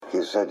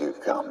You said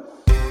you'd come.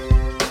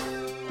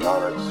 Now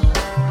let's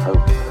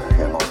hope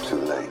you're not too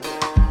late.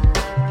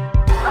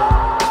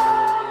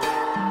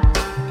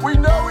 We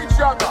know each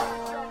other.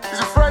 He's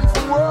a friend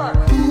from work.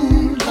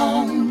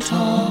 Long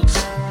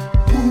talks.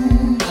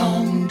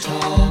 Long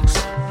talks.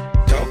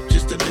 Talk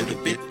just a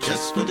little bit,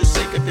 just for the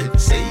sake of it.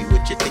 Say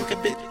what you think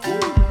of it.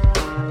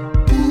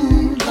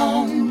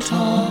 Long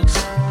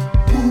talks.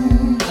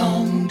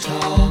 Long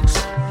talks.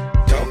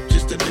 Talk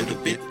just a little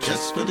bit,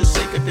 just for the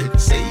sake of it.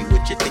 Say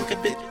what you think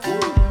of it.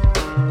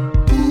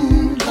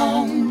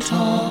 Long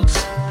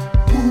talks.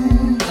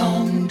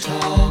 Long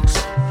talks.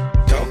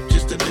 Talk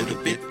just a little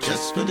bit,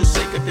 just for the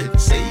sake of it.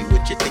 Say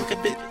what you think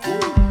of it.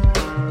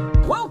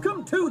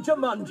 Welcome to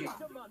Jumanji.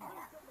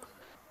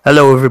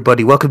 Hello,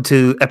 everybody. Welcome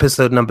to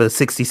episode number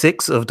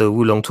 66 of the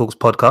Wulong Talks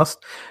podcast.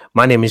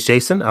 My name is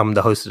Jason. I'm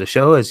the host of the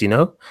show, as you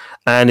know.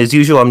 And as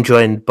usual, I'm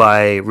joined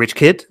by Rich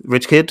Kid.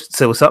 Rich Kid,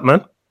 say what's up,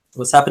 man?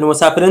 What's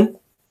happening?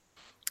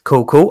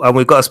 Cool. And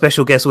we've got a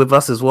special guest with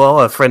us as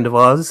well, a friend of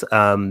ours,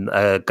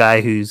 a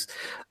guy who's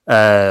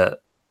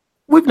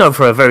we've known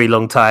for a very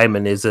long time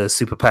and is a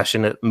super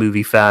passionate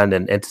movie fan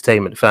and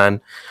entertainment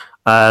fan.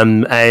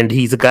 And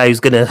he's a guy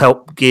who's going to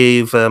help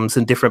give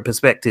some different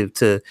perspective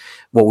to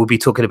what we'll be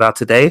talking about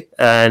today.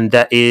 And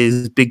that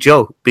is Big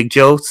Joe. Big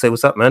Joe, say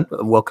what's up, man.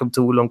 Welcome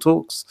to Wulong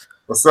Talks.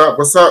 What's up?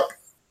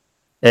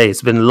 Hey,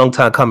 it's been a long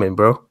time coming,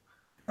 bro.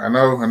 I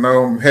know,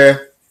 I'm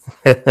here.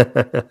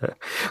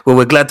 Well,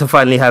 we're glad to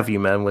finally have you,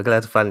 man. We're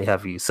glad to finally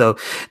have you. So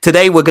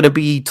today we're going to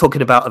be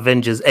talking about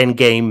Avengers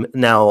Endgame.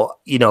 Now,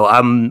 you know,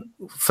 I'm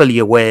fully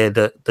aware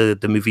that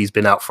the movie's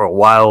been out for a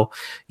while.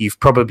 You've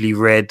probably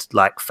read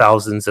like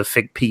thousands of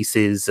think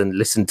pieces and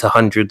listened to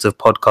hundreds of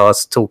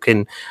podcasts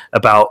talking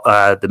about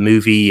the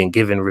movie and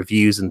giving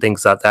reviews and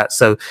things like that.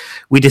 So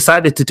we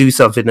decided to do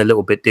something a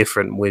little bit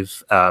different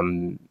with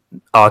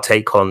our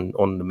take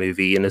on the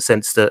movie, in a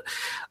sense that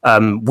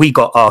we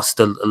got asked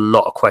a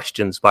lot of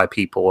questions by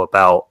people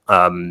about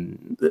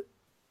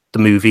the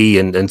movie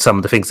and some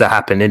of the things that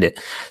happen in it.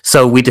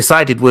 So we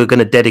decided we're going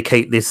to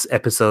dedicate this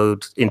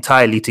episode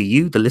entirely to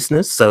you, the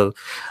listeners. So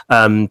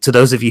to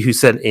those of you who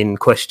sent in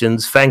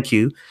questions, thank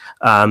you.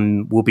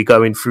 We'll be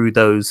going through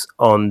those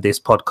on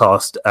this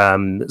podcast.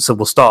 So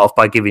we'll start off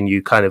by giving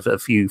you kind of a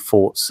few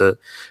thoughts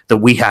that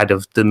we had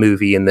of the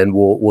movie, and then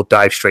we'll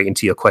dive straight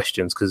into your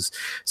questions, because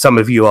some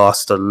of you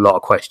asked a lot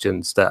of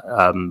questions that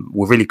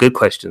were really good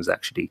questions,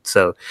 actually.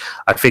 So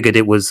I figured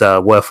it was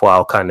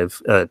worthwhile kind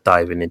of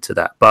diving into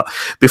that. But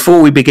before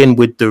we begin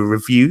with the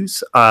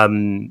reviews,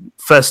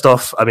 first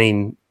off, I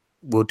mean,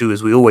 we'll do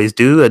as we always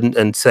do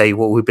and say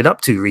what we've been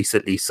up to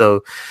recently.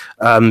 So,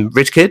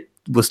 Rich Kid,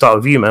 we'll start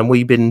with you, man. What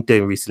have you been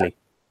doing recently?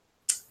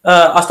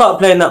 I started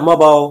playing that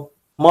mobile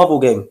Marvel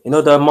game. You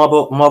know, the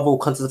Marvel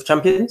Contest of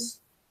Champions?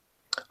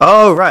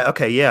 Oh, right.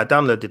 Okay. Yeah, I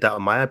downloaded that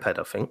on my iPad,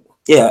 I think.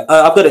 Yeah,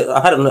 I've got it.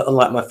 I've had it on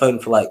like my phone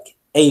for like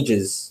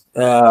ages,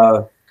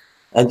 and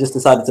just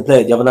decided to play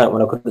it the other night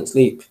when I couldn't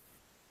sleep.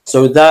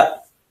 So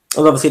that,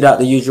 and obviously that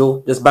the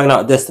usual, just banging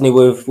out Destiny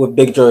with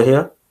Big Joe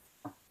here.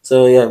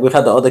 So yeah, we've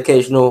had the odd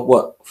occasional,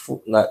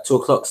 like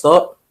 2:00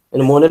 start in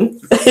the morning,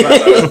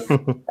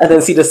 and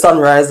then see the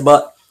sunrise.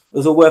 But it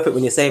was all worth it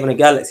when you're saving a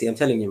galaxy. I'm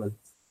telling you,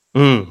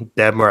 man.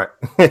 Damn right.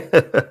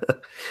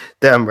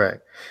 Damn right.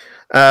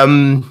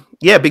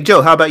 Yeah, Big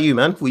Joe, how about you,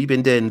 man? What you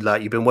been doing?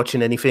 Like, you've been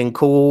watching anything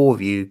cool?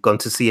 Have you gone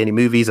to see any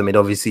movies? I mean,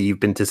 obviously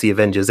you've been to see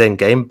Avengers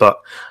Endgame, but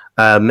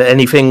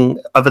anything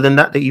other than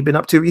that you've been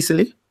up to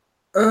recently?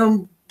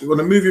 On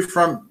the movie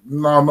front,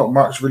 no, not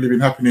much really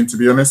been happening, to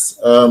be honest.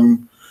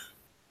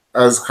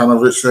 As kind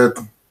of Rich said,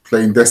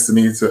 playing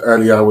Destiny to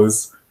early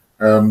hours.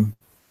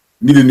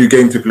 Need a new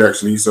game to play,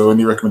 actually, so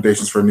any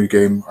recommendations for a new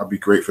game, I'd be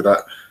great for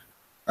that.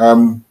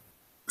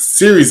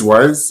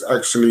 Series-wise,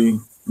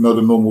 actually, not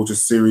the normal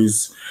just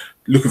series.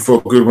 Looking for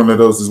a good one of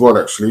those as well,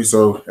 actually.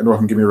 So anyone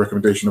can give me a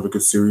recommendation of a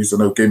good series. I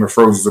know Game of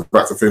Thrones is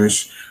about to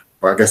finish,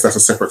 but I guess that's a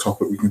separate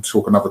topic we can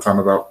talk another time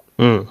about.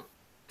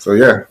 So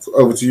yeah,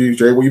 over to you,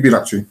 Jay. What you been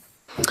up to?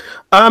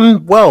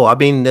 Well, I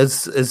mean,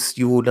 as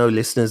you all know,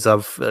 listeners,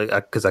 I've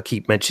because I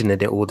keep mentioning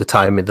it all the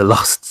time in the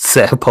last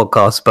set of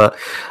podcasts, but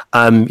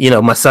you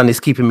know, my son is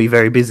keeping me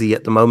very busy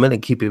at the moment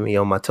and keeping me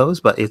on my toes,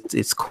 but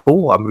it's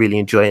cool. I'm really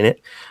enjoying it.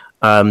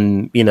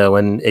 You know,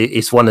 and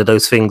it's one of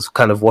those things,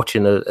 kind of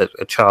watching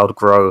a child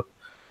grow,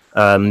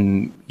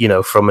 you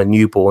know, from a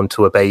newborn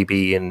to a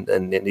baby and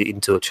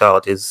into a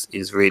child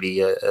is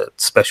really a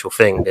special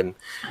thing.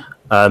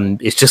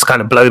 And it's just kind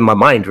of blowing my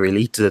mind,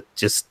 really, to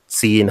just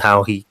seeing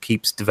how he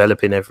keeps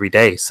developing every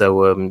day.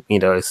 So, you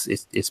know,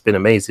 it's been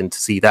amazing to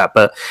see that.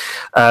 But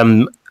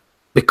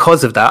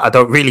because of that, I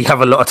don't really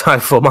have a lot of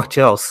time for much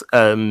else.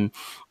 But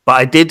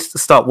I did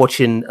start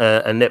watching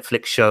a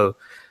Netflix show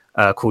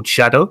called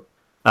Shadow,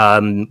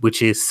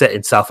 which is set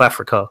in South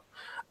Africa.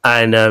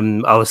 And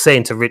I was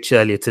saying to Rich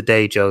earlier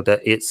today, Joe, that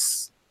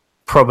it's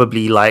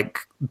probably like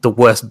the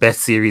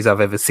best series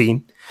I've ever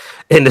seen,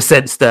 in the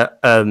sense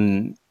that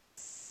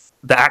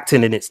the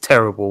acting in it's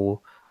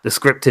terrible, the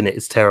script in it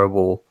is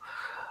terrible,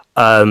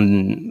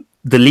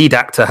 the lead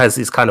actor has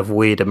this kind of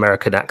weird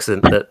American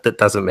accent that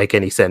doesn't make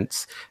any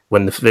sense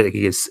when the film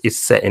is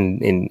set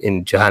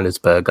in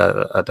Johannesburg.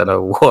 I don't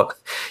know what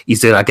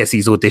he's doing. I guess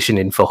he's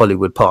auditioning for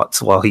Hollywood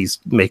parts while he's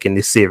making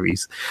this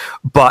series.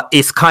 But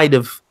it's kind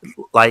of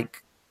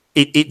like,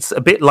 it's a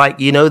bit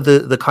like, you know,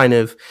 the kind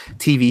of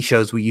TV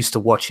shows we used to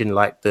watch in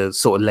like the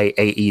sort of late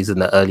 80s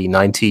and the early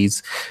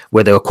 90s,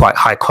 where they were quite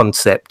high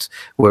concept,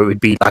 where it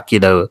would be like, you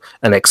know,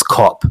 an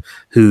ex-cop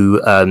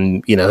who,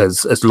 you know,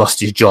 has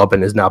lost his job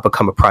and has now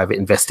become a private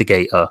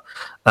investigator.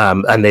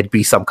 And there'd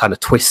be some kind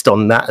of twist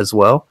on that as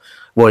well.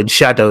 Well, in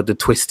Shadow, the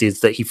twist is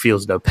that he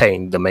feels no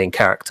pain, the main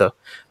character.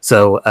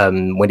 So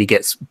when he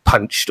gets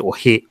punched or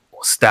hit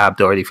or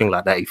stabbed or anything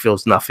like that, he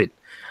feels nothing.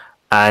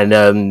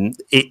 And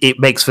it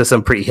makes for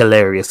some pretty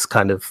hilarious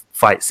kind of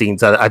fight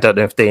scenes. I don't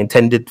know if they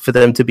intended for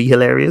them to be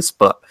hilarious,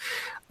 but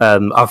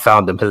I've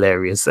found them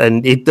hilarious.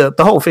 And the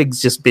whole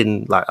thing's just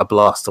been like a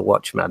blast to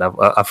watch, man.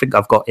 I think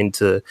I've got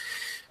into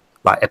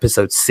like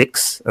episode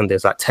 6, and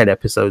there's like 10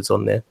 episodes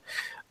on there.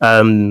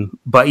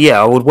 But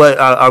yeah,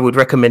 I would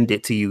recommend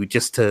it to you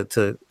just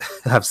to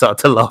have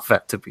something to laugh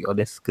at, to be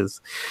honest, because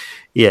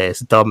yeah, it's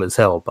dumb as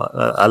hell, but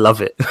I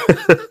love it.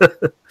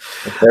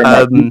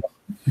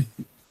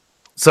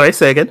 Sorry,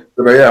 say again.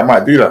 But yeah, I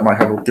might do that.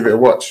 Give it a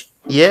watch.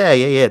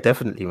 Yeah,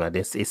 definitely, man.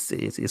 It's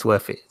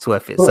worth it. It's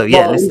worth it. So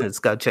yeah, listeners,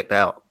 go check that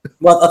out.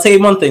 Well, I'll tell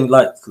you one thing,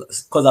 like,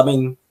 because I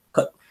mean,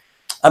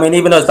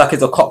 even though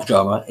it's a cop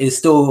drama, it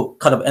still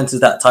kind of enters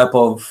that type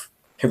of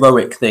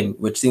heroic thing,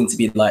 which seems to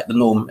be like the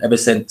norm ever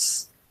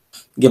since,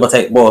 give or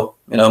take. Well,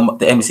 you know,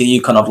 the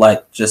MCU kind of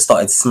like just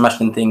started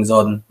smashing things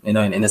on, you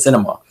know, in the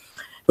cinema.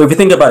 But if you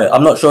think about it,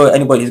 I'm not sure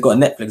anybody who's got a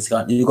Netflix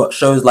account. You've got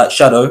shows like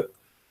Shadow.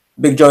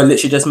 Big Joe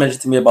literally just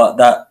mentioned to me about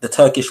the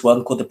Turkish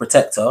one called The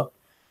Protector,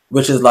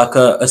 which is like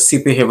a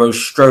superhero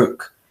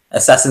stroke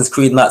Assassin's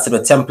Creed Knights of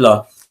the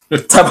Templar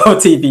type of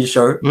TV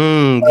show.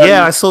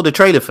 Yeah, I saw the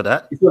trailer for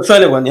that. You saw the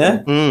trailer one,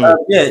 yeah? I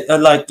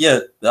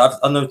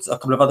know a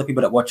couple of other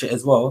people that watch it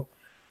as well.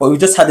 But we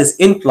just had this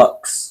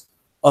influx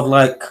of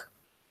like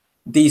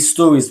these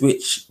stories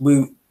which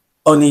we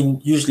only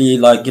usually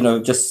like, you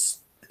know, just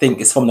think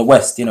it's from the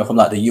West, you know, from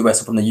like the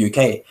US or from the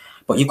UK.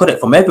 But you got it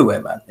from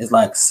everywhere, man. It's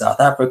like South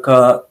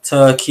Africa,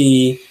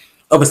 Turkey,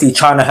 obviously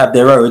China have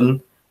their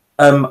own.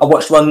 I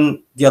watched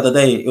one the other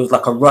day. It was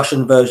like a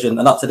Russian version,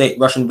 an up-to-date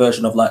Russian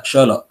version of like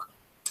Sherlock,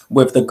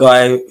 with the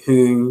guy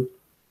who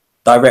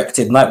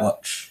directed Night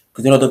Watch.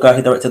 Because you know the guy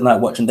who directed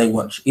Night Watch and Day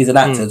Watch, he's an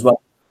actor as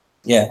well.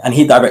 Yeah, and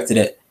he directed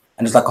it,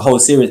 and it's like a whole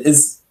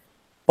series.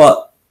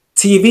 But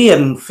TV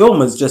and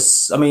film is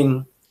just, I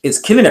mean, it's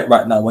killing it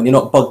right now when you're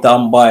not bogged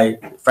down by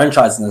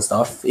franchising and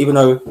stuff. Even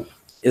though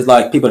it's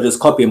like people are just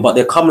copying, but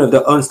they're coming with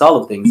their own style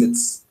of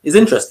things. It's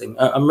interesting.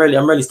 I'm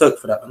really stoked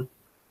for that,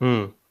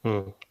 man.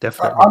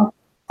 Definitely.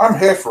 I'm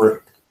here for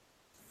it.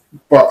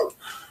 But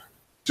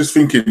just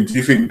thinking, do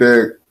you think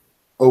they're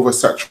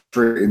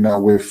oversaturated now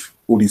with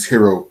all these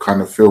hero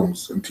kind of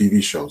films and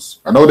TV shows?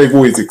 I know they've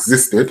always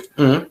existed,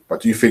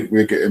 but do you think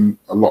we're getting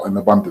a lot in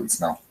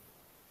abundance now?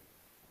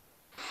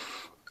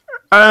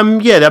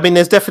 Yeah, I mean,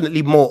 there's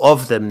definitely more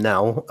of them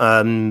now,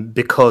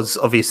 because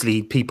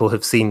obviously people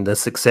have seen the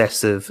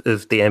success of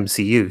the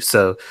MCU.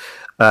 So,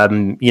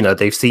 you know,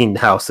 they've seen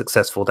how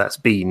successful that's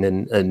been,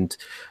 and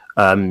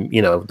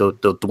you know,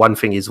 the one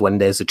thing is when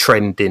there's a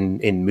trend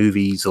in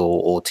movies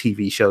or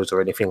TV shows or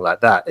anything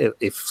like that,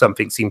 if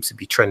something seems to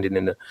be trending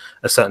in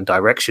a certain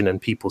direction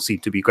and people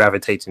seem to be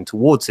gravitating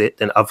towards it,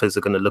 then others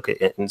are going to look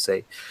at it and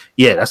say,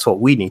 yeah, that's what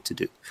we need to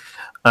do.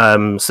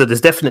 So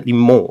there's definitely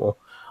more.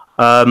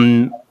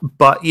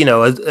 But, you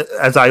know,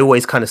 as I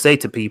always kind of say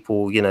to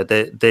people, you know,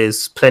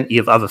 there's plenty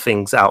of other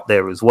things out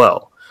there as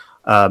well.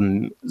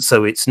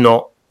 So it's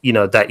not, you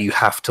know, that you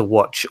have to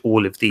watch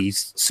all of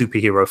these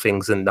superhero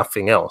things and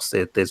nothing else.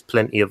 There's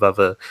plenty of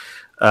other,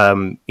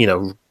 you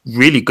know,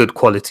 really good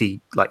quality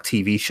like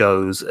TV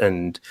shows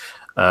and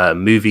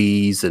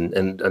movies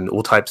and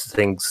all types of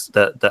things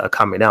that are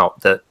coming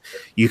out that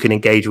you can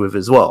engage with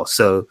as well.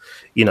 So,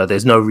 you know,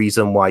 there's no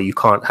reason why you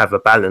can't have a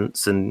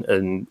balance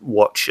and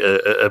watch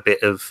a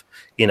bit of,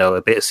 you know,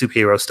 a bit of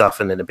superhero stuff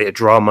and then a bit of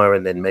drama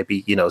and then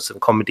maybe, you know, some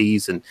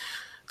comedies, and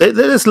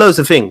there's loads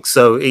of things.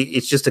 So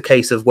it's just a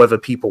case of whether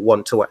people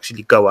want to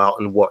actually go out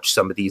and watch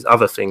some of these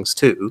other things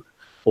too,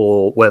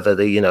 or whether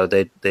they, you know,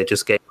 they're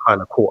just getting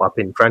kind of caught up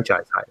in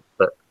franchise hype.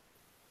 But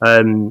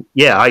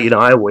yeah,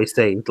 I always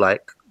say,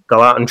 like,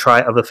 go out and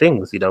try other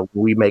things. You know,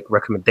 we make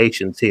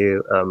recommendations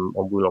here on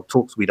Woolog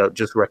Talks. We don't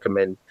just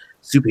recommend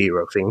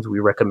superhero things. We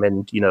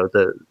recommend, you know,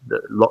 the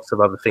lots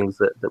of other things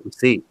that we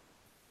see.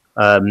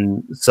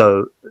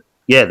 So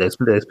yeah, there's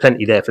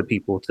plenty there for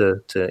people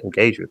to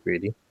engage with,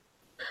 really.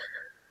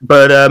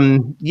 But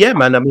yeah,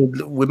 man, I mean,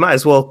 we might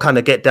as well kind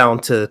of get down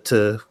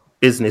to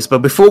business. But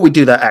before we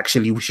do that,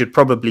 actually, we should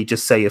probably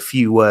just say a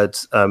few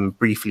words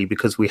briefly,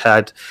 because we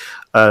had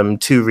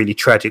two really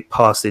tragic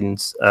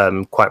passings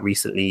quite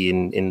recently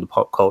in the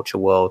pop culture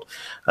world.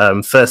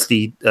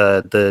 Firstly,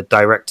 the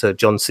director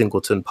John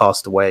Singleton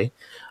passed away.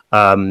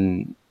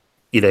 You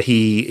know,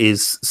 he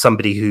is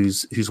somebody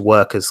whose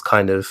work has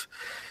kind of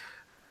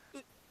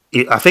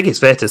I think it's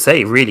fair to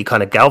say, really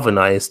kind of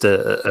galvanized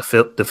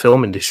the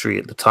film industry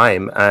at the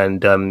time.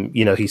 And,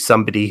 he's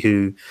somebody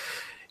who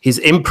his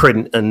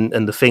imprint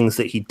and the things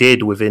that he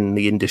did within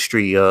the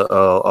industry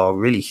are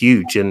really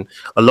huge. And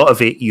a lot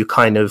of it,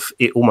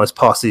 it almost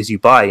passes you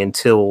by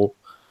until,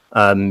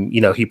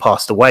 he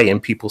passed away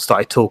and people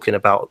started talking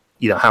about,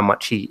 how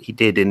much he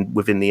did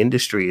within the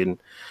industry. And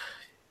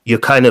you're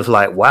kind of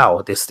like,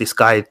 wow, this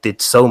guy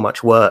did so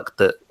much work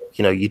that,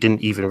 you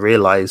didn't even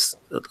realize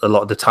a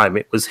lot of the time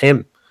it was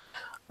him.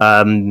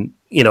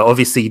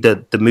 Obviously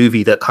the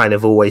movie that kind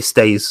of always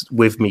stays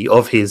with me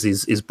of his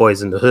is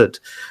Boys in the Hood.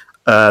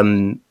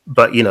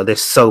 But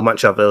there's so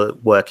much other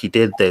work he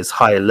did. There's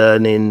Higher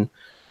Learning,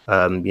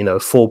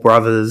 Four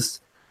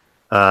Brothers,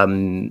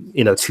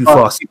 Too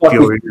Fast and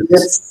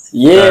Furious.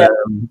 Yeah.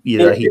 He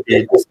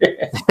did.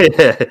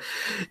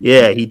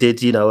 Yeah, he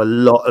did, a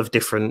lot of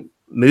different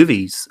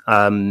movies.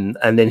 And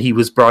then he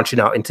was branching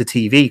out into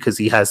TV because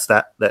he has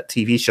that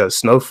TV show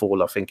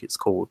Snowfall, I think it's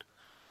called.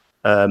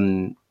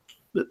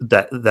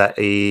 That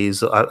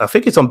is, I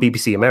think it's on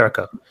BBC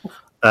America.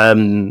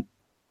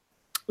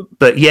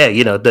 But yeah,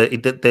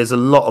 there's a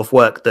lot of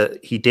work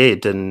that he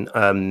did, and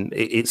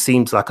it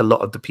seems like a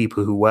lot of the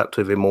people who worked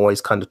with him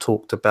always kind of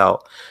talked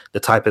about the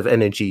type of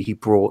energy he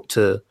brought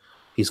to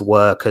his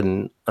work,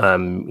 and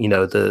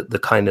the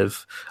kind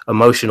of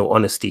emotional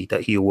honesty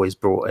that he always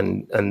brought,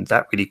 and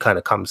that really kind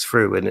of comes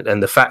through,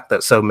 and the fact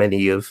that so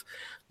many of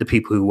the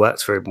people who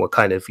worked for him were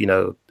kind of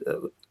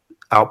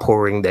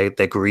outpouring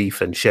their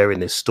grief and sharing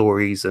their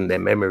stories and their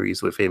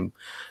memories with him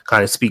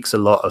kind of speaks a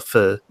lot of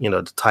the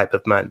type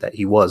of man that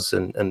he was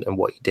and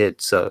what he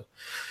did. So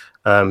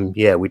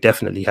we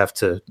definitely have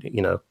to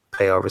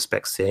pay our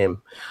respects to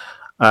him.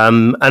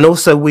 And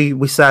also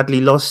we sadly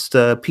lost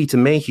Peter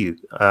Mayhew,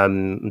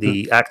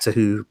 the actor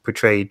who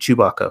portrayed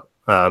Chewbacca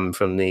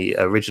from the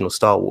original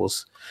Star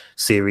Wars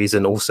series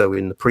and also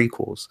in the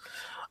prequels.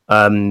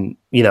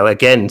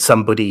 Again,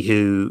 somebody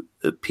who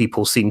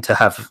people seem to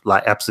have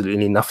like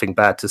absolutely nothing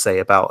bad to say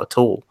about at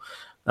all.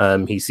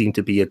 He seemed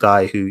to be a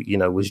guy who,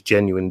 was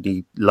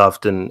genuinely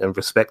loved and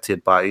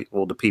respected by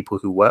all the people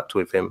who worked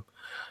with him.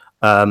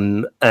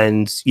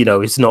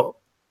 It's not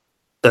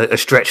a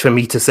stretch for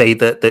me to say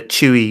that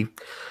Chewie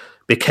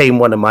became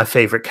one of my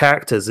favorite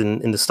characters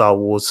in the Star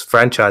Wars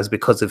franchise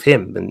because of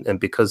him and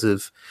because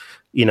of,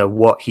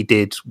 what he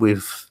did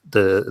with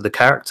the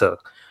character.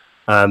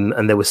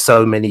 And there were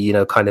so many,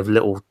 kind of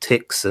little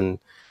ticks and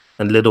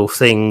little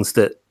things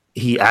that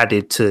he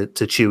added to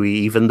Chewie,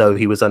 even though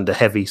he was under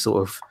heavy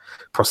sort of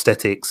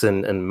prosthetics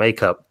and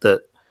makeup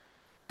that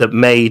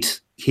made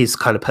his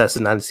kind of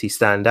personality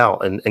stand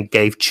out and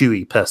gave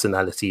Chewie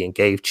personality and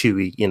gave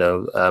Chewie,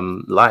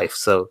 life.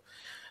 So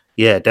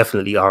yeah,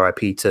 definitely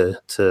RIP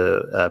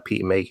to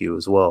Peter Mayhew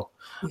as well.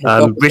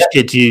 Rich,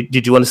 did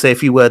you want to say a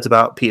few words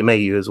about Peter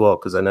Mayhew as well?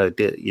 Because I know,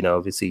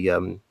 obviously,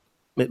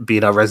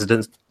 being our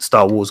resident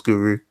Star Wars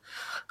guru,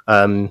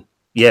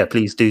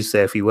 please do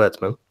say a few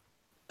words, man.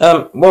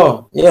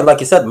 Well, yeah, like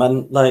you said,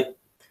 man, like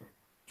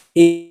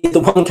he's the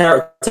one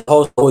character in the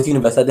whole Star Wars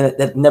universe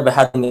that never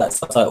had any like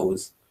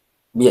subtitles.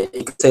 Yeah,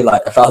 you could say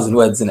like 1,000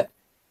 words in it.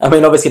 I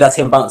mean, obviously that's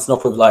him bouncing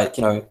off with like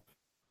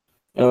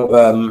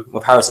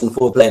with Harrison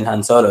Ford playing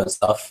Han Solo and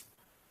stuff.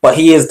 But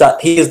he's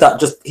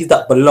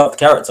that beloved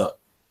character.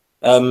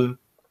 And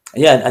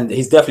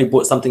he's definitely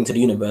brought something to the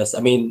universe.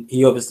 I mean,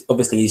 he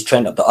obviously he's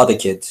trained up the other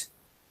kid,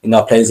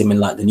 now plays him in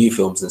like the new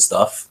films and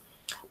stuff.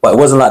 But it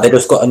wasn't like they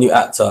just got a new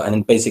actor and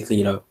then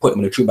basically, put him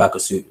in a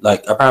Chewbacca suit.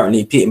 Like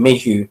apparently Peter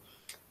Mayhew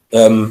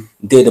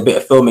did a bit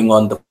of filming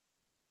on The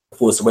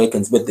Force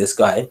Awakens with this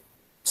guy.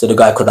 So the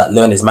guy could like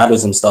learn his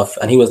manners and stuff.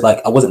 And he was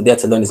like, I wasn't there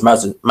to learn his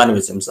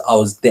mannerisms. I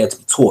was there to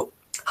be taught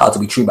how to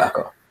be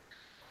Chewbacca.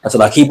 And so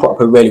like he put up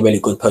a really, really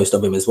good post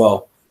of him as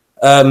well.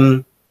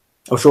 I'm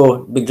sure,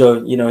 Big Joe,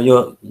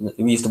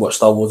 we used to watch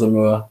Star Wars when we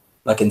were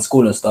like in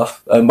school and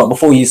stuff. But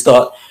before you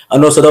start,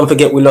 and also don't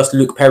forget we lost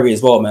Luke Perry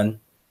as well, man.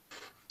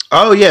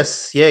 Oh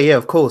yes, yeah,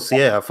 of course,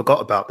 yeah. I forgot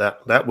about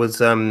that. That was,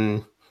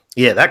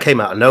 that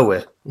came out of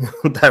nowhere.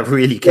 That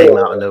really came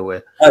out of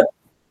nowhere.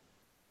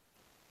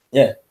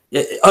 Yeah.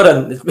 Hold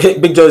on,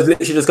 Big Joe's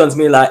literally just gone to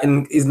me like,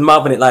 and he's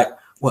mouthing it like,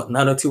 what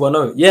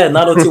 90210? Yeah,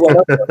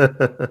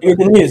 90210. Read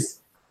the news.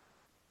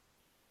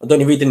 Or don't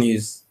you read the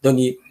news? Don't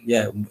you?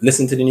 Yeah,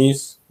 listen to the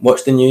news,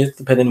 watch the news,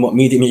 depending on what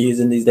medium you're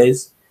using these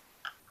days.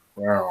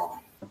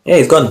 Wow. Yeah,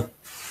 he's gone.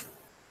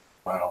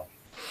 Wow.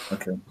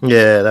 Okay.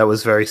 Yeah, that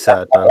was very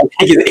sad, man.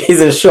 He's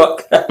in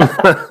shock.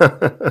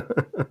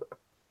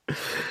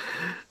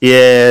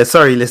 Yeah,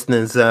 sorry,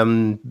 listeners.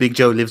 Big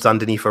Joe lives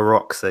underneath a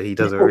rock, so he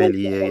doesn't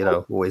really,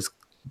 always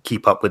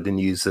keep up with the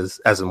news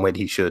as and when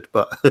he should.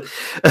 But,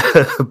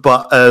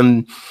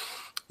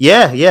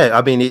 yeah.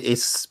 I mean,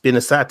 it's been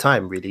a sad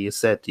time, really. You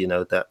said,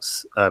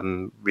 that's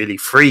really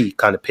three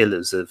kind of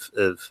pillars of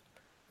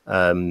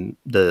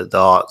the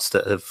arts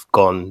that have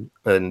gone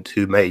and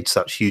who made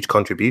such huge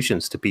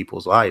contributions to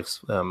people's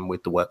lives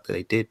with the work that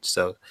they did.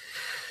 So,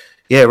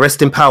 yeah,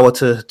 rest in power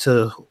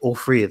to all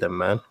three of them,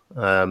 man.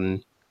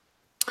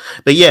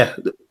 But yeah,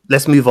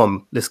 let's move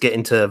on. Let's get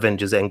into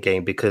Avengers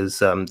Endgame, because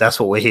that's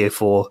what we're here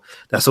for.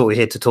 That's what we're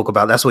here to talk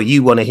about. That's what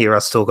you want to hear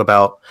us talk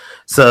about.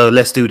 So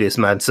let's do this,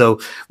 man. So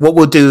what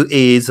we'll do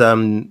is,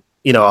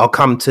 I'll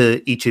come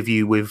to each of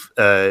you with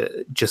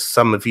just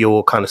some of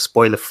your kind of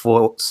spoiler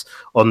thoughts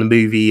on the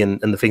movie and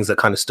the things that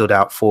kind of stood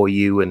out for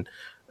you, and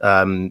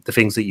the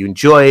things that you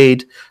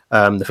enjoyed,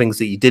 the things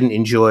that you didn't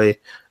enjoy.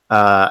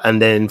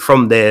 And then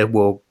from there,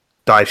 we'll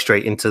dive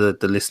straight into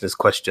the listeners'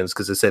 questions,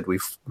 because as I said,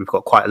 we've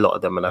got quite a lot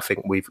of them, and I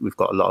think we've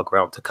got a lot of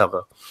ground to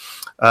cover.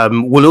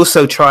 We'll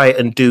also try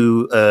and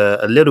do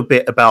a little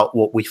bit about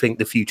what we think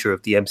the future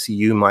of the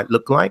MCU might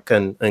look like,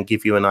 and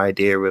give you an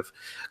idea of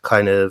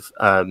kind of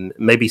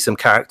maybe some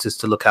characters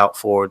to look out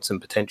for and some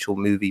potential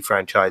movie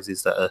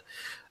franchises that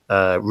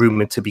are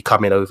rumored to be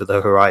coming over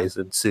the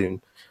horizon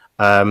soon.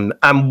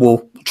 And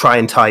we'll try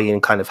and tie in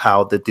kind of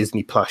how the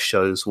Disney Plus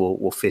shows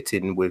will fit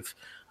in with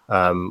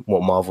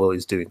what Marvel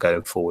is doing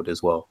going forward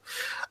as well.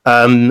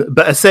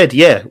 But I said,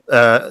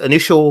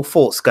 initial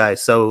thoughts,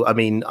 guys. So, I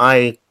mean,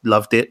 I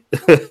loved it.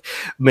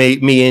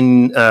 me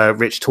and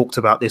Rich talked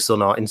about this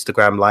on our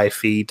Instagram live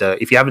feed.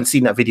 If you haven't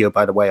seen that video,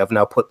 by the way, I've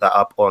now put that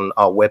up on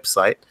our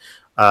website.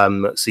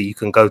 So you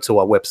can go to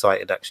our website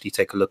and actually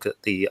take a look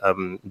at the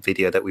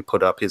video that we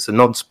put up. It's a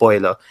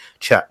non-spoiler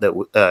chat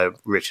that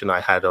Rich and I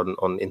had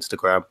on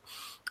Instagram.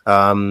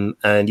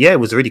 And yeah, it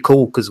was really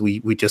cool, because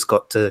we just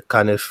got to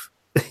kind of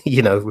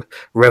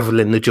revel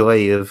in the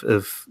joy of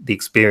the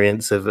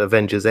experience of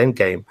Avengers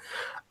Endgame.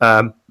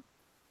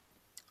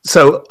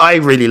 So I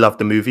really loved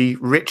the movie.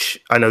 Rich,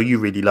 I know you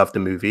really loved the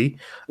movie.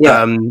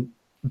 Yeah.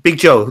 Big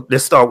Joe,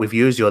 let's start with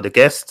you as you're the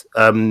guest.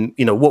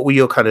 What were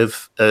your kind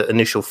of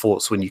initial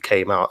thoughts when you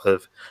came out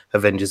of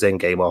Avengers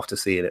Endgame after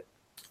seeing it?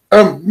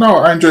 No,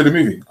 I enjoyed the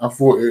movie. I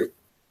thought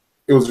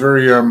it was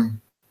very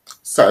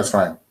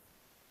satisfying.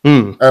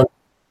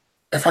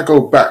 If I go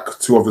back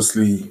to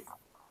obviously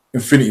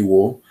Infinity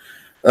War,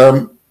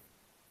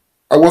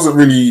 I wasn't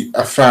really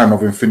a fan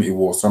of Infinity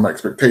War, so my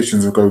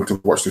expectations of going to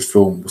watch this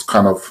film was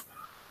kind of,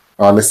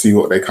 let's see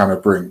what they kind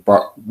of bring.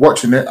 But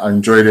watching it, I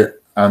enjoyed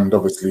it, and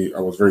obviously I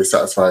was very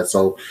satisfied.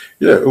 So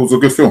yeah, it was a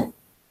good film.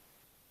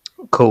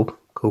 Cool.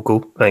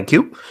 Thank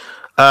you.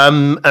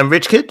 And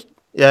Rich Kid,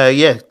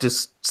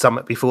 just sum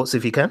up your thoughts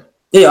if you can.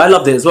 Yeah, I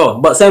loved it as well.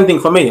 But same thing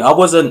for me. I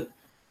wasn't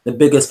the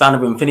biggest fan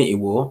of Infinity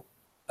War.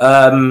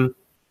 I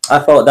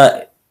felt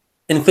that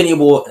Infinity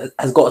War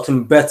has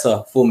gotten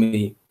better for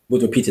me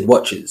with repeated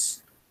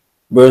watches,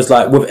 whereas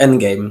like with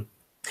Endgame,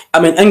 I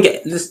mean,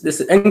 this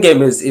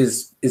Endgame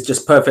is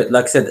just perfect.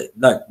 Like I said,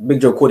 like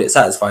Big Joe called it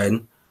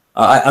satisfying.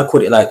 I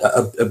called it like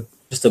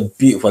just a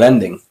beautiful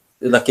ending.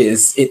 Like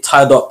it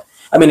tied up.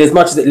 I mean, as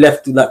much as it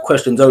left like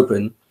questions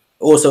open, it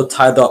also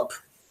tied up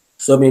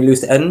so many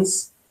loose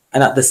ends,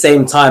 and at the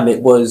same time,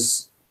 it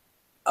was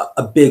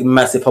a big,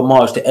 massive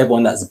homage to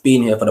everyone that's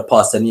been here for the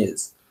past 10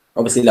 years.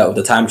 Obviously, like with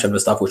the time travel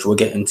stuff, which we'll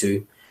get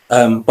into,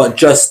 but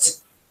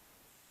just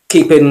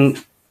keeping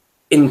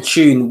in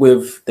tune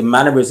with the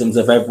mannerisms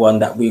of everyone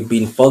that we've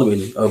been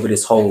following over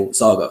this whole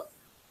saga,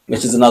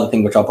 which is another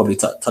thing which I'll probably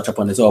touch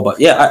upon as well.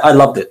 But yeah, I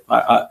loved it.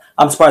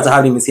 I'm surprised I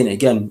haven't even seen it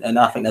again, and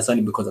I think that's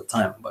only because of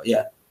time. But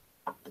yeah.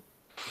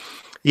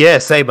 Yeah,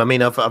 same. I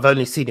mean, I've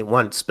only seen it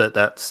once, but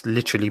that's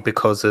literally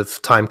because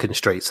of time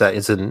constraints. That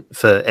isn't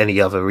for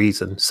any other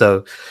reason.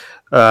 So,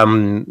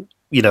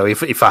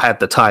 if I had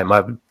the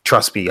time,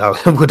 trust me, I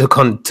would have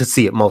gone to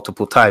see it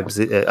multiple times.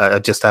 I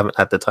just haven't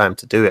had the time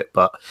to do it.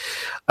 But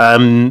I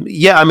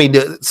mean,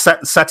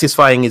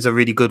 satisfying is a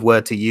really good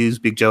word to use,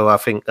 Big Joe. I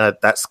think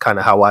that's kind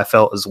of how I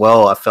felt as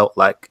well. I felt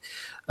like,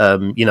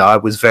 I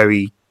was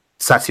very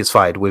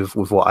satisfied with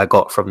what I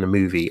got from the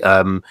movie.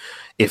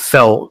 It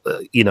felt,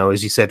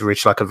 as you said,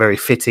 Rich, like a very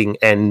fitting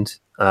end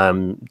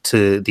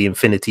to the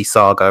Infinity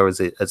Saga,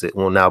 as it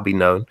will now be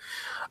known.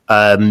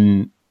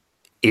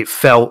 It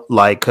felt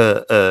like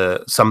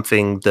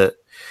something that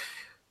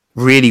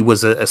really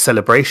was a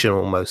celebration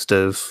almost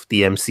of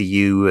the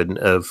MCU and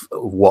of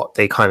what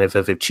they kind of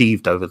have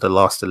achieved over the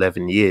last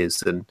 11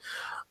 years. And,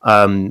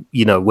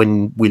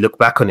 when we look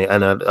back on it,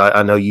 and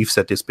I know you've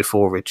said this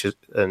before, Richard,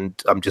 and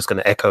I'm just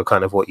going to echo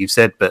kind of what you've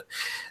said, but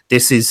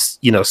this is,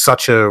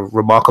 such a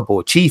remarkable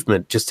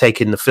achievement, just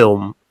taking the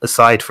film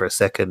aside for a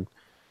second.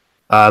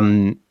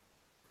 The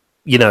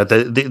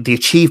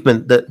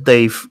achievement that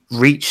they've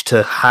reached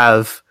to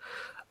have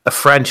a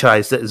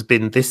franchise that has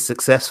been this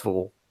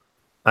successful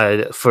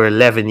for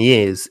 11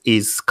 years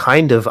is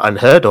kind of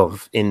unheard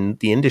of in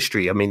the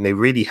industry. I mean, they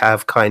really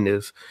have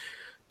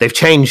they've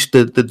changed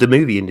the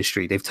movie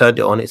industry. They've turned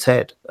it on its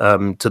head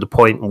to the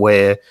point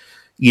where,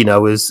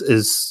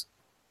 as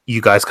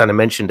you guys kind of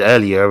mentioned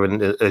earlier,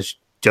 and as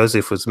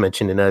Joseph was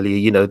mentioning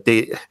earlier,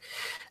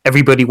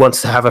 everybody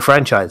wants to have a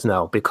franchise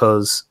now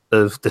because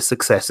of the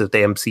success of the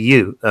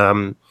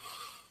MCU.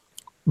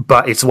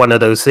 But it's one of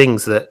those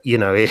things that,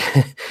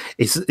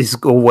 it's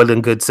all well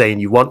and good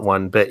saying you want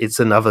one, but it's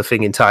another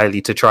thing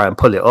entirely to try and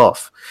pull it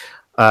off.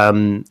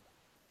 And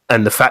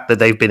the fact that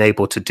they've been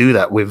able to do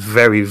that with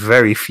very,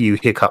 very few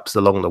hiccups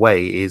along the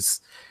way is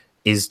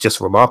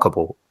just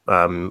remarkable,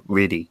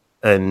 really.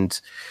 And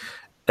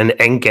and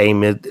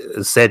Endgame,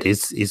 as said,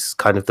 is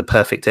kind of the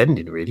perfect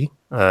ending, really.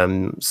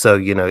 So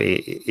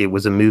it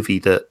was a movie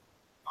that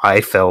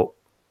I felt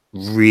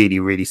really,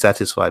 really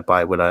satisfied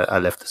by when I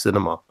left the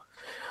cinema.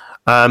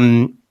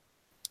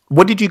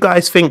 What did you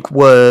guys think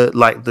were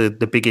like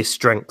the biggest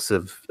strengths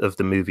of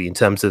the movie in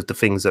terms of the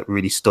things that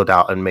really stood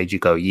out and made you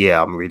go,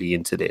 yeah, I'm really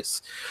into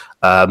this?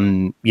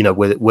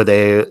 Were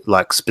there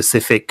like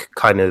specific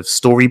kind of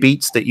story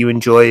beats that you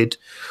enjoyed,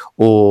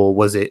 or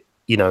was it,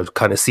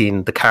 kind of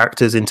seeing the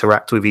characters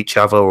interact with each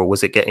other, or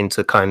was it getting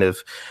to kind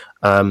of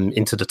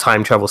into the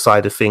time travel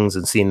side of things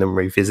and seeing them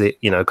revisit,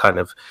 kind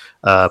of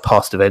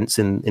past events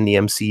in the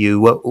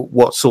MCU?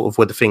 What sort of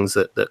were the things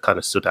that kind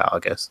of stood out, I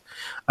guess?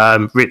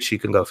 Rich, you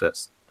can go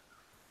first.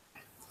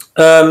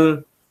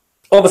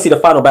 Obviously the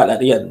final battle at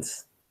the end.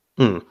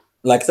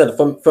 Like I said,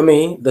 for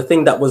me, the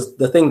thing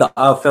that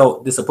I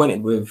felt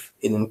disappointed with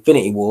in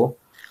Infinity War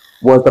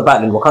was the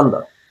battle in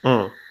Wakanda.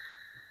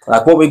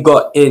 Like what we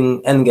got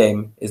in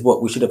Endgame is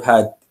what we should have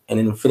had in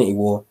Infinity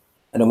War,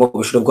 and then what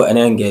we should have got in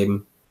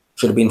Endgame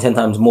should have been 10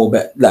 times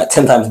like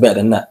 10 times better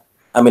than that.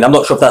 I mean, I'm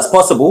not sure if that's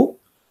possible,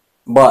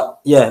 but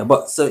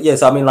so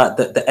I mean, like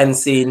the end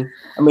scene.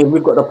 I mean,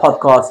 we've got the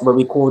podcast where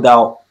we called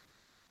out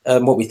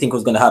what we think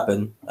was going to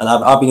happen, and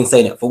I've been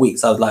saying it for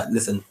weeks. I was like,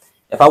 listen,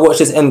 if I watch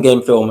this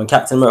Endgame film and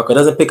Captain America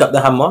doesn't pick up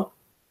the hammer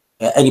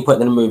at any point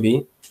in the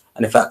movie,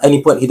 and if at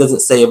any point he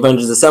doesn't say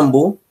Avengers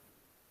Assemble,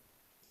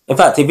 in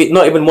fact, if it,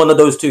 not even one of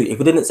those two, if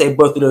he didn't say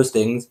both of those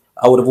things,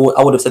 I would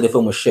have said the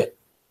film was shit,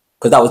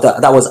 because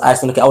that was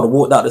icing on the cake. I would have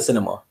walked out the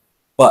cinema.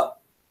 But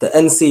the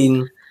end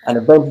scene and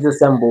Avengers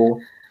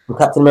Assemble and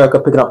Captain America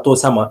picking up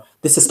Thor's hammer,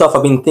 this is stuff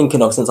I've been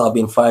thinking of since I've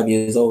been 5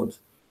 years old.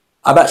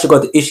 I've actually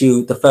got the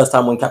issue the first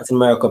time when Captain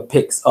America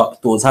picks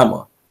up Thor's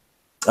hammer.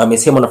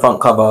 It's him on the front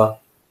cover,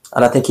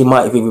 and I think he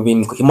might not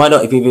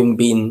have even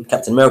been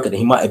Captain America.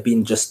 He might have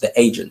been just the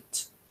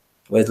agent,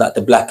 whereas like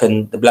the black,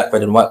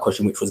 red and white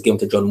costume, which was given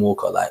to John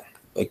Walker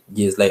like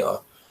years later,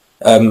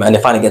 and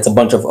they finally gets a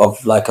bunch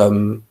of like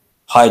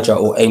Hydra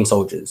or AIM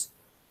soldiers.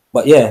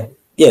 But yeah,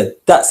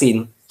 that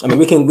scene. I mean,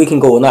 we can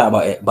go all night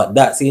about it, but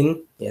that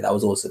scene, yeah, that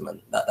was awesome,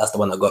 man. That's the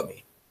one that got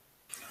me.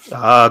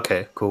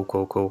 Okay,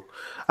 cool.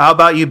 How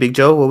about you, Big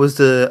Joe? What was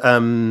the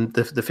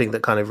thing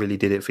that kind of really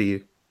did it for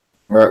you?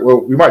 Right.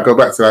 Well, we might go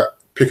back to that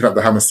picking up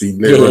the hammer scene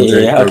later on.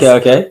 Jay,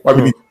 Okay. Might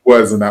be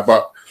words on that,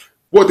 but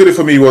what did it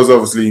for me was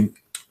obviously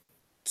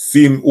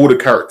seeing all the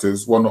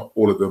characters, well, not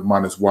all of them,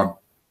 minus one,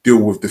 deal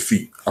with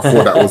defeat. I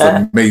thought that was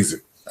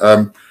amazing.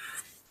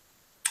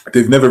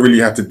 They've never really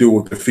had to deal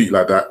with defeat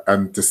like that,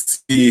 and to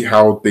see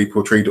how they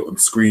portrayed it on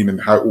screen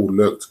and how it all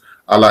looked,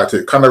 I liked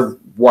it. Kind of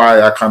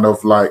why I kind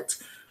of liked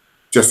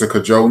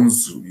Jessica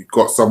Jones. You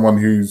got someone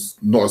who's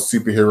not a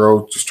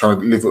superhero, just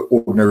trying to live an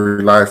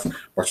ordinary life,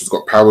 but she's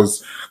got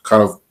powers.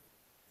 Kind of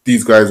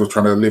these guys were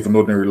trying to live an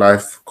ordinary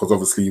life because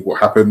obviously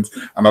what happened,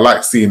 and I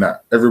like seeing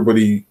that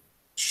everybody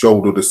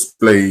showed or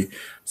display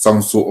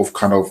some sort of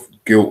kind of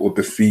guilt or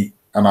defeat,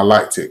 and I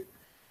liked it,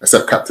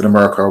 except Captain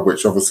America,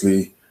 which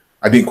obviously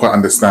I didn't quite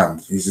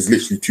understand. He's just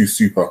literally too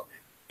super.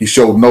 He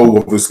showed no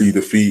obviously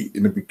defeat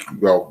in the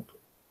well.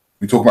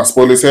 We talking about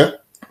spoilers here?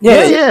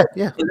 Yeah.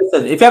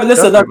 Listen, if you haven't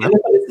listened,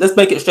 let's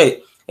make it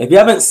straight. If you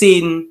haven't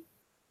seen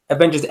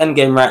Avengers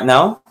Endgame right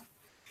now,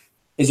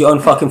 it's your own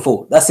fucking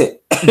fault. That's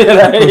it.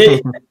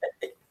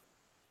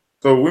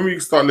 So when we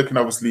start looking,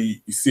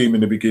 obviously you see him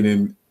in the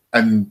beginning,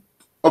 and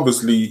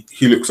obviously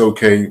he looks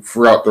okay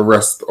throughout the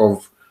rest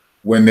of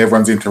when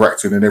everyone's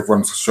interacting and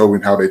everyone's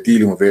showing how they're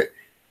dealing with it.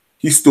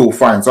 He's still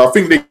fine. So I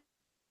think they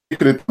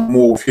could have done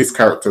more with his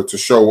character to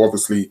show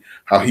obviously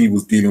how he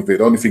was dealing with it.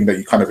 The only thing that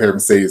you kind of hear him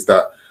say is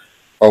that,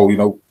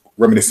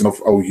 reminiscent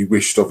of, he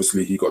wished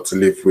obviously he got to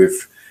live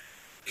with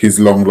his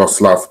long lost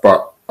love.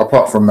 But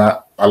apart from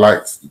that, I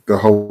liked the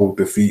whole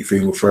defeat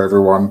thing for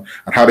everyone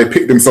and how they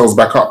pick themselves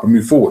back up and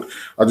move forward.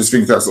 I just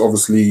think that's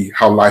obviously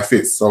how life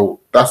is.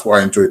 So that's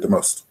what I enjoyed the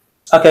most.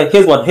 Okay,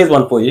 here's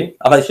one for you.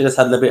 I've actually just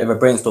had a little bit of a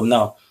brainstorm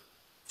now.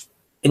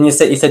 And you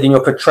said in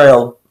your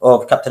portrayal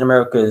of Captain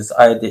America's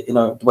idea,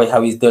 the way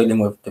how he's dealing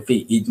with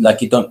defeat, you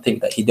don't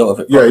think that he dealt with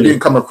it properly. Yeah, he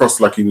didn't come across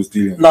like he was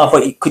dealing with it. No,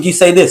 but could you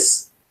say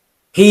this?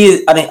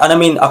 I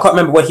mean, I can't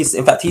remember where he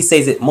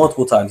says it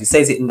multiple times. He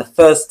says it in the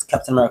first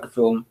Captain America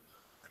film.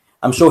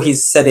 I'm sure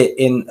he's said it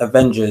in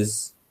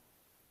Avengers.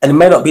 And it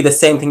may not be the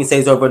same thing he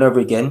says over and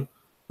over again,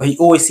 but he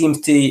always seems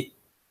to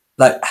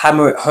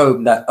hammer it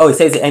home that, he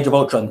says it in Age of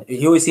Ultron.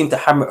 He always seems to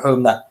hammer it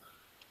home that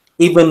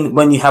even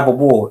when you have a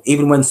war,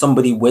 even when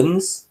somebody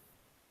wins,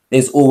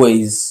 there's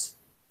always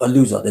a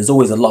loser. There's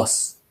always a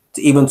loss,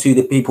 even to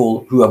the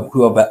people who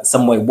have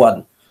some way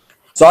won.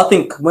 So I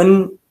think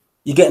when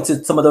you get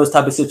into some of those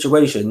type of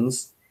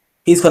situations,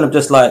 he's kind of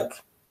just like,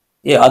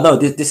 yeah, I know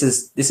this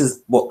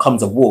is what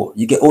comes of war.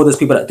 You get all those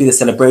people that do the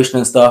celebration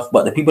and stuff,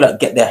 but the people that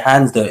get their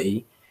hands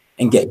dirty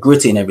and get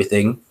gritty and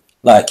everything,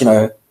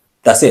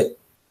 that's it.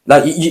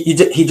 Like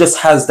he just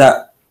has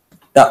that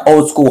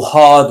old school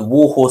hard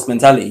war horse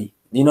mentality.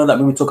 That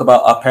when we talk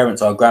about our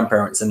parents or our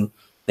grandparents and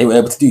they were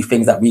able to do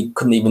things that we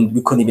couldn't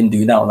even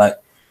do now. Like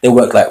they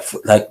work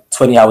like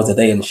 20 hours a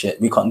day and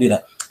shit. We can't do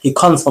that. he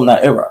comes from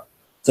that era,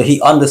 so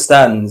he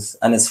understands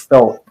and has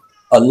felt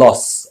a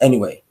loss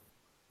anyway.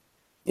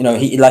 You know,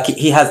 he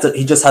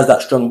just has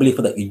that strong belief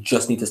that you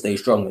just need to stay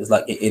strong. It's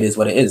like it is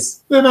what it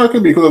is. Yeah, no, it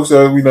can be because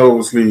obviously we know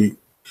obviously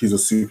he's a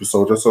super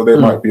soldier, so there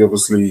might be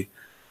obviously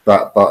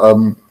that. But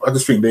I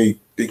just think they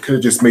could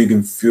have just made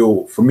him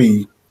feel. For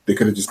me, they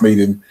could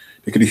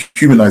have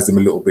humanized him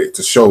a little bit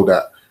to show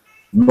that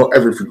not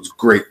everything was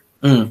great.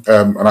 And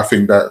I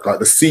think that like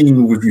the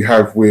scene which you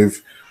have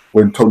with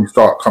when Tony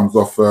Stark comes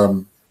off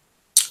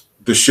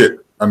the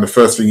ship and the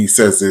first thing he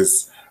says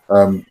is,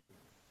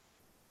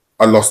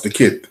 "I lost the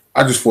kid."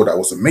 I just thought that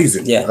was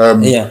amazing.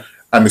 Yeah.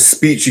 And the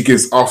speech he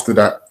gives after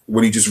that,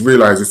 when he just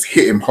realizes,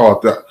 hit him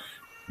hard that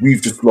we've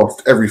just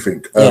lost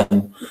everything. That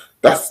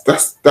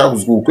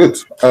was all good.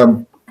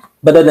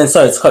 But then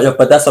sorry to cut you off,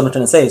 but that's what I'm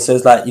trying to say. So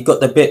it's like you got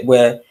the bit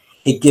where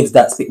he gives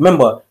that speech.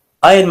 Remember,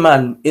 Iron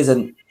Man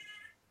isn't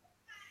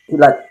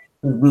like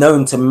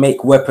known to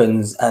make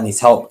weapons, and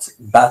he's helped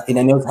he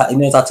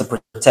knows how to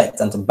protect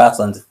and to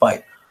battle and to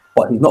fight.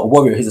 But he's not a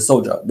warrior; he's a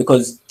soldier.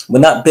 Because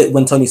when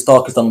Tony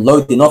Stark is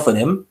unloading off on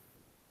him,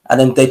 and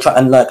then they try,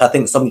 and like I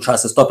think somebody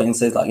tries to stop it and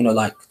says like, you know,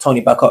 like,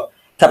 Tony, back up.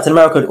 Captain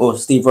America or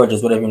Steve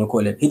Rogers, whatever you want to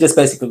call him, he just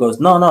basically goes,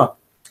 no,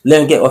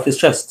 let him get off his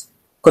chest,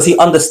 because he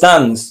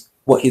understands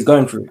what he's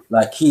going through.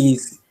 Like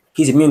he's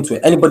immune to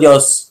it. Anybody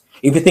else,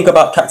 if you think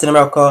about Captain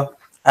America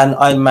and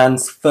Iron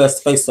Man's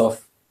first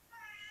face-off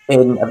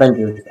in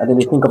Avengers, and then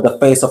you think of the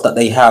face-off that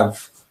they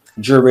have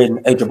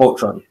during Age of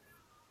Ultron,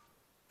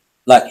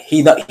 like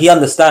he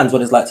understands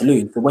what it's like to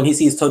lose. So when he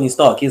sees Tony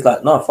Stark, he's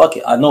like, no, fuck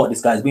it, I know what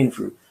this guy's been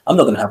through. I'm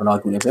not going to have an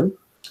argument with him,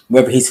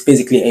 whether he's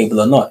physically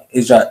able or not.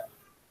 It's that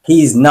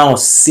he's now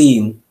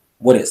seen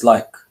what it's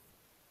like.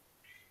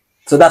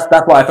 So that's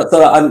why I thought.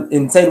 So I'm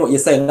in saying what you're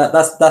saying.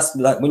 That's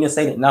like when you're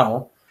saying it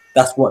now.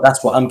 That's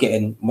what I'm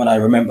getting when I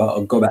remember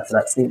or go back to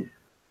that scene.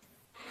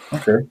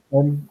 Okay.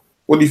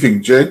 What do you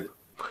think, Jay?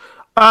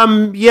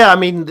 Yeah, I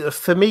mean,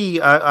 for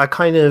me, I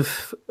kind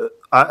of,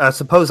 I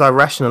suppose I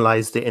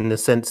rationalized it in the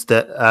sense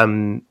that,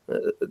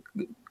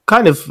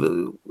 kind of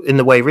in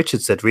the way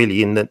Richard said,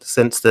 really, in the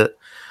sense that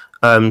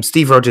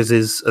Steve Rogers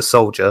is a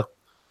soldier.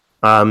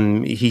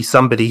 He's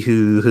somebody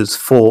who has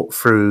fought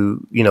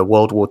through, you know,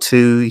 World War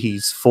II.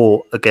 He's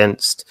fought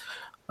against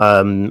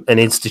an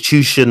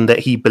institution that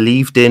he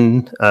believed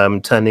in,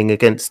 turning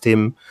against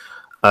him.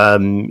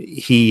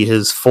 He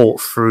has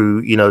fought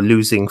through, you know,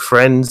 losing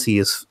friends. He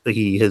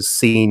has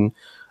seen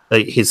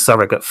his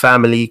surrogate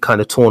family kind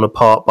of torn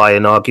apart by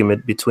an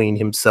argument between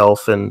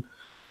himself and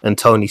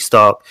Tony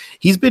Stark.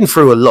 He's been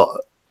through a lot,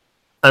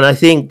 and I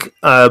think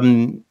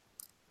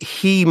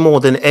he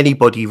more than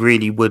anybody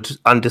really would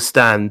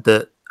understand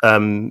that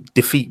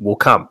defeat will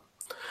come,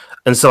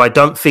 and so I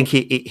don't think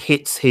it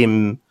hits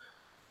him.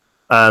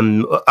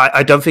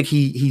 I don't think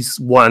he's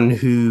one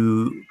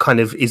who kind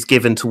of is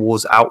given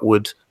towards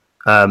outward,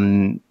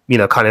 you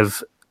know, kind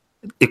of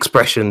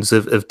expressions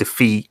of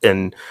defeat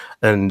and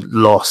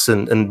loss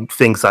and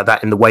things like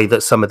that in the way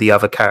that some of the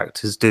other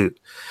characters do.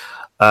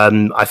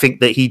 I think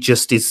that he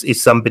just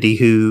is somebody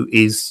who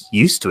is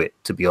used to it,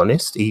 to be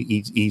honest.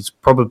 He's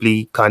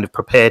probably kind of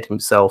prepared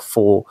himself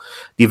for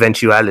the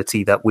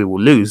eventuality that we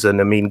will lose. And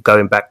I mean,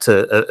 going back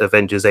to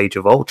Avengers Age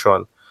of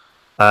Ultron,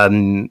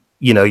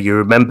 you know, you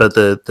remember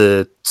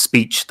the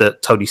speech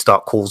that Tony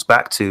Stark calls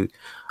back to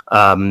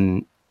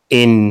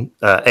in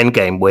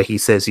Endgame, where he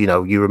says, you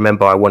know, you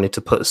remember I wanted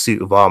to put a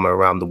suit of armor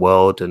around the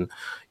world, and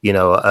you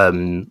know,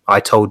 I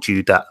told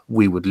you that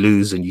we would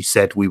lose, and you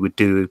said we would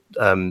do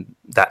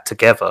that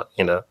together,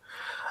 you know.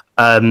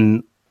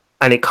 And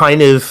it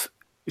kind of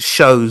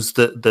shows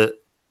that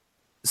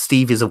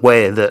Steve is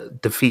aware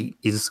that defeat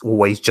is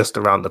always just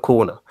around the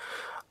corner,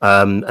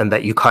 and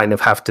that you kind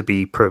of have to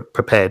be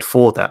prepared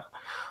for that.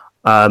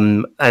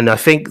 And I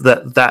think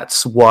that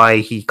that's why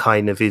he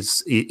kind of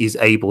is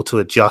able to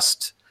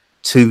adjust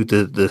to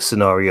the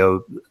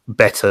scenario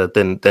better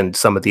than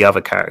some of the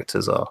other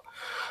characters are.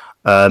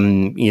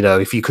 You know,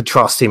 if you could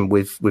trust him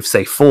with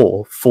say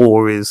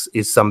Thor is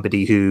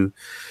somebody who,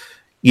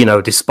 you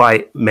know,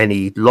 despite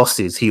many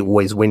losses, he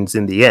always wins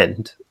in the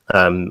end,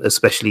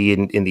 especially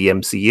in the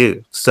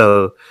MCU.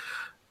 So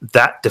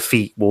that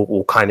defeat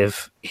will kind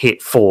of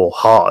hit Thor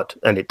hard,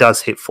 and it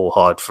does hit Thor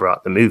hard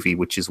throughout the movie,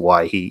 which is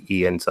why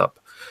he ends up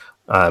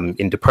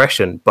in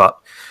depression. But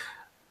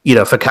you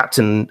know, for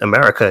Captain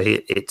America,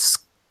 it's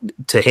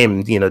to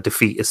him, you know,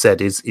 defeat, as said,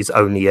 is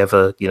only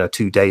ever, you know,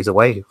 2 days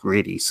away,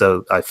 really.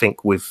 So I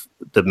think with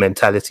the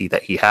mentality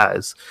that he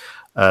has,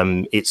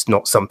 it's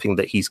not something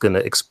that he's going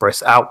to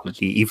express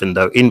outwardly, even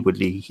though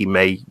inwardly he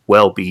may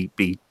well be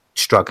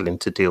struggling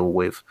to deal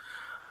with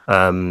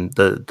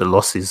the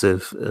losses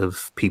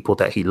of people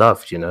that he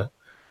loved, you know.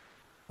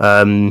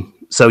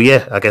 So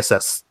yeah, I guess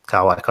that's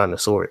how I kind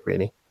of saw it,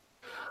 really.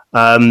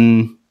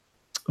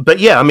 But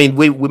yeah, I mean,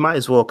 we might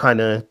as well kind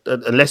of,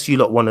 unless you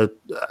lot want to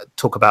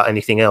talk about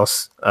anything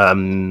else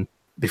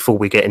before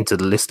we get into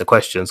the list of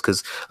questions,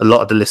 because a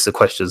lot of the list of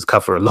questions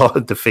cover a lot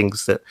of the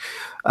things that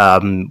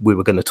we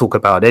were going to talk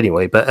about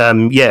anyway. But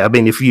yeah, I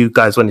mean, if you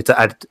guys wanted to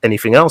add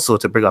anything else or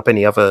to bring up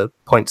any other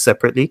points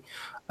separately,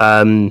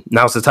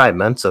 Now's the time,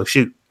 man. So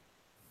shoot.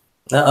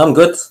 I'm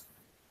good.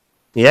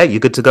 Yeah, you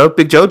good to go?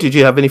 Big Joe, did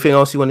you have anything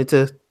else you wanted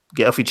to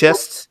get off your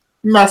chest?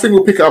 No, I think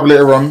we'll pick it up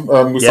later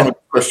on with some of the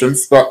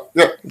questions. But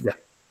yeah.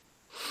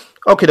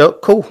 Okay,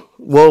 cool.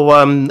 Well,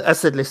 as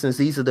said, listeners,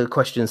 these are the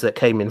questions that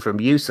came in from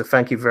you. So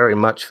thank you very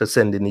much for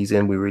sending these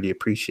in. We really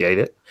appreciate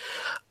it.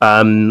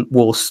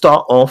 We'll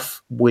start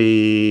off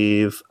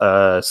with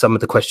some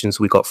of the questions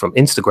we got from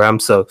Instagram.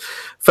 So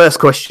first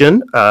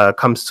question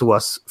comes to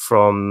us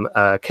from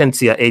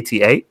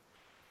Kentia88.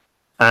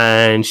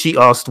 And she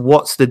asked,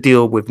 what's the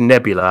deal with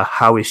Nebula?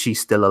 How is she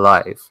still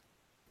alive?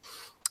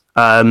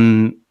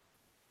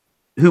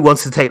 Who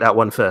wants to take that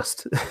one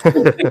first?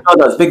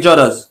 Big Joe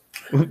does.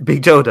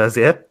 Big Joe does,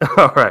 yeah?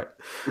 All right.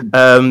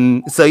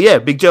 So yeah,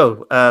 Big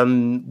Joe,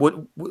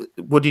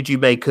 what did you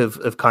make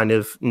of kind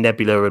of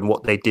Nebula and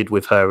what they did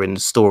with her in the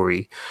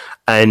story?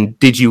 And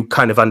did you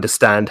kind of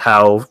understand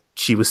how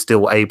she was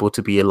still able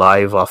to be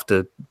alive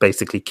after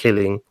basically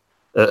killing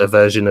a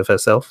version of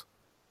herself?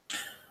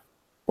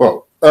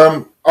 Well,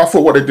 I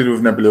thought what they did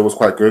with Nebula was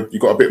quite good. You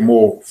got a bit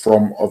more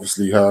from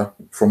obviously her,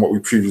 from what we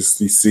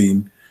previously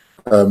seen.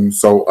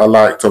 So I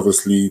liked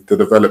obviously the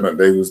development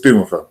they was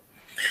doing with her.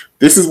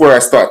 This is where I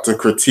start to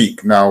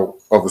critique now,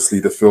 obviously,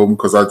 the film,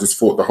 because I just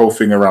thought the whole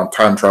thing around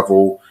time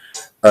travel,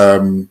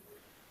 I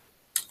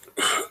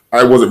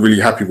wasn't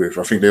really happy with.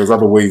 I think there was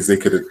other ways they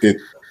could have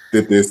did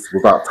this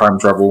without time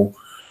travel,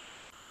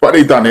 but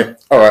they done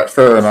it. All right,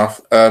 fair enough.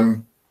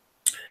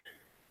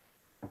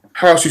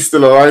 How is she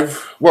still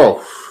alive?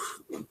 Well,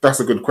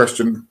 that's a good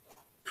question.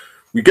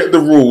 We get the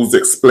rules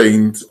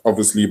explained,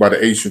 obviously, by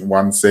the Ancient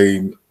One,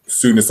 saying as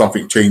soon as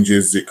something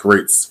changes, it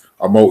creates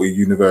a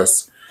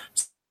multi-universe.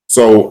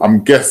 So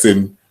I'm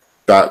guessing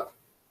that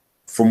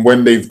from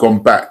when they've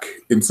gone back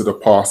into the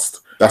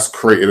past, that's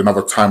created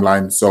another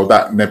timeline. So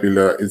that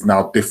Nebula is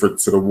now different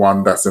to the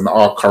one that's in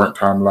our current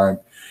timeline.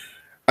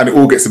 And it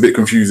all gets a bit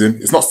confusing.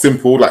 It's not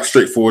simple, like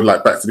straightforward,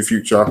 like Back to the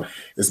Future.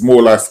 It's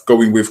more like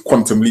going with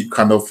quantum leap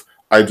kind of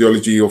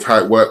ideology of how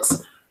it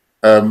works,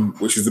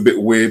 which is a bit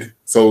weird.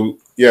 So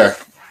yeah,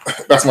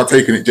 that's my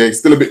take on it, Jay.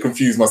 Still a bit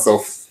confused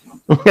myself.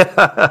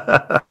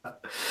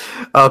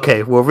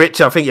 Okay, well, Rich,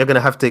 I think you're going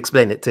to have to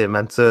explain it to him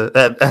and to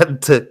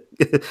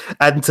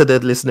the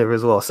listener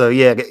as well. So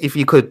yeah, if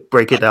you could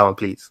break it down,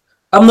 please.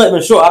 I'm not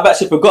even sure. I've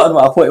actually forgotten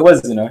what I thought it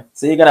was, you know.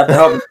 So you're going to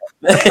have to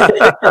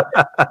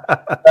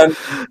help me.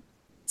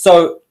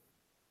 So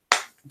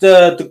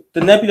the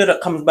Nebula that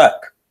comes back.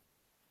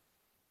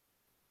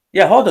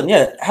 Yeah, hold on.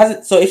 Yeah, has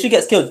it? So if she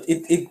gets killed,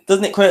 it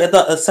doesn't it create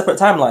a separate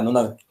timeline or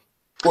no?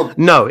 Well,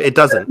 no, it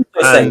doesn't.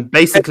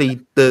 Basically,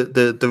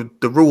 the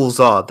rules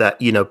are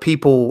that, you know,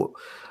 people,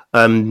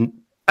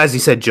 as you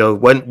said, Joe,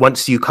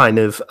 once you kind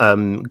of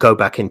go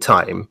back in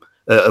time,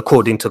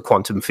 according to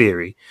quantum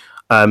theory,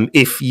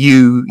 if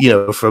you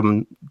know,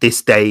 from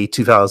this day,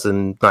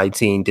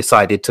 2019,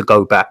 decided to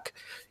go back,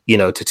 you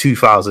know, to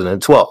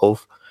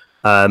 2012,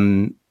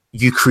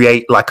 you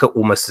create like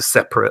almost a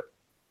separate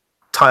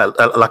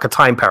like a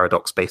time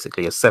paradox,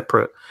 basically a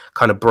separate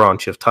kind of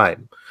branch of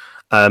time.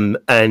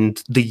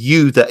 And the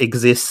you that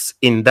exists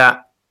in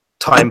that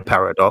time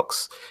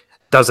paradox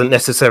doesn't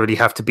necessarily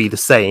have to be the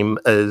same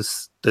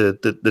as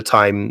the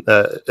time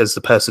as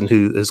the person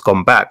who has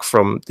gone back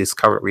from this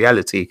current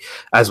reality,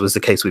 as was the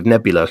case with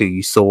Nebula, who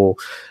you saw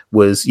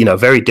was, you know,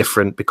 very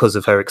different because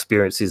of her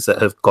experiences that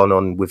have gone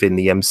on within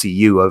the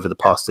MCU over the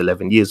past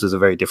 11 years, was a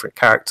very different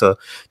character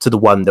to the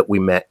one that we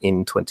met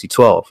in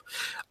 2012.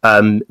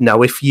 Now,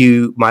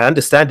 my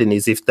understanding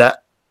is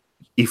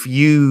if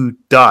you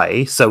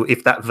die, so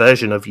if that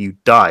version of you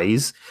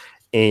dies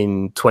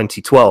in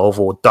 2012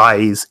 or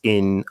dies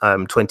in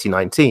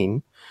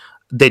 2019,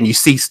 then you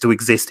cease to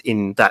exist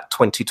in that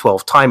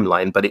 2012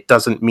 timeline, but it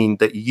doesn't mean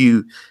that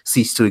you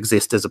cease to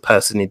exist as a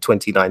person in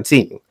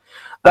 2019,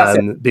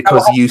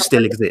 because you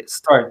still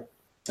exist. Sorry.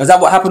 Is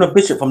that what happened with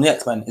Bishop from the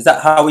X-Men? Is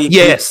that how he...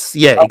 Yes,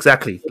 yeah,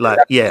 exactly. Like,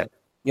 yeah.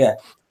 Yeah.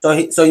 So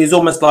he's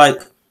almost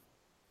like,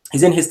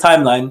 he's in his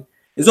timeline.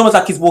 It's almost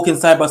like he's walking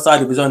side by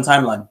side with his own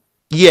timeline.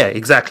 Yeah,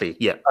 exactly.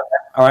 Yeah. Okay.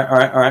 All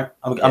right.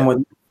 I'm with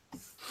you.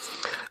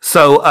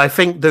 So I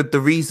think that the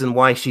reason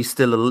why she's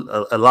still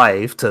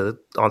alive, to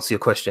answer your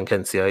question,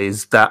 Kensia,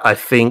 is that I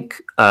think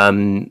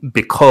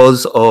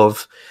because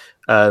of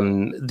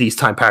these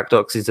time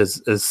paradoxes,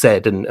 as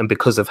said, and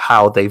because of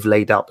how they've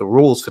laid out the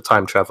rules for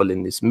time travel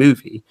in this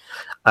movie,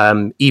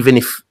 even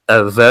if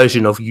a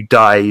version of you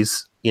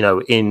dies, you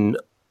know, in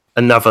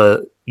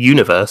another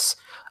universe,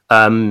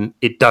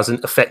 it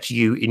doesn't affect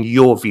you in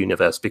your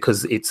universe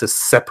because it's a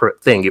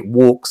separate thing. It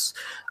walks,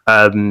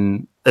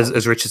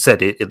 as Richard said,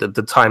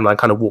 the timeline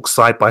kind of walks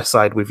side by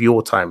side with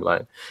your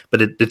timeline, but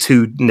the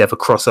two never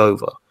cross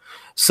over.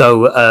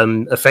 So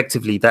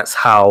effectively, that's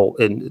how,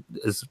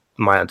 as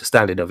my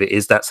understanding of it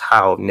is, that's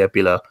how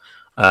Nebula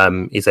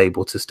is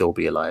able to still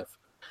be alive.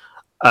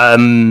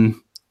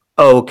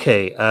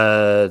 Okay,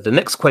 the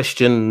next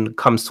question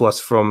comes to us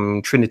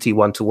from Trinity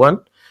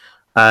 121,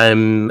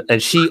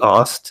 and she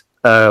asked,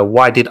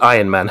 why did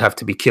Iron Man have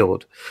to be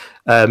killed?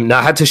 Now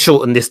I had to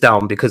shorten this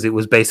down because it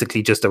was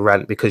basically just a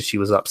rant because she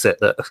was upset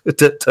that,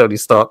 that Tony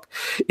Stark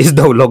is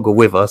no longer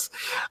with us.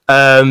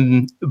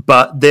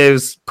 But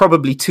there's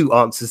probably two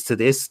answers to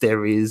this.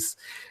 There is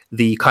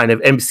the kind of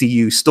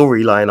MCU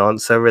storyline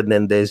answer, and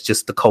then there's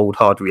just the cold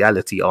hard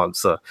reality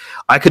answer.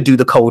 I could do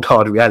the cold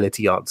hard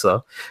reality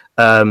answer,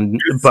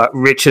 but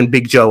Rich and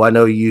Big Joe, I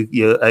know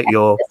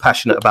you're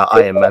passionate about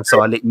Iron Man,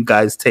 so I'll let you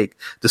guys take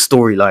the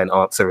storyline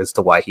answer as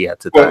to why he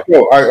had to die.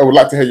 Well, I would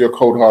like to hear your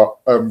cold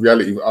hard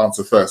reality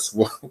answer first.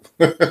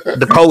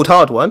 The cold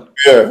hard one?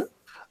 Yeah.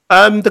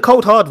 The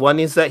cold hard one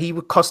is that he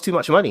would cost too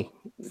much money.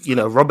 You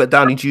know, Robert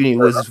Downey Jr.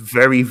 was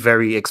very,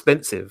 very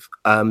expensive.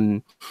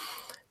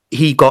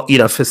 He got, you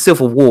know, for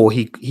Civil War,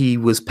 he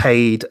was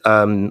paid,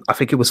 I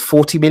think it was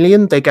 40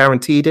 million they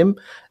guaranteed him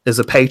as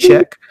a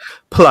paycheck.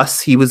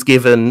 Plus he was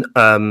given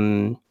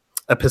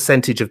a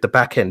percentage of the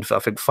back end, I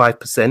think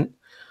 5%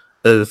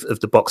 of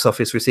the box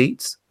office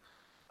receipts.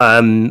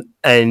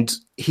 And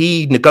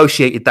he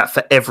negotiated that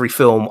for every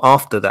film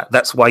after that.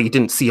 That's why you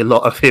didn't see a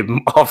lot of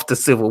him after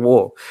Civil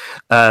War.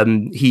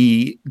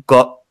 He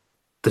got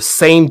the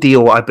same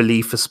deal, I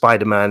believe, for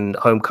Spider-Man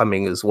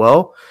Homecoming as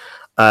well.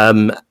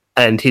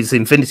 And his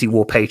Infinity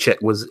War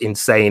paycheck was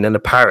insane. And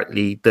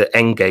apparently the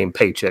Endgame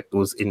paycheck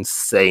was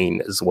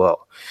insane as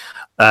well.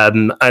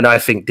 And I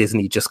think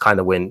Disney just kind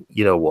of went,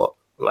 you know what,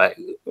 like,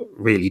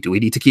 really, do we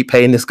need to keep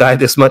paying this guy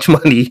this much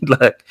money?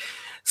 Like,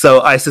 so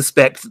I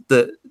suspect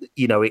that,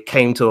 you know, it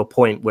came to a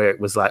point where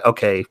it was like,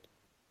 okay,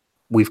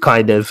 we've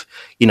kind of,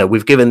 you know,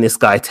 we've given this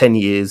guy 10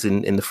 years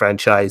in the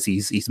franchise.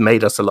 He's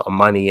made us a lot of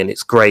money and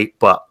it's great,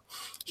 but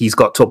he's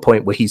got to a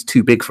point where he's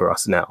too big for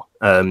us now.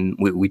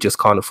 We just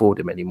can't afford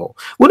him anymore.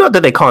 Well, not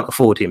that they can't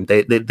afford him.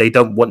 They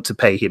don't want to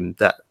pay him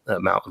that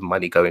amount of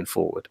money going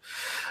forward.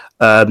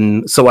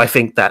 So I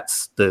think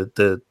that's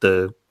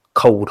the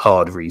cold,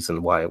 hard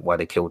reason why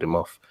they killed him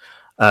off.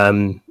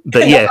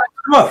 But yeah.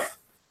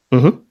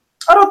 Mm-hmm.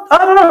 I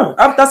don't know.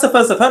 That's the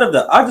first I've heard of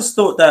that. I just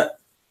thought that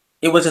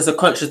it was just a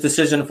conscious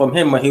decision from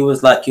him where he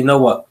was like, you know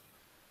what?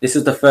 This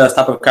is the first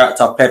type of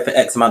character I've played for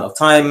X amount of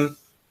time.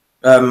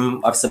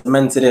 I've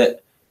cemented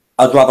it.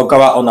 I'd rather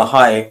go out on a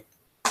high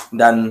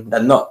than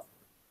not.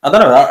 I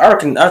don't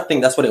know. I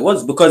think that's what it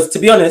was. Because to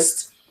be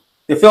honest,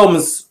 the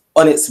film's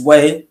on its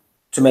way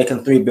to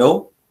making $3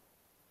 billion.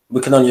 We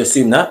can only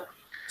assume that.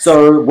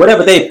 So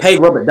whatever they paid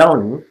Robert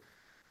Downey,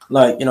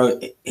 like, you know,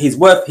 he's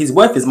worth his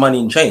money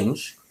and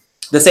change.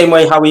 The same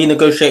way how he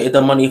negotiated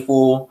the money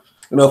for,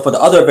 you know, for the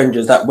other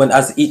Avengers, that when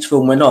as each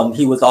film went on,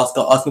 he was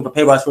asking for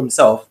pay rise for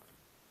himself,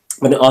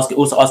 but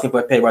also asking for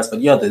a pay rise for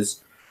the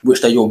others,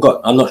 which they all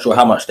got. I'm not sure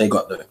how much they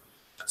got though.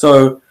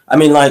 So I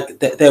mean, like,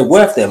 they're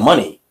worth their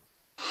money.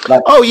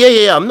 Like, oh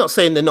yeah. I'm not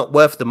saying they're not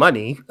worth the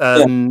money.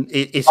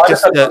 It's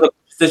just a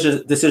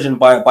decision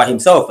by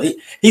himself.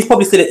 He's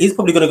probably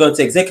going to go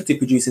to executive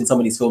producing some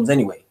of these films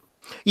anyway.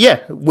 Yeah,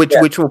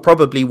 which will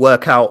probably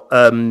work out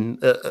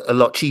a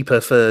lot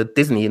cheaper for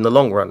Disney in the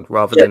long run,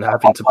 rather than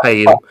having to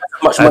pay him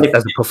as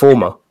a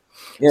performer.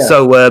 Yeah.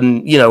 So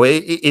you know,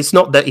 it's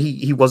not that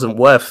he wasn't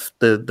worth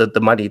the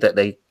money that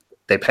they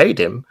paid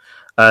him.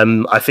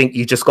 I think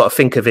you just got to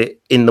think of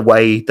it in the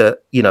way that,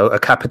 you know, a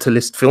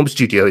capitalist film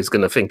studio is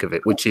going to think of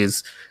it, which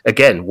is,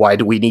 again, why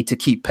do we need to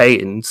keep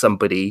paying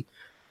somebody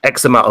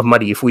X amount of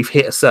money if we've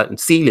hit a certain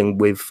ceiling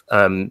with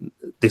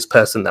this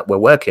person that we're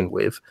working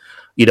with?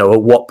 You know,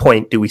 at what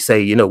point do we say,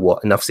 you know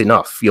what, enough's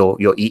enough?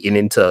 You're eating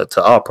into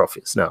our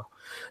profits now.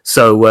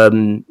 So,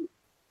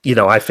 you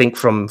know, I think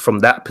from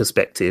that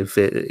perspective,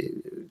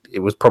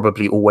 it was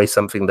probably always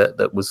something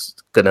that was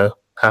going to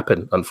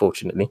happen,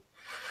 unfortunately.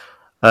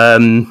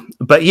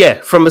 But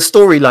yeah, from a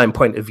storyline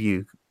point of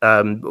view,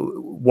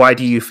 why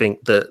do you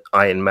think that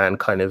Iron Man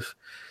kind of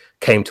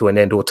came to an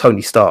end, or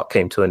Tony Stark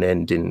came to an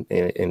end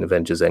in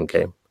Avengers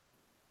Endgame?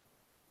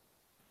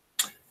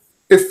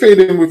 It fit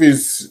in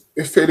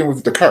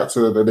with the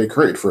character that they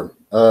created for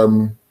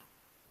him.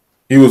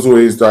 He was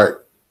always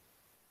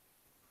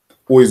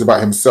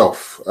about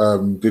himself.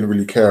 Didn't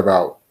really care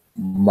about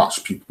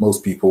most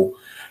people.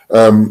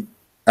 And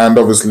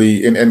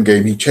obviously in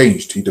Endgame, he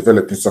changed. He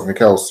developed into something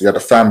else. He had a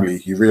family.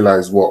 He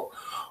realized what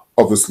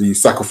obviously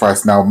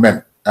sacrifice now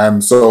meant.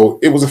 And so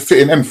it was a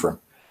fitting end for him.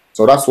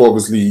 So that's what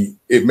obviously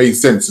it made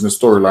sense in the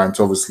storyline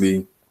to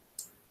obviously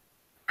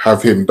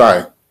have him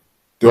die.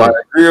 Do I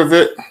agree with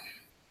it?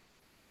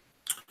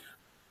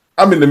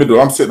 I'm in the middle.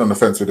 I'm sitting on the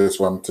fence with this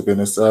one, to be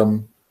honest.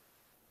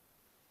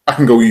 I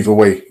can go either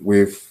way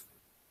with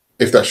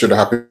if that should have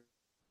happened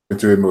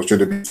to him or should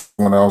have been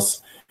someone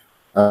else.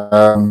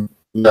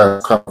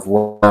 Yeah, kind of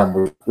what I'm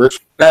with Rich.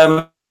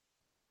 Why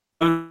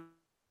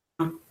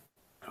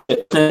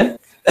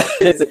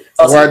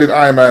did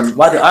Iron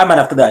Man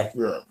have to die?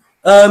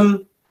 Yeah.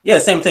 Yeah,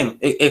 same thing.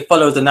 It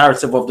follows the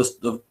narrative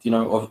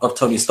of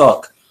Tony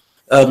Stark.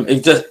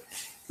 It just,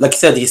 like you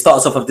said, he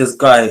starts off with this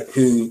guy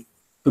who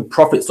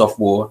profits off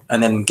war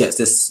and then gets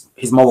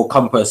his moral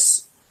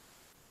compass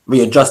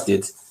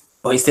readjusted,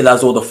 but he still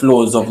has all the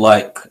flaws of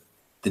like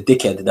the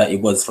dickhead that he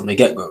was from the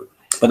get-go.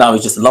 But now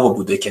he's just a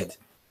lovable dickhead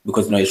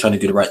because, you know, he's trying to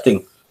do the right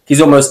thing. he's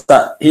almost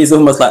like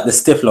the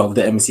Stifler of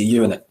the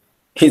MCU, innit?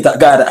 He's that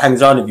guy that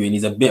hangs around with you and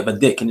he's a bit of a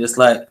dick and just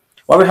like,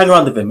 why are we hanging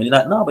around with him? And you're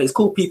like, no, but it's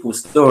cool people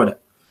still in it.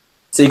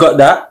 So you got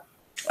that.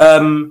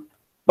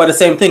 But the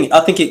same thing, I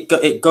think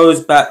it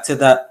goes back to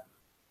that,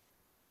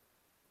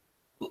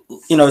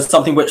 you know,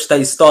 something which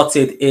they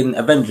started in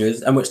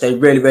Avengers and which they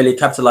really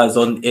capitalized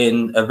on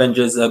in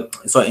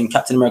in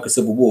Captain America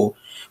Civil War,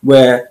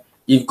 where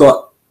you've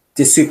got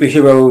this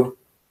superhero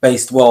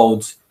based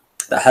world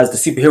that has the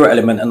superhero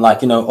element and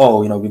like, you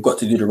know, we've got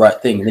to do the right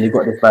thing. And then you've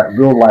got this like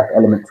real life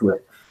element to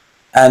it.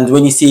 And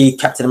when you see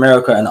Captain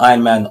America and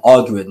Iron Man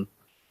arguing,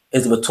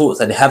 is the talks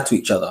that they have to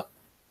each other.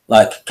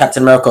 Like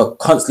Captain America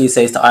constantly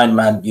says to Iron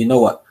Man, you know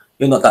what,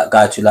 you're not that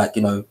guy to like,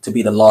 you know, to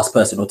be the last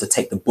person or to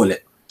take the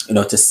bullet, you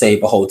know, to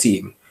save a whole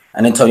team.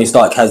 And then Tony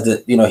Stark has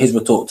the, you know, his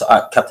retort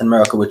to Captain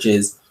America, which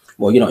is,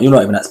 well, you know, you're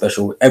not even that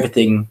special.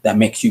 Everything that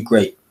makes you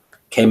great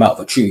came out of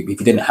a tube. If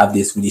you didn't have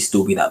this, would you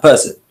still be that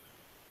person?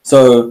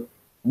 So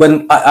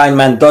when Iron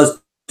Man does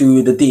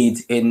do the deed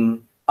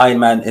in Iron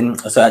Man,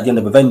 so at the end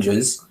of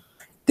Avengers,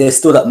 there's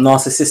still that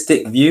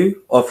narcissistic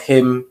view of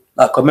him.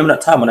 Like, I remember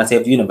that time when I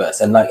saved the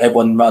universe, and like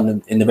everyone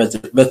around in the rest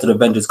of the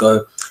Avengers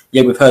go,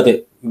 yeah, we've heard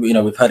it, you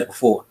know, we've heard it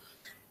before.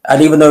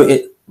 And even though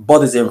it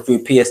bothers him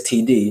through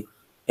PSTD,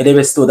 there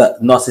is still that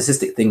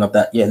narcissistic thing of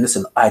that, yeah,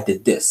 listen, I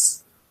did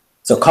this.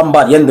 So come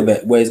by the end of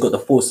it, where he's got the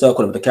full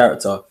circle of the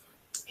character,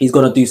 he's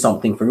going to do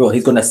something for real.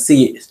 He's going to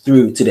see it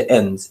through to the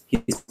end.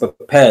 He's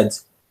prepared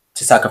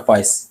to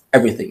sacrifice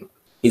everything.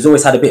 He's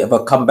always had a bit of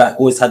a comeback,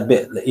 always had a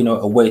bit, you know,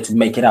 a way to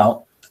make it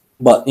out.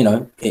 But, you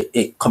know,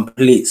 it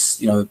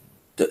completes, you know,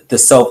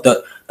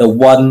 the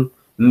one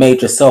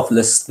major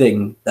selfless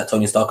thing that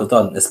Tony Stark has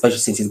done, especially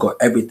since he's got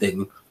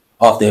everything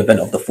after the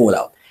event of the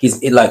Fallout.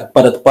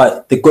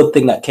 But the good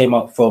thing that came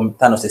out from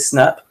Thanos'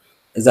 snap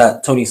is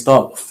that Tony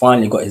Stark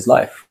finally got his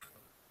life.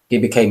 He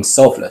became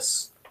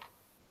selfless.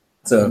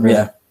 So,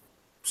 yeah.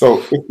 So,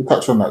 if we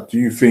touch on that, do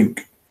you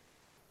think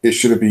it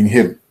should have been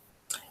him?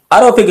 I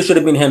don't think it should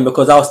have been him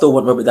because I still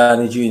want Robert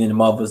Downey Jr. in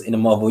the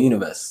Marvel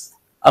universe.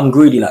 I'm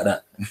greedy like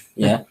that.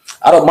 Yeah.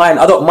 I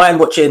don't mind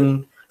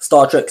watching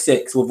Star Trek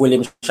 6 with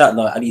William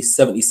Shatner and he's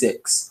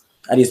 76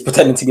 and he's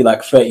pretending to be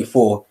like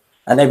 34.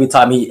 And every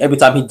time he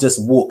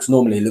just walks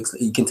normally,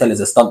 you can tell he's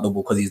a stunt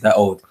double because he's that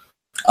old.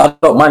 I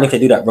don't mind if they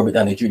do that, Robert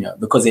Downey Jr.,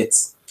 because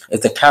it's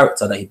the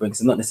character that he brings,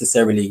 and not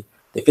necessarily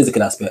the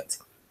physical aspect.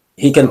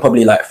 He can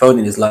probably like phone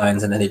in his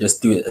lines and then they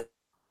just do it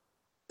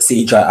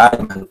CGI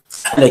Iron Man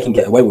and they can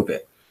get away with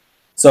it.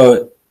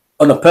 So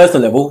on a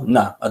personal level,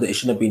 nah, it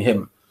shouldn't have been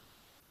him.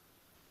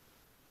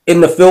 In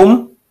the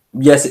film,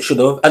 yes, it should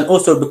have, and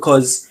also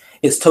because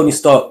it's Tony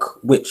Stark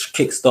which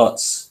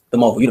kickstarts the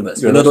Marvel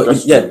Universe.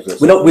 Yeah,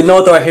 we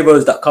know there are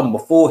heroes that come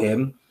before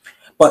him,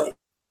 but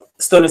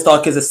Tony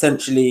Stark is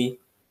essentially,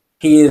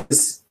 he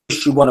is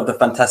issue 1 of the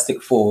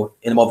Fantastic Four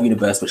in the Marvel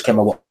Universe, which came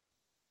out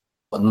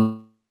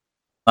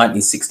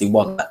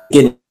 1961,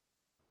 beginning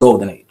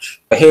Golden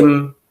Age. For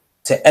him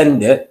to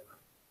end it,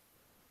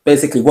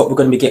 basically what we're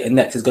going to be getting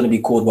next is going to be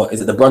called, what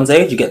is it, the Bronze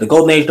Age? You get the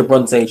Golden Age, the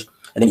Bronze Age,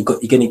 and then you're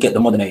going to get the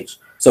Modern Age.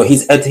 So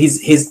his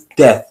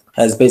death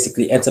has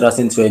basically entered us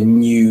into a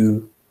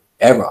new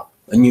era,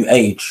 a new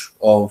age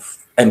of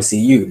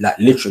MCU, like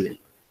literally.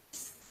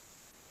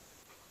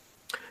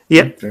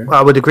 Yeah, okay.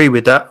 I would agree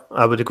with that.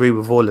 I would agree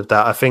with all of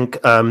that. I think,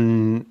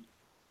 you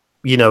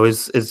know,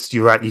 as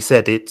you rightly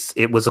said,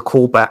 it was a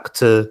callback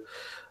to,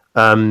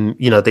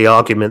 you know, the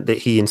argument that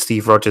he and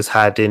Steve Rogers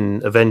had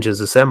in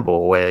Avengers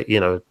Assemble, where, you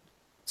know,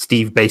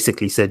 Steve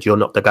basically said, you're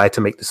not the guy to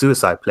make the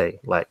suicide play.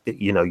 Like,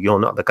 you know, you're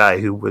not the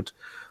guy who would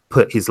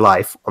put his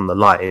life on the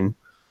line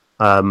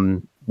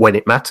when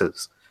it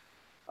matters.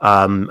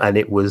 And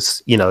it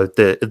was, you know,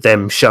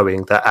 them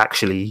showing that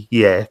actually,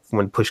 yeah,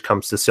 when push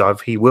comes to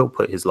shove, he will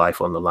put his life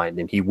on the line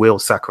and he will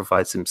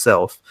sacrifice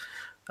himself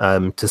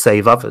to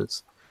save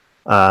others.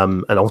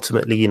 And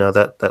ultimately, you know,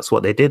 that's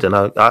what they did. And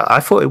I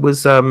thought it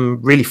was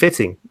really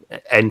fitting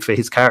and for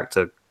his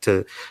character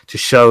to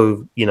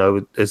show, you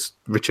know, as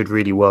Richard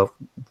really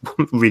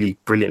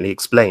brilliantly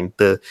explained,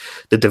 the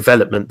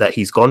development that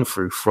he's gone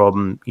through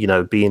from, you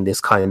know, being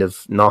this kind of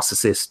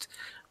narcissist,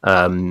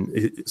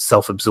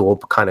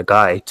 self-absorbed kind of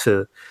guy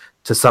to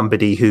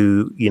somebody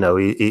who, you know,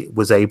 it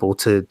was able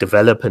to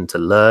develop and to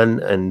learn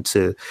and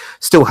to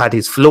still had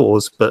his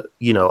flaws, but,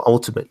 you know,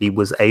 ultimately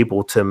was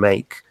able to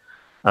make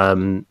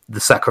the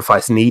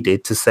sacrifice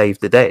needed to save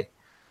the day.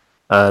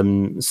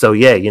 So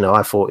yeah, you know,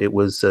 I thought it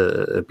was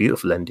a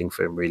beautiful ending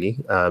for him, really.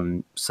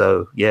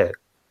 So yeah,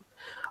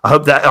 I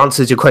hope that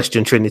answers your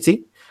question,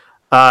 Trinity.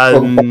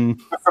 On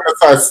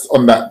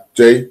that,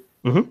 Jay.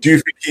 Mm-hmm. Do you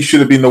think he should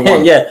have been the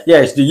one?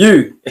 Yes. Do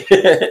you?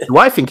 Do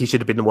I think he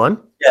should have been the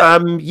one?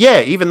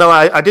 Yeah. Even though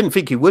I didn't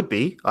think he would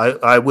be.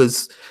 I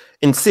was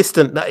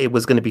insistent that it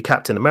was going to be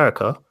Captain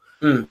America.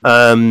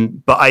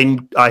 But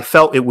I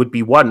felt it would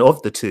be one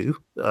of the two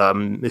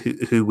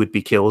who would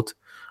be killed.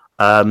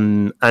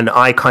 And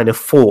I kind of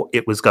thought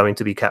it was going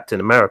to be Captain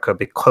America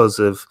because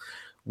of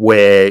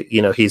where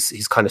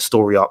his kind of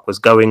story arc was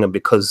going, and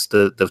because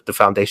the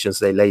foundations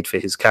they laid for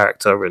his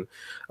character and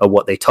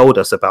what they told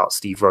us about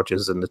Steve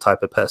Rogers and the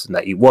type of person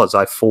that he was,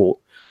 I thought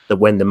that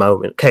when the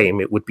moment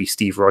came, it would be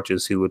Steve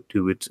Rogers who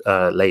would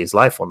lay his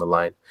life on the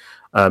line.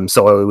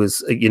 So I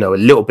was a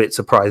little bit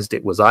surprised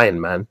it was Iron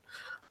Man.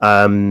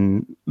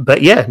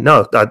 But yeah,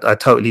 no, I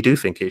totally do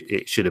think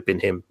it should have been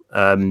him.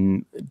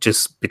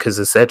 Just because,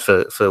 as I said,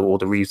 for all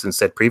the reasons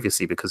said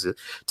previously, because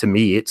to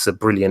me it's a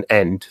brilliant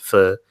end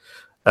for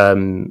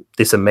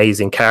this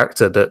amazing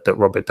character that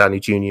Robert Downey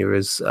Jr.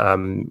 has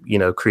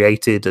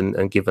created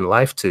and given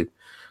life to.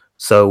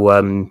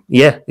 So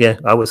yeah,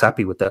 I was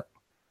happy with that.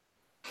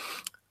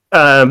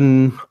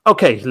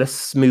 Okay,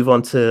 let's move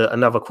on to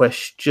another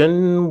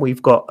question.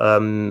 We've got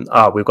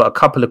a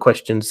couple of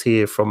questions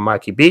here from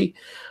Mikey B.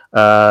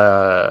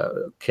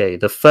 Okay,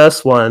 the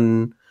first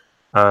one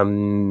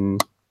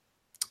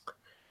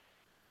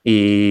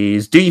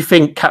is, do you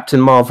think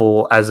Captain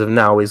Marvel as of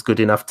now is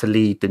good enough to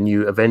lead the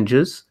new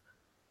Avengers?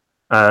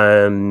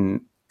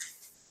 And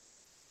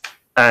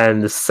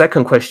the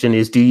second question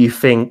is, do you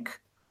think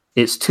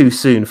it's too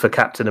soon for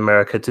Captain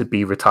America to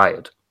be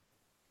retired?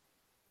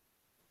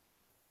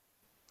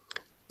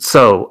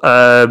 So,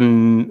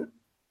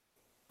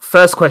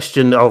 first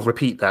question, I'll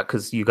repeat that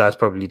because you guys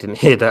probably didn't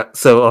hear that.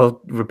 So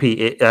I'll repeat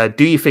it.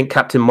 Do you think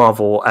Captain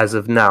Marvel as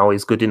of now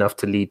is good enough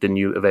to lead the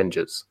new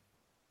Avengers?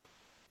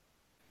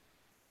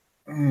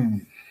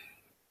 That's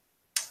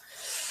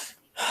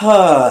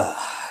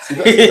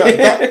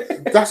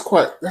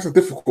a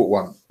difficult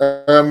one.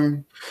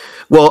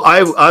 Well,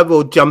 I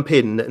will jump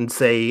in and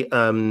say,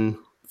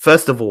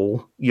 first of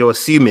all, you're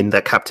assuming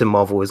that Captain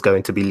Marvel is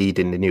going to be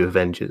leading the new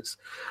Avengers.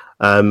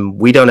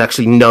 We don't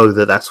actually know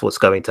that that's what's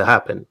going to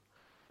happen.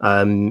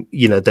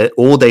 That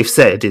all they've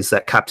said is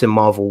that Captain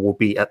Marvel will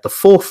be at the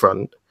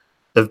forefront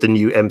of the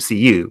new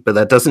MCU, but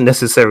that doesn't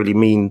necessarily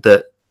mean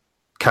that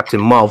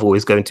Captain Marvel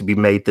is going to be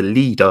made the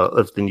leader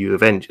of the new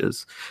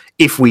Avengers,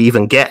 if we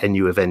even get a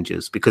new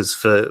Avengers, because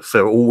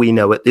for all we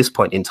know at this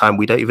point in time,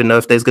 we don't even know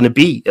if there's going to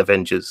be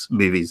Avengers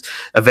movies.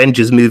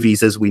 Avengers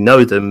movies as we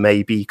know them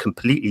may be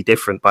completely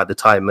different by the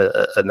time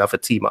another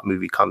team-up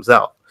movie comes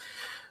out.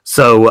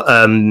 So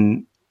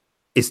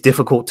it's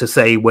difficult to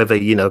say whether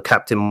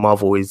Captain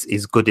Marvel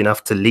is good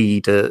enough to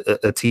lead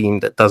a team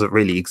that doesn't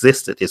really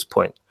exist at this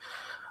point.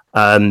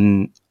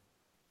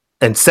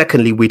 And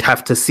secondly, we'd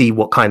have to see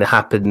what kind of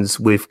happens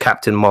with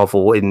Captain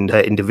Marvel in her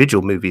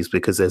individual movies,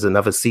 because there's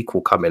another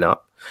sequel coming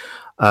up.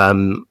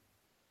 And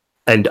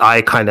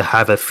I kind of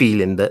have a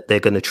feeling that they're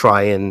going to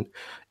try and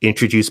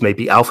introduce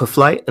maybe Alpha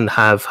Flight and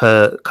have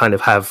her kind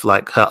of have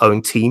like her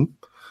own team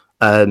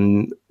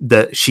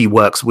that she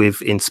works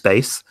with in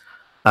space.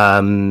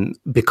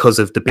 Because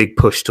of the big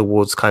push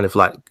towards kind of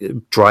like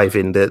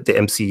driving the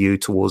MCU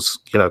towards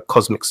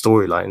cosmic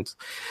storylines.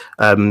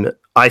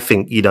 I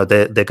think they're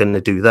going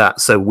to do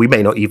that, so we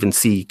may not even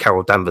see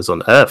Carol Danvers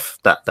on Earth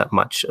that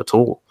much at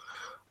all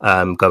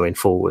going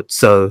forward.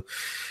 So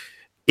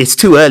it's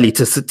too early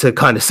to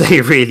kind of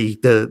say really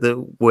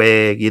the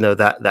where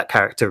that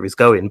character is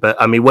going. But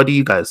I mean, what do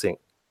you guys think?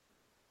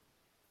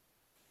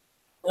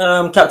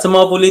 Captain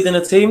Marvel leading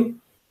a team.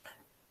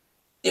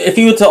 If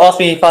you were to ask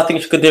me if I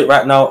think she could do it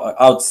right now,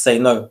 I would say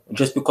no,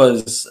 just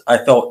because I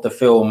felt the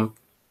film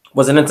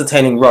was an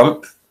entertaining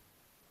romp.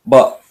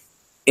 But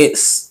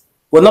it's,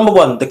 well, number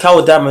one, the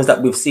Carol Danvers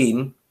that we've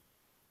seen,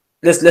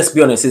 let's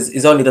be honest,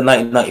 is only the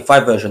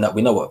 1995 version that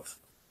we know of.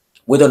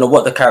 We don't know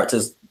what the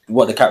character's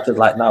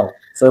like now.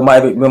 So it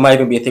might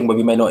even be a thing where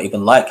we may not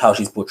even like how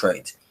she's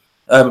portrayed.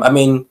 I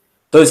mean,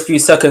 those few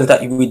seconds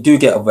that we do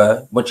get of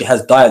her when she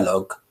has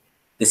dialogue,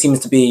 there seems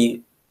to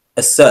be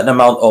a certain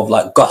amount of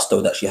like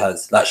gusto that she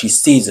has. Like, she's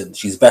seasoned,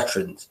 she's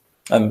veteran.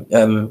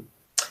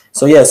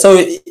 So yeah,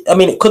 I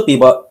mean, it could be,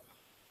 but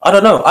I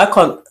don't know.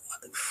 I'm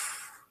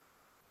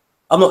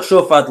not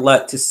sure if I'd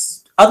like to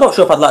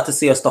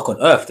see her stuck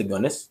on Earth, to be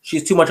honest.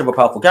 She's too much of a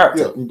powerful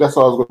character. Yeah, that's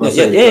what I was going to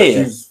say.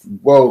 Yeah. She's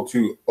well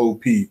too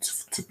OP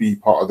to be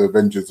part of the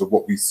Avengers of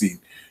what we've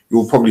seen.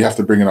 You'll probably have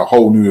to bring in a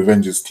whole new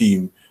Avengers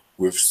team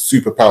with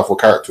super powerful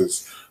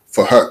characters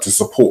for her to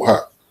support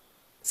her.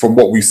 From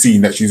what we've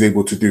seen that she's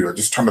able to do, I'm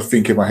just trying to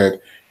think in my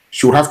head.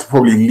 She'll have to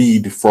probably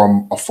lead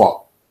from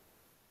afar.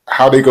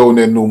 How they go in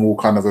their normal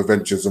kind of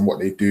adventures and what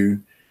they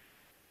do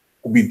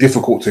will be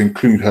difficult to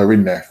include her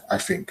in there, I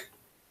think.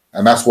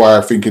 And that's why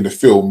I think in the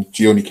film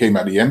she only came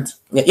at the end.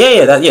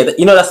 Yeah.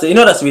 That's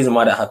the reason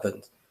why that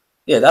happened.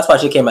 Yeah, that's why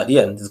she came at the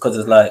end. Is because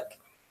it's like,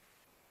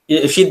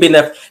 if she'd been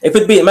there,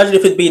 imagine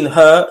if it'd been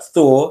her,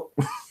 Thor,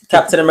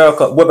 Captain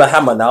America with a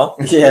hammer now,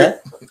 yeah,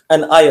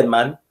 and Iron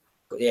Man.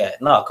 Yeah,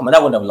 no, come on,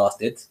 that wouldn't have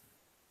lasted.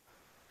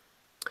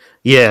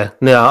 Yeah,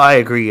 no, I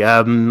agree.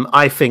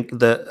 I think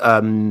that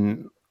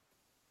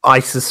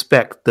I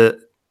suspect that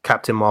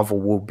Captain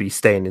Marvel will be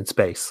staying in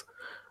space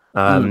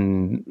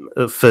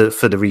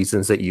for the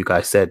reasons that you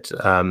guys said,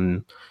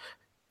 and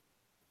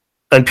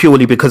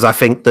purely because I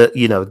think that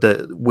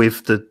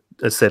with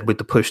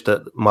the push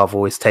that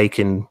Marvel is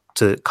taking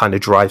to kind of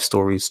drive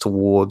stories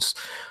towards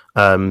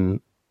the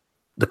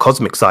the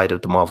cosmic side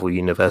of the Marvel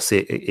universe,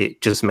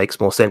 it just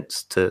makes more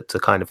sense to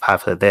kind of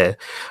have her there.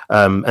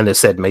 And as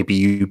said, maybe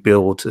you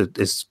build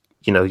this,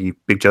 you know,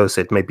 Big Joe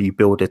said, maybe you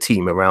build a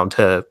team around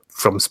her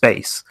from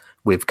space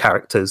with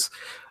characters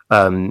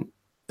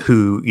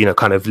who, you know,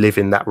 kind of live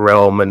in that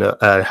realm and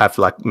have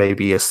like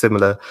maybe a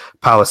similar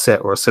power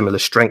set or a similar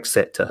strength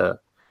set to her.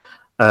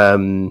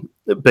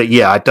 But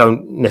yeah, I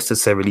don't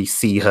necessarily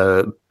see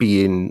her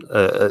being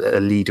a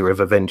leader of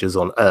Avengers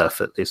on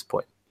Earth at this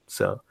point.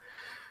 So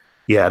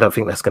yeah, I don't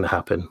think that's going to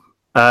happen.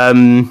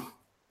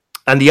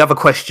 And the other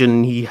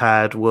question he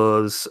had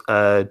was,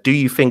 do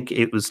you think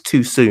it was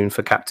too soon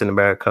for Captain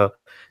America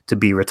to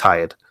be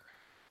retired?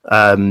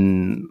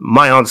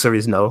 My answer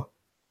is no.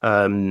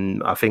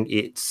 I think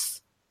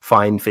it's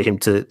fine for him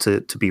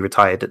to be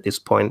retired at this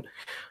point.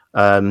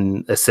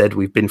 As said,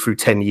 we've been through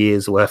 10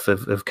 years worth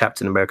of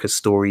Captain America's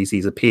stories.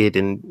 He's appeared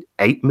in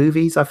 8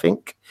 movies, I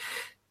think.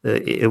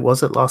 It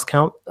was at last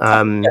count.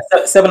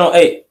 7 or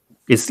 8.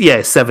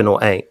 It's 7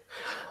 or 8.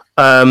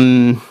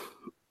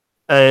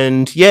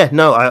 And yeah,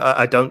 no,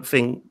 I don't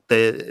think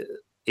that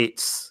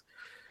it's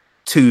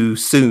too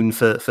soon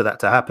for that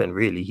to happen.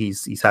 Really,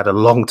 he's had a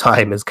long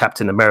time as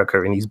Captain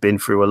America, and he's been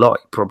through a lot.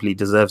 He probably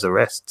deserves a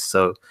rest.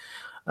 So,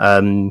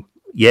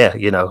 yeah,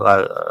 you know,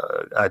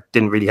 I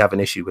didn't really have an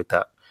issue with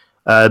that.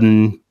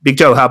 Big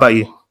Joe, how about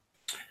you?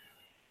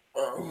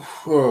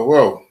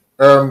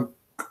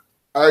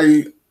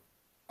 I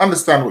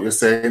understand what you're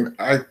saying.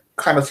 I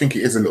kind of think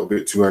it is a little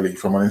bit too early,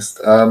 if I'm honest.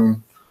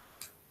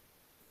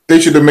 They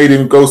should have made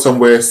him go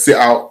somewhere, sit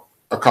out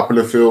a couple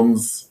of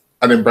films,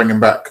 and then bring him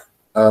back.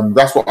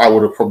 That's what I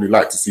would have probably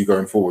liked to see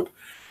going forward.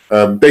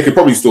 They could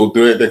probably still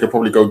do it. They could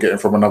probably go get him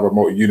from another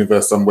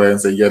multi-universe somewhere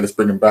and say, yeah, let's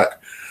bring him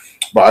back.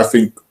 But I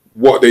think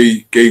what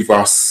they gave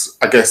us,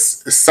 I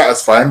guess, is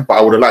satisfying, but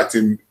I would have liked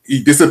him.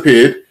 He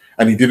disappeared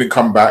and he didn't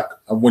come back.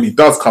 And when he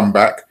does come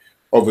back,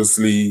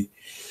 obviously,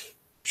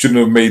 shouldn't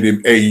have made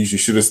him age. He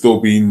should have still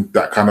been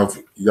that kind of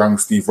young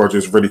Steve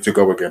Rogers ready to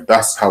go again.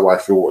 That's how I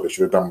feel what they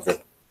should have done with him.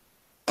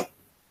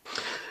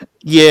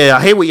 Yeah,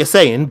 I hear what you're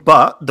saying,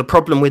 but the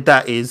problem with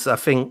that is I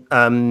think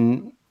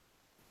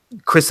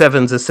Chris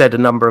Evans has said a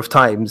number of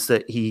times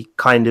that he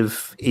kind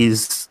of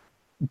is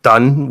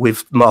done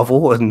with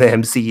Marvel and the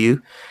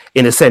MCU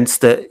in a sense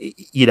that,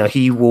 you know,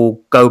 he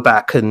will go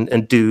back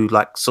and do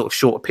like sort of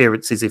short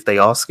appearances if they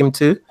ask him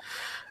to,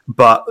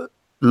 but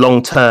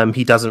long term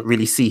he doesn't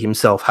really see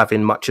himself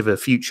having much of a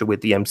future with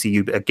the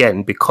MCU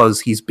again,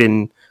 because he's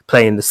been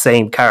playing the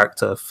same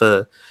character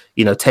for,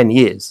 you know, 10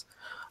 years.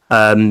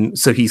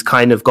 So he's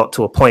kind of got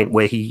to a point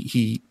where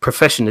he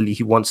professionally,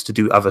 he wants to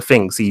do other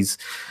things. He's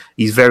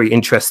very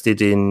interested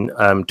in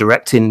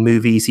directing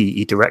movies.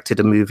 He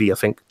directed a movie, I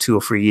think 2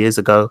 or 3 years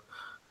ago,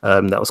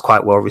 that was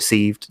quite well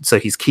received. So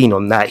he's keen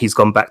on that. He's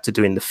gone back to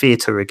doing the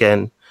theatre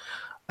again.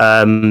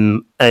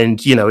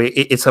 And, you know,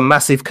 it's a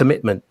massive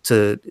commitment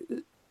to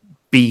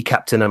be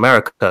Captain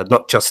America,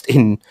 not just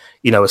in,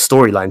 you know, a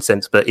storyline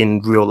sense, but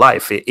in real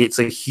life. It's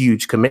a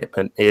huge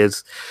commitment.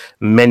 There's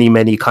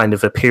many kind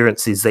of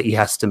appearances that he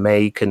has to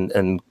make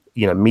and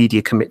you know,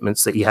 media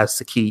commitments that he has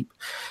to keep.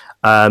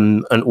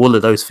 And all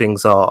of those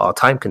things are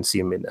time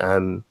consuming.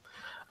 And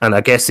I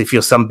guess if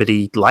you're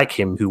somebody like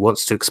him who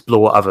wants to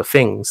explore other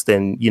things,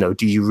 then, you know,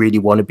 do you really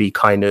want to be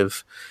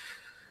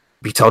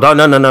told, oh,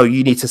 no,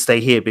 you need to stay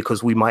here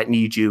because we might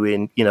need you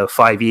in, you know,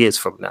 5 years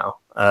from now?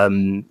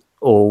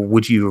 Or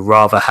would you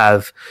rather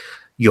have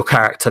your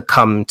character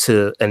come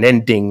to an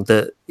ending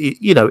that,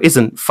 you know,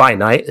 isn't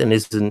finite and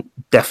isn't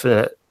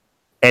definite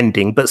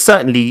ending, but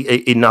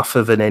certainly enough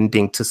of an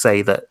ending to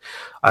say that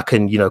I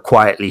can, you know,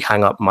 quietly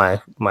hang up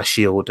my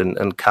shield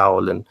and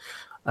cowl and,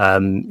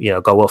 you know,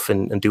 go off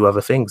and do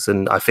other things.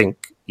 And I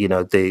think, you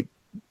know,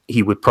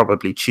 he would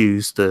probably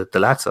choose the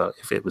latter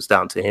if it was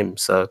down to him.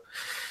 So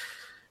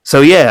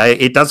yeah,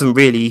 it doesn't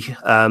really...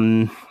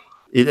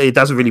 It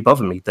doesn't really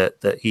bother me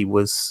that he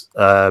was,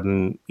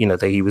 you know,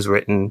 that he was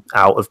written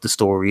out of the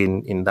story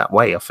in that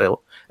way. I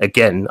felt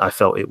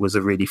it was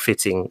a really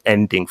fitting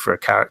ending for a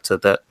character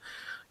that,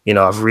 you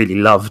know, I've really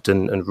loved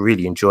and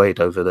really enjoyed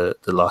over the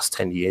last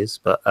 10 years.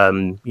 But,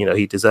 you know,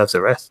 he deserves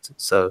a rest.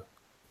 So,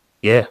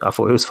 yeah, I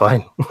thought it was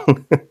fine.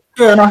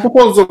 Yeah, and I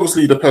suppose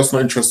obviously the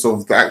personal interests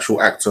of the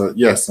actual actor,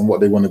 yes, and what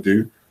they want to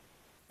do.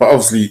 But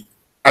obviously,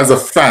 as a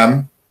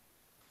fan,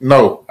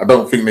 no, I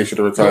don't think they should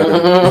have retired him. They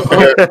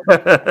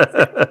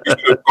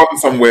should have gone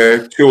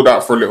somewhere, chilled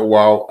out for a little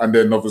while, and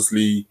then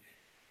obviously,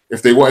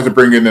 if they wanted to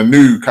bring in a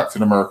new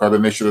Captain America,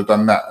 then they should have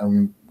done that,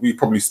 and we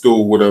probably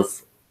still would have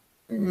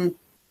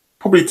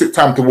probably took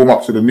time to warm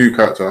up to the new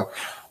character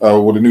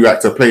or the new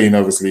actor playing,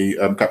 obviously,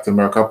 Captain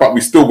America, but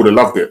we still would have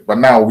loved it. But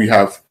now we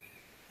have,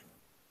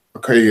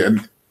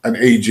 an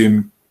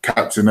aging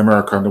Captain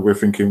America, and we're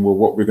thinking, well,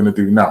 what we're going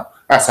to do now?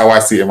 That's how I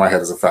see it in my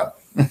head as a fan.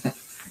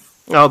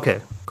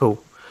 Okay,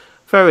 cool.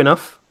 Fair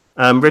enough.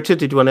 Richard,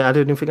 did you want to add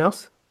anything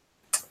else?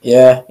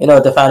 Yeah, you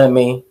know, the fan in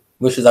me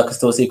wishes I could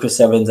still see Chris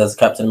Evans as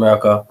Captain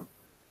America.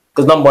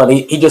 Because number one,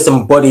 he just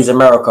embodies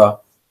America,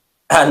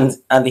 and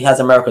he has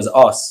America's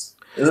ass.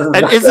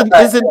 And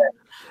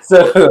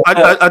So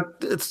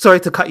Sorry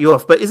to cut you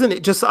off, but isn't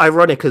it just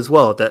ironic as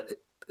well that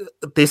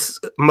this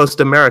most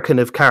American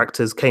of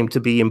characters came to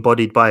be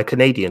embodied by a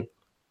Canadian?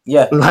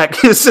 yeah,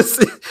 Like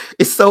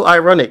it's so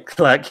ironic.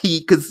 Like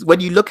because when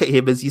you look at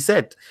him, as you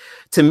said,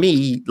 to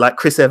me, like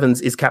Chris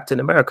Evans is Captain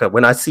America.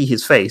 When I see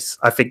his face,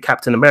 I think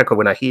Captain America.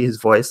 When I hear his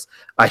voice,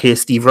 I hear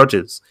Steve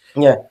Rogers.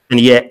 yeah. And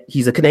yet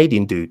he's a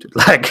Canadian dude.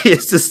 Like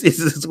it's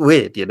just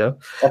weird, you know.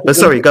 But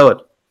sorry, go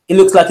on. It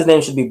looks like his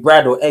name should be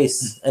Brad or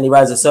Ace, and he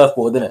rides a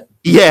surfboard, doesn't it?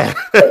 Yeah.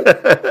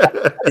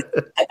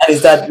 And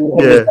his dad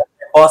Yeah.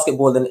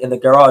 basketball in the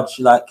garage,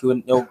 like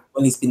when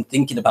he's been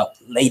thinking about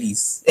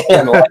ladies.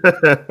 And all that.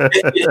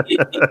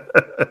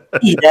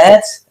 Hey,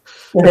 Dad.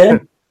 Yeah.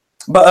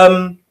 But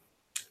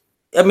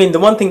I mean, the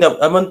one thing that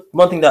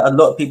a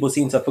lot of people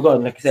seem to have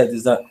forgotten, like I said,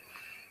 is that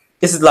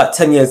this is like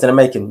 10 years in the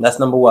making. That's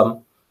number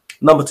one.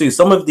 Number two,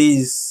 some of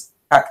these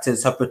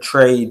actors have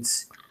portrayed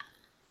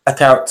a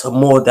character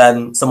more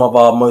than some of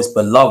our most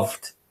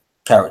beloved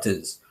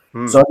characters.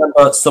 So I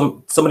remember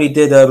somebody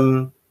did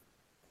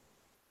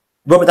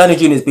Robert Downey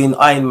Jr. has been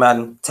Iron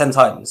Man 10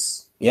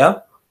 times.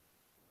 Yeah,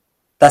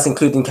 that's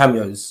including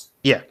cameos.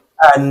 Yeah.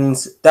 And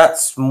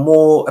that's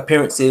more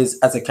appearances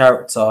as a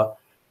character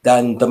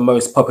than the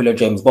most popular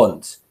James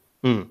Bond.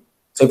 So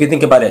if you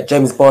think about it,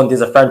 James Bond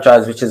is a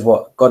franchise which is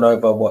gone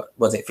over, what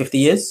was it, 50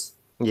 years?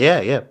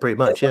 Yeah, pretty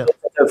much, yeah.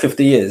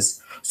 50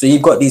 years. So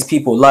you've got these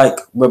people like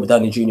Robert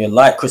Downey Jr.,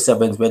 like Chris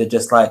Evans, where they're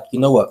just like, you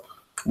know what,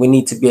 we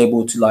need to be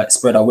able to like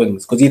spread our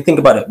wings. Because you think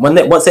about it,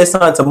 once they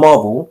sign to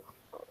Marvel,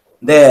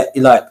 they're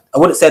like, I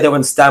wouldn't say they're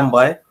on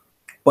standby,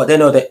 but they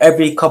know that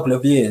every couple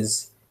of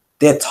years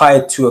they're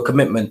tied to a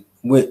commitment,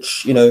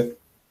 which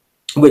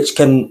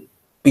can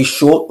be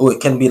short or it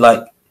can be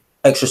like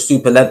extra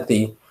super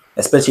lengthy,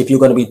 especially if you're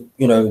going to be,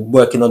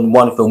 working on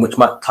one film which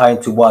might tie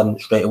into one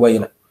straight away.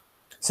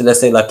 So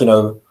let's say, like,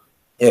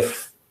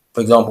 if,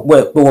 for example,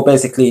 well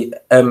basically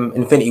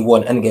Infinity War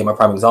and Endgame are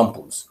prime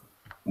examples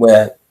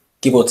where,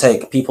 give or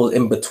take, people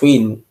in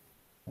between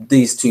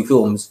these two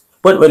films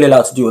weren't really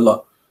allowed to do a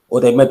lot, or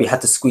they maybe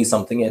had to squeeze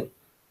something in.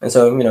 And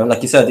so,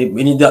 like you said,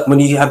 when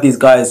you have these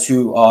guys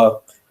who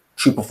are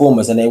true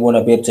performers and they want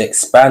to be able to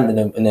expand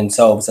in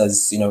themselves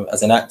as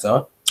as an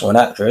actor or an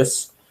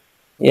actress,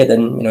 yeah,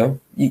 then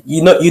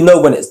you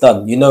know when it's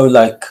done.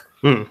 Like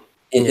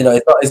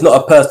it's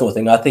not a personal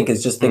thing. I think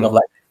it's just thing of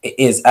like it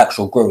is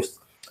actual growth.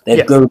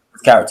 They've grown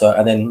as character,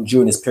 and then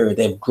during this period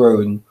they've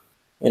grown,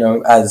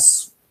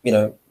 as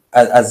an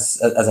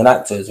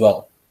actor as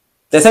well.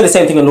 They say the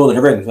same thing in Lord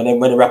of the Rings when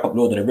they wrap up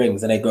Lord of the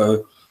Rings, and they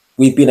go,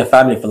 "We've been a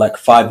family for like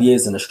 5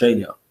 years in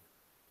Australia."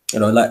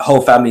 Like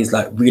whole families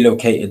like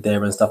relocated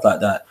there and stuff like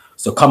that.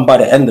 So come by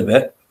the end of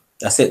it,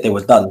 that's it. They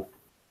were done.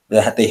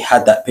 They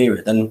had that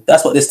period, and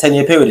that's what this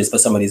 10-year period is for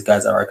some of these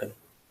guys, I reckon.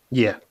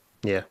 Yeah.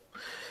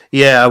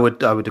 I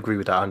would agree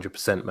with that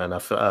 100%, man. I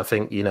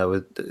think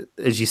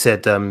as you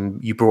said,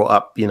 you brought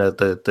up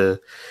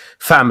the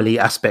family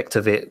aspect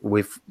of it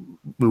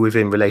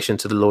within relation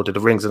to the Lord of the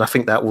Rings, and I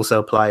think that also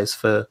applies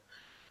for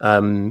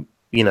the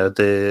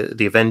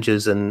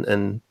Avengers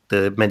and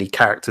the many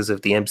characters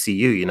of the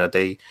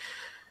MCU.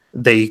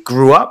 They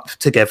grew up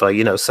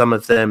together. Some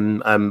of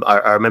them,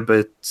 I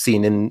remember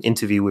seeing an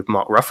interview with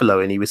Mark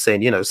Ruffalo, and he was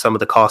saying, some of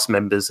the cast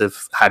members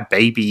have had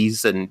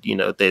babies, and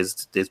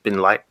there's been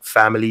like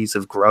families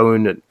have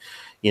grown, and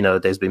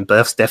there's been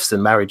births, deaths,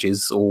 and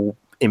marriages all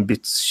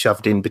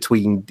shoved in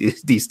between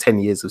these 10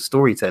 years of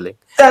storytelling.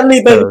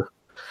 Family, baby.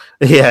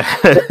 Yeah.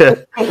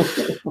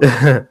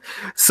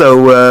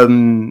 So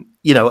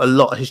a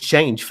lot has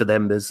changed for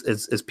them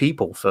as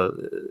people, for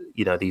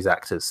these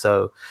actors.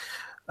 So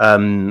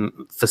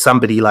for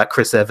somebody like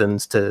Chris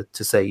Evans to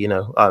say,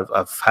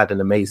 I've had an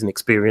amazing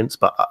experience,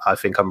 but I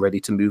think I'm ready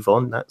to move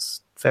on,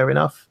 that's fair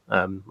enough.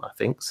 I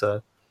think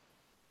so.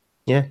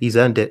 Yeah, he's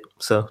earned it.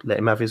 So let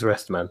him have his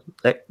rest, man.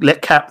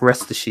 Let Cap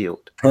rest the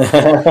shield.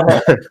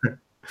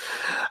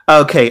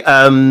 Okay,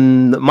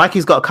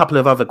 Mikey's got a couple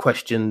of other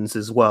questions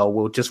as well.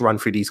 We'll just run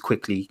through these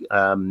quickly.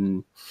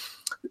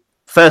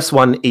 First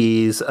one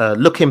is,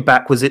 looking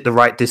back, was it the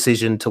right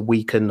decision to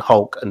weaken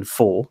Hulk and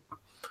Thor?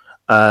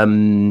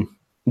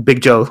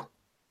 Big Joe,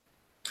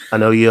 I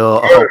know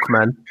you're a Hulk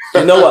man.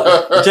 You know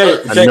what,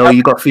 Jay? I know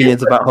you got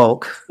feelings about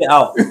Hulk. Sit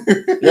out.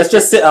 Let's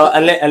just sit out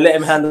and let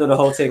him handle the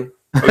whole thing.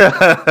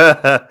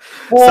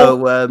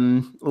 So,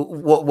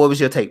 what was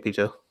your take, Big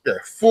Joe? Yeah,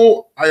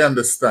 Thor, I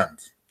understand.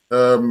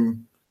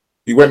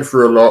 He went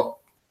through a lot,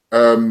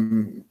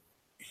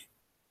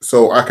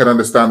 so I can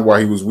understand why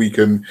he was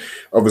weakened.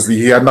 Obviously,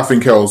 he had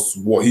nothing else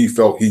what he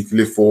felt he could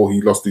live for.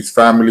 He lost his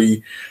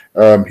family,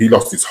 he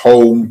lost his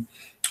home,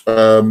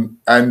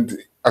 and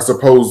I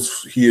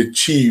suppose he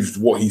achieved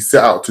what he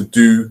set out to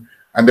do,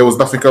 and there was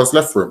nothing else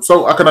left for him.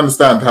 So I can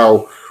understand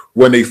how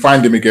when they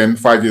find him again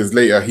 5 years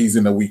later, he's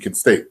in a weakened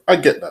state. I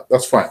get that.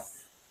 That's fine.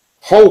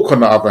 Hulk, on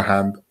the other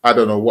hand, I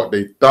don't know what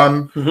they've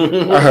done.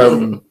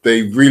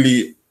 They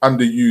really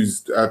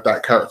underused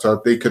that character.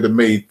 They could have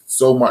made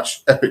so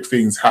much epic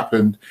things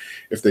happen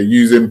if they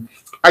use him.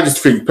 I just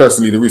think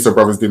personally the Russo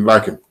brothers didn't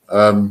like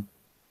him.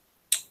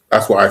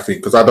 That's what I think,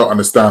 because I don't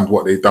understand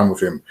what they've done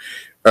with him.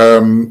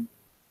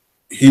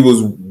 He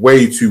was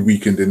way too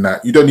weakened in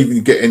that. You don't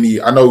even get any.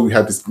 I know we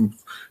had this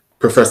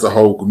Professor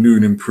Hulk, new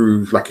and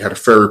improved, like he had a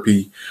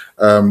therapy,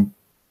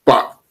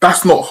 but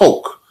that's not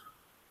Hulk.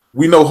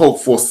 We know Hulk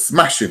for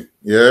smashing,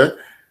 yeah?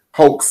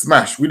 Hulk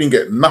smash. We didn't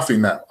get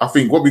nothing now. I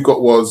think what we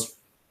got was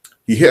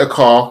he hit a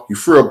car, he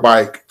threw a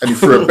bike, and he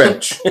threw a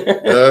bench.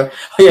 Yeah,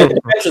 Yeah,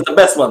 the bench was the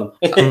best one.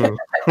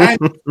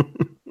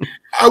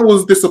 I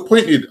was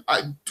disappointed.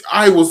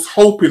 I was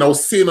hoping, I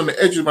was sitting on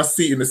the edge of my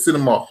seat in the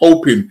cinema,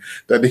 hoping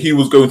that he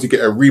was going to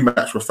get a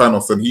rematch with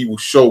Thanos and he will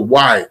show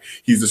why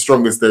he's the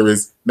strongest there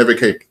is. Never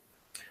came.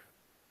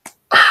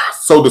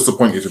 So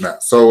disappointed in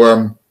that.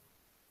 So,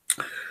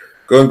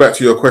 going back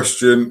to your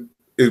question,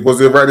 was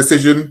it the right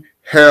decision?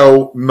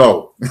 Hell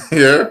no.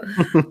 Yeah,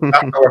 that's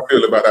how I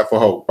feel about that for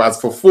Hulk. But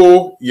as for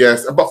Thor,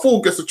 yes, but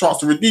Thor gets a chance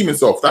to redeem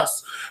himself.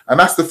 That's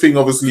the thing.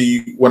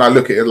 Obviously, when I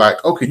look at it,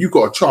 like, okay, you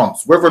got a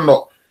chance, whether or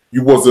not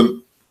you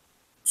wasn't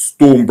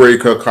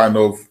Stormbreaker kind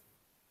of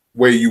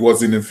way you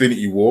was in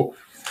Infinity War,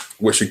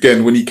 which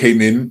again, when he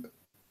came in,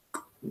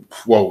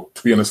 well,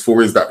 to be honest,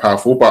 Thor is that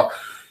powerful, but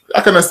I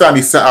can understand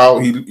he set out.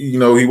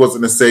 He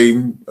wasn't the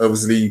same.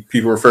 Obviously,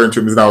 people referring to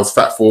him as now as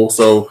Fat Thor.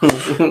 So,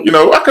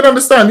 I can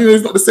understand.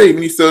 He's not the same.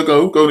 He needs to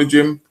go in the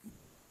gym,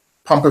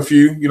 pump a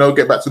few.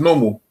 Get back to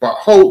normal. But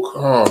Hulk,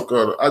 oh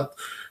god,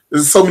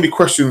 there's so many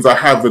questions I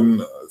have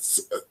and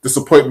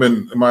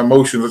disappointment in my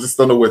emotions. I just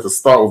don't know where to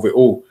start with it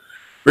all.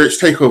 Rich,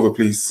 take over,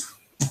 please.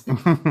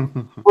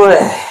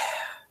 Well,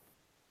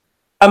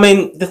 I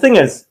mean, the thing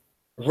is,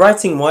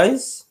 writing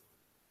wise,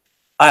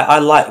 I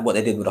like what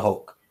they did with the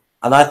Hulk.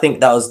 And I think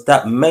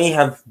that may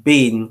have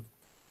been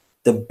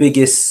the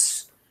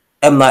biggest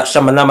M. Night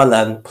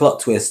Shyamalan plot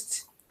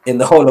twist in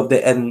the whole of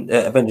the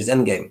Avengers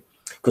Endgame,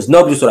 because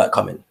nobody saw that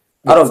coming.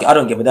 I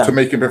don't give a damn. To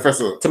make him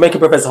Professor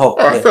Hulk.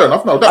 All right, yeah. fair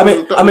enough. No,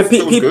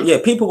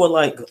 people were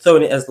like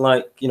throwing it as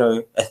like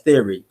a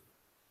theory,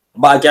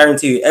 but I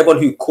guarantee you,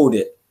 everyone who called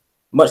it,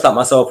 much like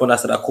myself when I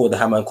said I called the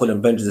Hammer and called it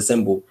Avengers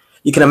Assemble,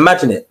 you can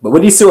imagine it. But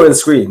when you saw it on the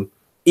screen,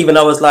 even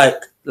I was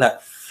like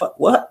fuck,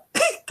 what?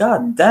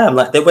 God damn!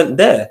 Like they went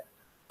there.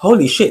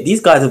 Holy shit,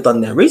 these guys have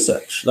done their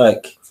research.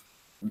 Like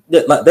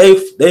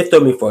they've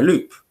thrown me for a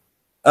loop.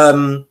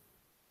 But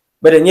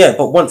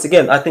once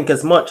again, I think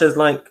as much as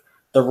like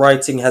the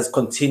writing has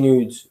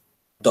continued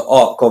the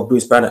arc of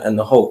Bruce Banner and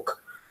the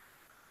Hulk,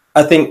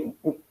 I think,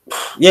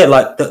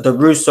 like the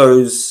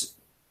Russos,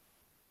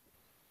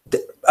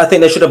 I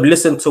think they should have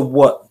listened to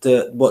what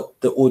the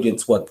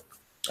audience want.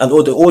 And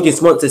all the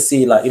audience want to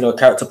see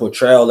character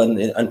portrayal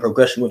and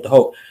progression with the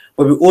Hulk.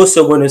 But we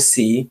also want to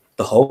see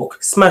the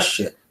Hulk smash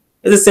shit.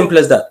 It's as simple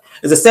as that.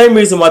 It's the same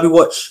reason why we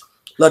watch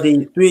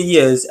bloody 3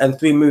 years and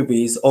 3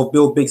 movies of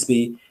Bill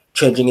Bixby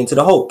changing into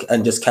the Hulk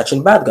and just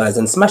catching bad guys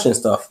and smashing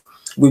stuff.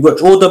 We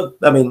watch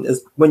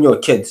when you're a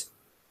kid,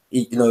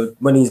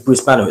 when he's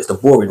Bruce Banner, it's the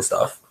boring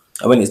stuff.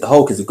 And when it's the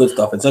Hulk, it's the good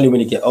stuff. It's only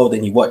when you get older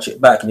and you watch it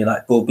back and you're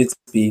like, Bill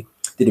Bixby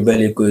did a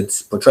really good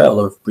portrayal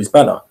of Bruce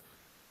Banner.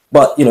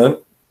 But, we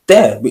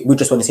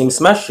just want to see him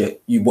smash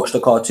it. You watch the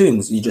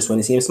cartoons, you just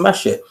want to see him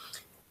smash it.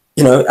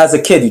 As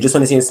a kid, you just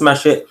want to see him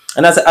smash it.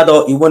 And as an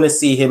adult, you want to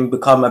see him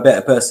become a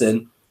better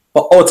person.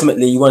 But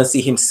ultimately, you want to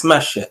see him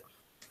smash it.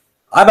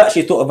 I've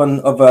actually thought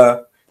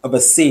of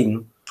a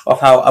scene of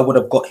how I would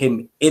have got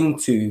him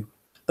into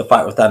the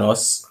fight with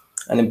Thanos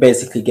and then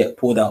basically get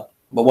pulled out.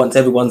 But once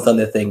everyone's done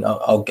their thing,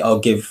 I'll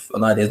give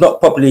an idea. It's not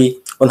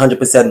probably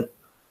 100%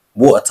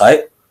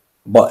 watertight,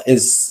 but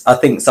is I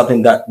think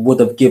something that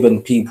would have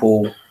given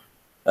people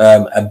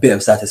a bit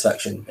of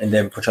satisfaction in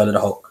their portrayal of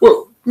the Hulk.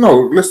 Well,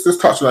 no, let's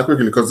just touch on that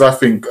quickly because I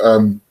think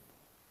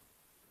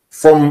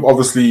from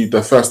obviously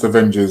the first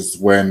Avengers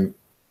when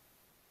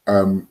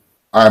Iron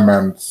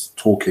Man's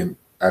talking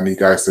and the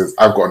guy says,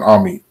 "I've got an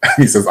army," and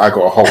he says, "I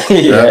got a Hulk."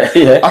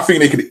 Yeah. I think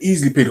they could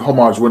easily pay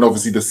homage when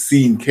obviously the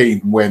scene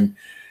came when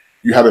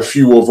you had a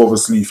few of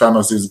obviously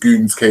Thanos'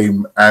 goons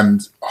came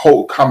and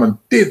Hulk come and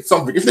did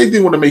something. If they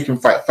didn't want to make him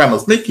fight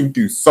Thanos, make him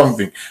do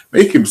something,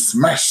 make him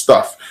smash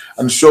stuff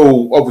and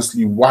show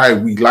obviously why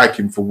we like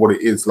him for what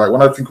it is. Like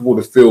when I think of all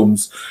the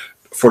films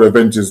for the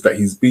Avengers that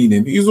he's been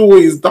in, he's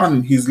always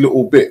done his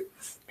little bit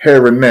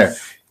here and there,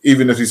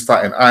 even if he's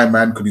fighting Iron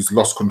Man because he's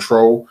lost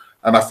control.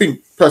 And I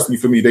think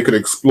personally for me, they could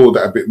explore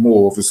that a bit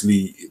more,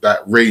 obviously, that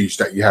rage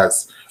that he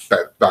has,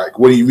 that like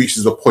when he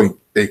reaches a point,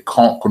 they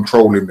can't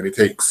control him and it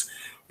takes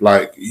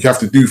like you have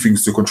to do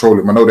things to control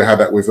him. I know they had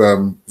that with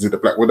is it the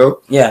Black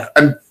Widow? Yeah.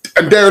 And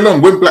there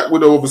along, when Black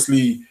Widow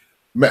obviously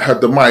met her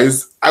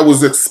demise, I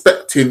was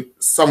expecting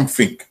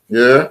something.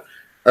 Yeah.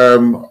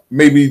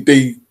 Maybe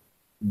they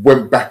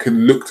went back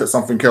and looked at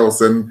something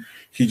else and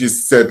he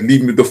just said,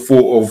 leave me with the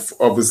thought of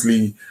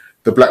obviously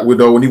the Black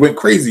Widow, and he went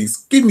crazy.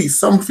 Give me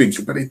something,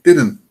 but they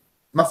didn't.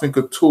 Nothing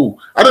at all.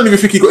 I don't even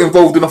think he got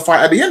involved in a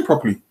fight at the end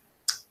properly.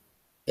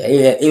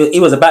 Yeah. He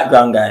was a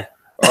background guy.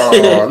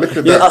 Oh, look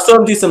at that. I saw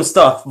him do some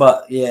stuff,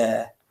 but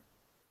yeah.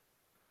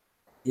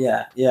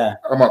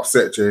 I'm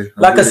upset, Jay.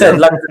 Like I said,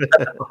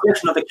 the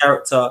progression of the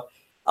character,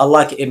 I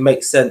like it. It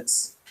makes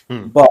sense.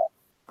 But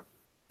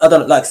I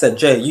don't like I said,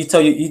 Jay. You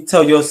tell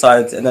your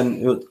side, and then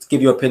you'll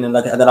give your opinion,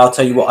 like, and then I'll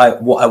tell you what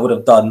I would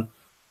have done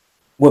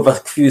with a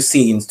few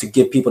scenes to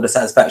give people the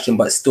satisfaction,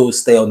 but still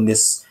stay on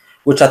this,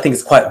 which I think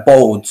is quite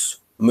bold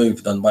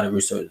move done by the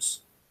Russos.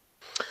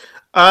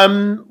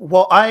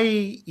 Well,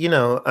 I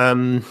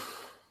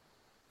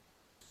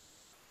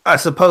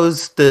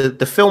suppose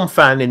the film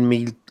fan in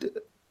me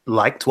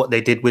liked what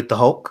they did with the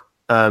Hulk.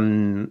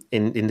 In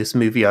this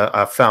movie,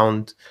 I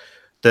found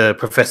the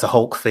Professor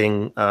Hulk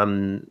thing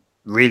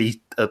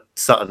really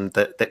something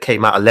that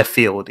came out of left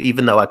field,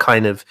 even though I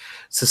kind of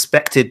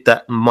suspected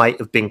that might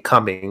have been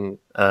coming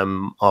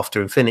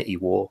after Infinity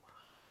War.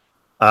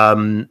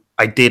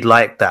 I did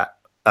like that.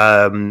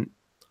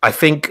 I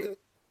think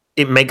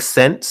it makes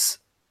sense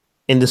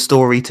in the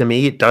story to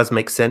me. It does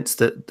make sense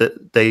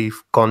that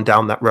they've gone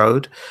down that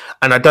road.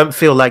 And I don't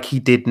feel like he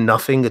did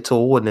nothing at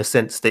all, in the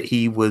sense that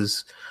he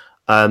was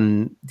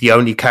the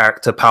only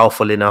character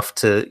powerful enough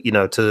to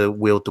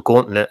wield the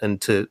gauntlet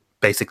and to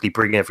basically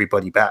bring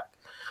everybody back.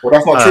 Well,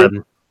 that's not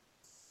true.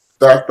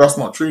 That's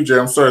not true, Jay.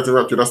 I'm sorry to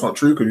interrupt you. That's not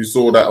true, because you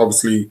saw that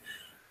obviously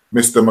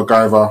Mr.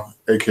 MacGyver,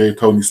 aka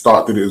Tony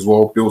Stark, did it as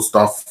well. Built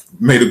stuff,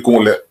 made a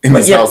gauntlet in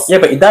his house. Yeah,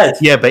 but he died.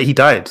 Yeah, but he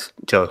died,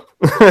 Joe.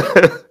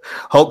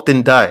 Hulk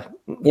didn't die.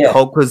 Yeah.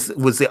 Hulk was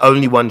the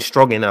only one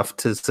strong enough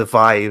to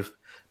survive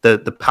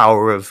the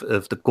power of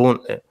the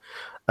gauntlet.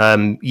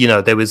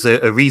 There was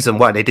a reason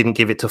why they didn't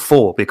give it to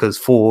Thor, because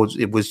Thor,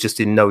 it was just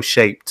in no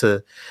shape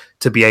to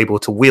be able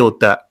to wield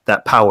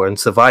that power and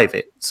survive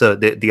it. So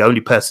the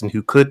only person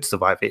who could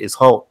survive it is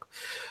Hulk.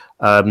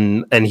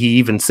 And he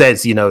even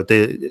says,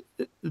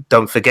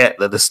 don't forget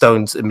that the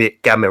stones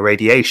emit gamma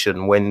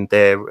radiation when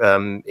they're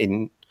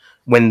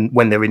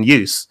when they're in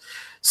use.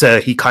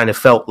 So he kind of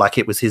felt like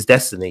it was his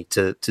destiny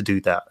to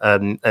do that.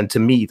 And to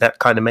me, that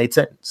kind of made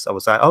sense. I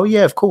was like, oh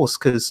yeah, of course,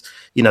 because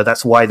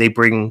that's why they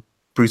bring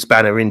Bruce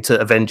Banner into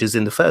Avengers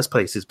in the first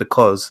place, is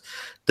because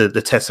the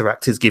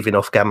Tesseract is giving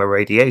off gamma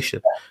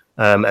radiation,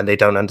 and they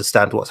don't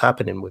understand what's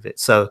happening with it.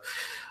 So,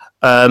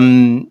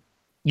 from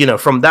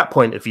that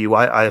point of view,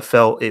 I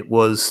felt it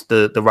was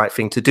the right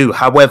thing to do.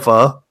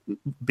 However,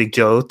 Big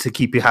Joe, to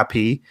keep you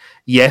happy,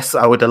 yes,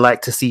 I would have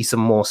liked to see some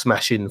more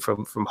smashing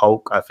from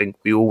Hulk. I think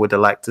we all would have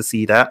liked to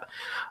see that.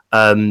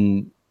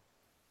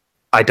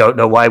 I don't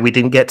know why we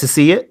didn't get to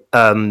see it.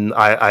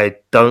 I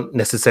don't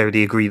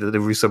necessarily agree that the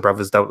Russo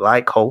brothers don't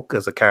like Hulk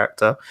as a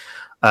character.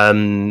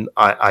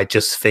 I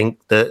just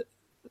think that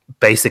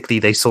basically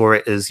they saw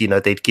it as,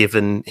 they'd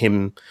given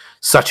him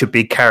such a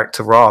big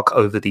character arc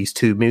over these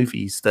two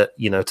movies that,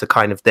 to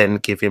kind of then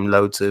give him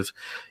loads of,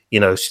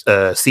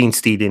 scene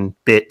stealing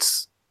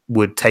bits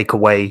would take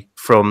away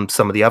from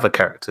some of the other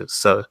characters.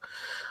 So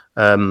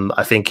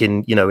I think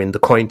in the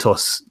coin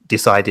toss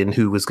deciding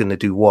who was going to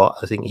do what,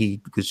 I think he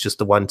was just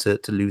the one to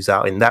lose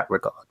out in that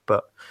regard.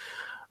 But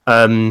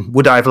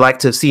would I have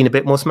liked to have seen a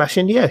bit more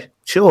smashing? Yeah,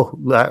 sure.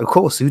 Of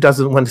course, who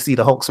doesn't want to see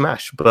the Hulk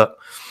smash? But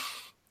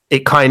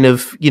it kind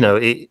of,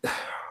 as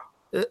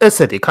I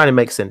said, it kind of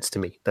makes sense to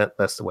me.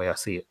 That's the way I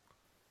see it.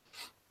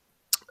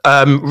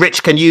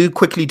 Rich, can you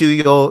quickly do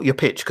your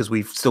pitch? Because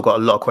we've still got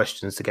a lot of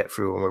questions to get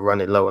through and we're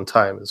running low on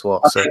time as well.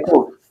 Okay,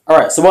 cool. All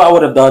right, so what I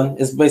would have done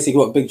is basically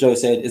what Big Joe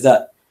said, is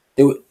that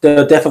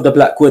the death of the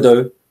Black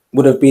Widow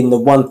would have been the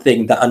one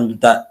thing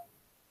that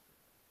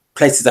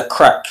places a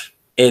crack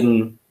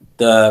in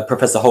the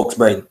Professor Hulk's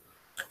brain.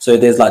 So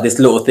there's like this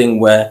little thing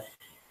where,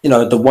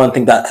 the one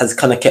thing that has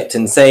kind of kept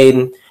him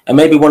sane, and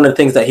maybe one of the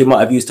things that he might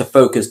have used to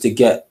focus to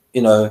get,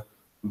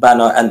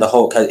 Banner and the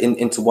Hulk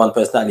into one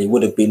personality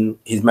would have been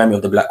his memory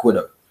of the Black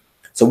Widow.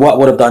 So what I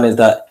would have done is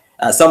that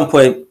at some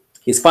point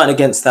he's fighting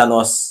against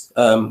Thanos,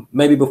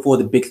 maybe before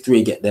the big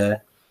three get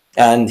there,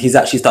 and he's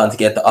actually starting to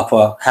get the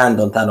upper hand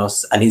on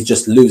Thanos, and he's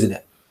just losing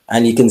it.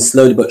 And you can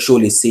slowly but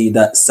surely see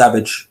that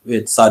savage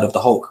side of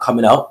the Hulk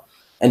coming out,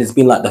 and it's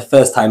been like the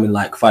first time in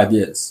like 5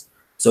 years.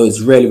 So it's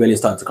really, really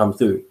starting to come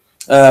through.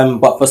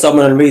 But for some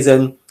unknown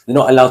reason, they're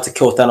not allowed to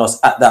kill Thanos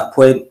at that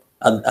point.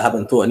 I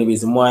haven't thought any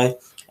reason why.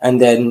 And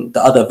then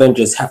the other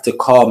Avengers have to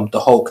calm the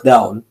Hulk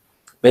down,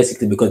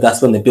 basically, because that's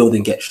when the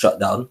building gets shut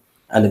down.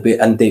 And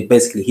they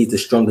basically, he's the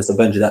strongest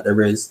Avenger that there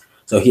is.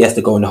 So he has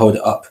to go and hold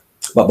it up.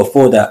 But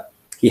before that,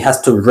 he has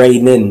to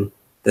rein in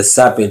the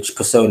savage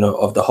persona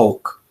of the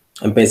Hulk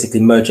and basically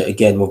merge it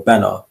again with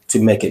Banner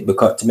to make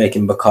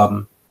him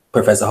become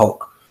Professor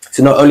Hulk.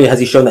 So not only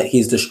has he shown that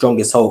he's the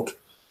strongest Hulk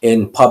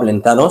in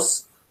pummeling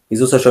Thanos,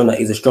 he's also shown that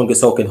he's the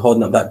strongest Hulk in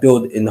holding up that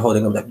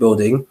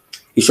building.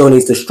 He's shown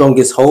he's the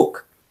strongest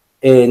Hulk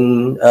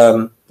in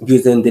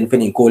using the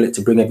Infinity Gauntlet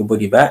to bring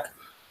everybody back,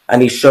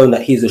 and he's shown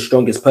that he's the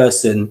strongest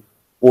person,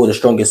 or the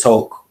strongest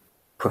Hulk,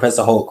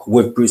 Professor Hulk,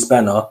 with Bruce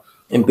Banner,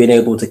 in being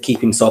able to keep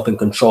himself in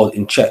control,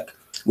 in check,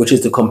 which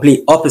is the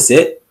complete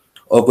opposite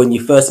of when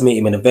you first meet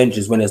him in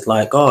Avengers, when it's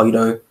like,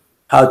 oh,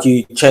 how do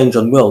you change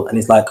on will? And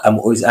he's like, I'm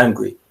always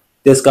angry.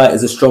 This guy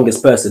is the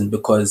strongest person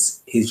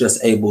because he's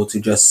just able to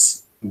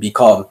just be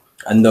calm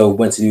and know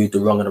when to do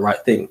the wrong and the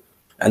right thing.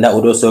 And that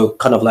would also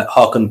kind of like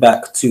harken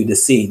back to the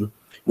scene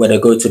where they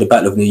go to the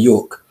Battle of New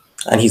York,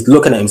 and he's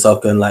looking at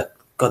himself going like,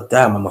 God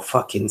damn, I'm a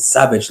fucking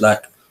savage.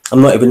 Like,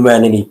 I'm not even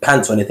wearing any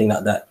pants or anything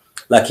like that.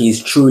 Like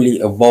he's truly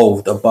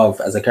evolved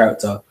above as a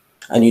character,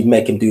 and you'd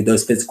make him do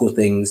those physical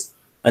things,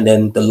 and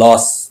then the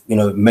last,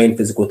 main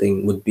physical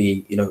thing would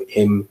be,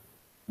 him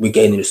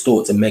regaining his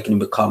thoughts and making him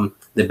become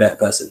the better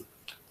person.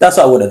 That's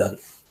what I would have done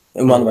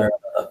in one way or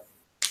another.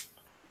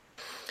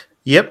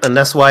 Yep, and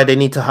that's why they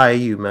need to hire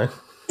you, man.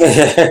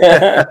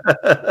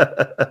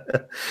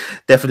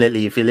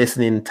 Definitely, if you're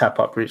listening, tap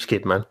up Rich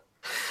Kid, man.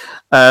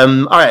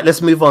 All right,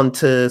 let's move on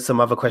to some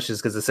other questions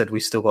because I said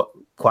we've still got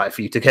quite a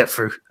few to get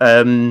through.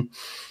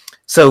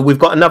 So we've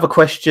got another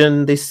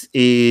question. This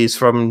is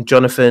from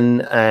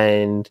Jonathan,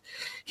 and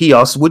he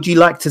asks, would you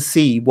like to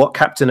see what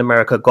Captain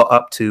America got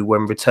up to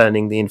when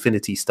returning the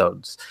Infinity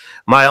Stones?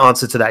 My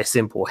answer to that is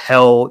simple.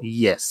 Hell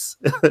yes.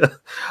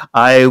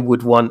 I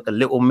would want a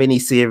little mini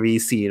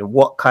series seeing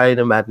what kind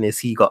of madness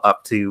he got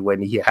up to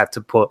when he had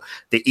to put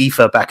the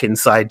ether back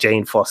inside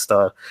Jane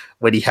Foster,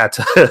 when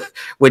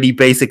he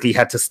basically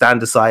had to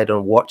stand aside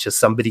and watch as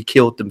somebody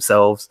killed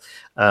themselves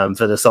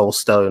for the Soul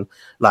Stone.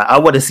 Like, I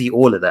want to see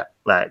all of that.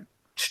 Like,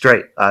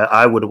 straight.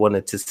 I would have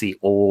wanted to see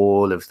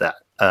all of that.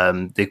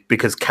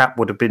 Because Cap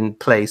would have been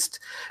placed,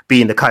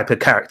 being the type of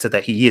character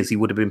that he is, he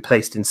would have been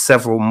placed in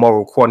several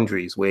moral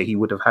quandaries where he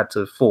would have had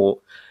to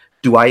thought,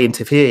 do I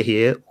interfere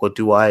here or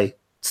do I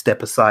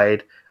step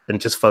aside and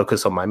just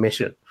focus on my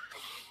mission?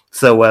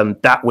 So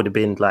that would have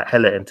been like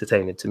hella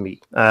entertaining to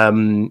me.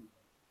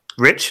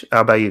 Rich,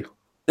 how about you?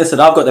 Listen,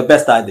 I've got the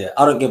best idea.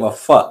 I don't give a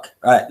fuck.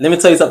 All right, let me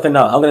tell you something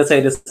now. I'm going to tell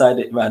you this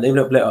idea. Right, let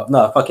me play it up.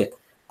 No, fuck it.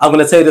 I'm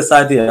going to tell you this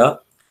idea,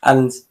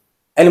 and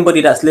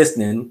anybody that's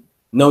listening,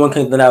 no one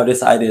can deny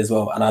this idea as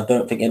well, and I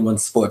don't think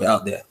anyone's spotted it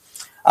out there.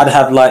 I'd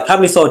have like, how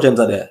many soul gems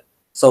are there?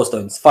 Soul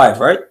stones, 5,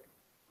 right?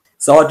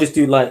 So I'll just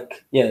do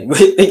like, me and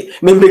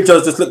Big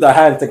Joe's just looked at our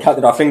hands and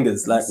counted our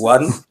fingers, like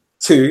 1,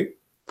 2.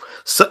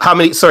 So how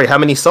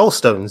many soul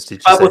stones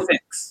did you 5 say? or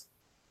 6.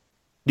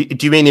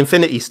 Do you mean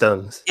Infinity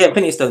Stones? Yeah,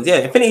 Infinity Stones. Yeah,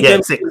 Infinity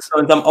Gems. 6.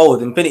 Stones, I'm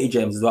old. Infinity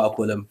Gems is what I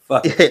call them.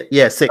 Fuck.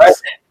 Yeah, 6. Right?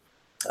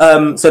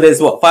 So there's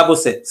what, 5 or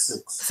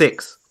 6?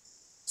 6.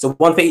 So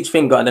 1 for each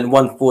finger and then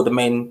 1 for the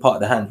main part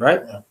of the hand,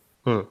 right?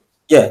 Yeah.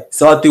 Yeah.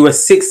 So I'll do a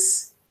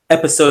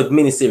 6-episode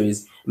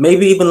miniseries,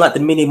 maybe even like the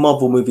mini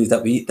Marvel movies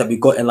that we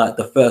got in like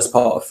the first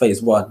part of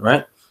Phase 1,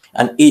 right?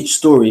 And each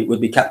story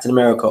would be Captain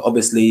America,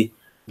 obviously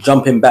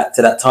jumping back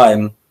to that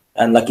time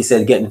and, like you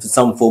said, getting into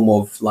some form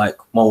of like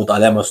moral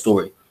dilemma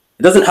story.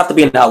 It doesn't have to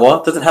be an hour.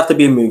 It doesn't have to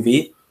be a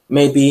movie.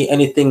 Maybe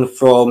anything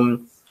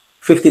from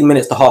 15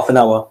 minutes to half an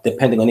hour,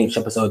 depending on each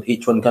episode.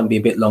 Each one can be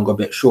a bit longer, a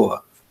bit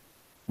shorter.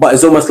 But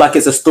it's almost like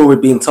it's a story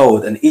being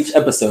told, and each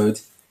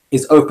episode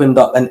is opened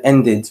up and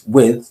ended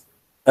with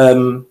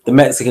the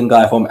Mexican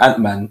guy from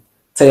Ant-Man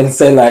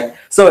saying like,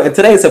 so in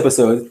today's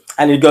episode,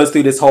 and he goes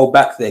through this whole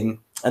back thing,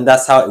 and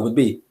that's how it would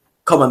be.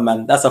 Come on,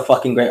 man, that's a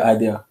fucking great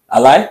idea. I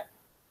lie?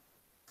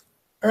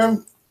 I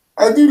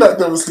do like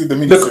obviously the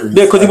miniseries.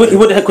 Yeah,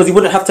 because he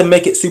wouldn't have to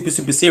make it super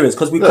serious,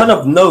 because we kind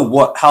of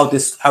know how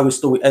his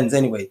story ends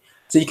anyway.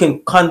 So you can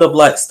kind of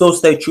like still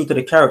stay true to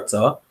the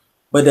character,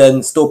 but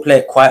then still play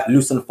it quite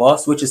loose and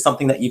fast, which is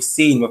something that you've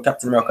seen with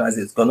Captain America as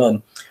it's gone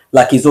on.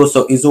 Like he's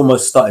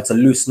almost started to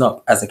loosen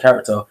up as a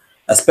character,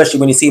 especially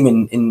when you see him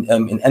in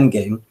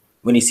Endgame,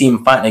 when you see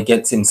him fighting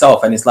against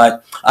himself, and it's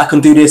like, I can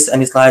do this,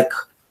 and it's like,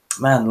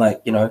 man,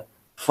 like,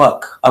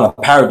 fuck, I'm a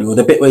parody. Or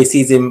the bit where he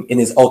sees him in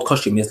his old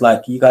costume, it's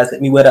like, you guys let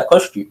me wear that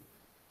costume.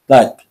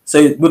 Like,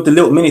 so with the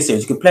little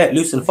miniseries, you can play it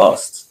loose and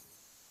fast.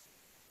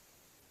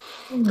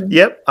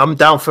 Yep, I'm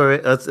down for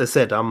it. As I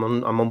said, I'm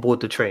on board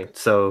the train.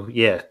 So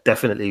yeah,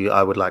 definitely,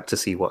 I would like to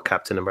see what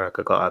Captain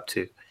America got up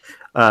to.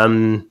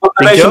 What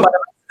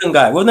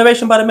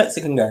narration by the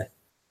Mexican guy?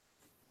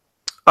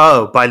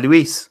 Oh, by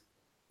Luis.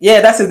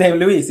 Yeah, that's his name,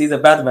 Luis. He's a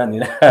bad man,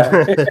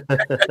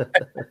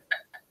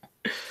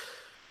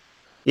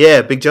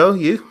 Yeah, Big Joe,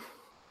 you?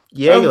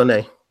 Yeah, or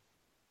nay?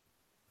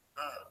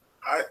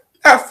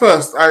 At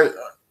first,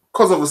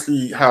 because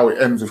obviously how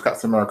it ends with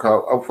Captain America,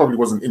 I probably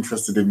wasn't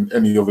interested in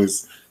any of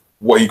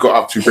what he got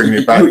up to bringing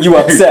it back. you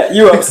upset.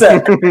 You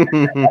upset.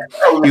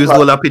 He was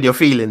all up in your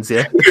feelings,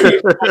 yeah?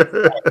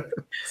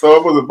 So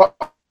I wasn't, but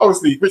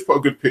obviously, Rich put a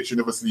good pitch in,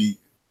 obviously,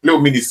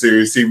 little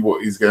mini-series, seeing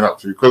what he's getting up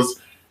to. Because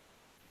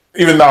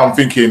even now I'm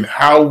thinking,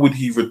 how would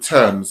he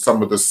return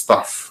some of the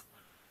stuff,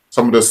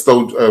 some of the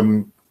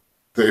stone,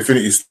 the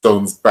Infinity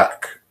Stones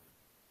back?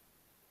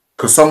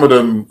 Because some of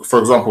them, for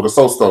example, the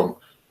Soul Stone,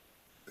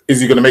 is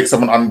he going to make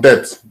someone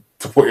undead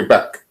to put it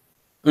back?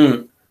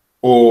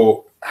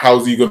 Or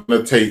how's he going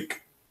to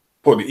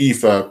put the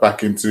ether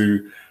back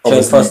into...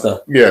 Jane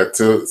Foster. Yeah,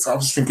 so I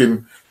was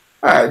thinking,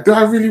 do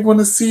I really want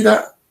to see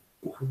that?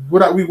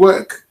 Would that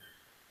work?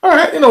 All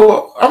right, you know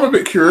what? I'm a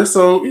bit curious,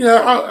 so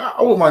yeah,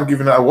 I wouldn't mind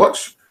giving that a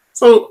watch.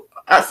 So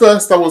at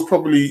first I was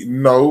probably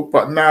no,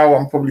 but now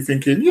I'm probably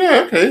thinking,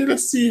 yeah, okay,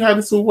 let's see how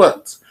this all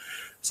worked.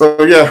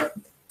 So yeah,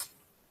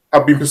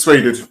 I've been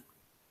persuaded.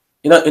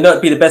 You know,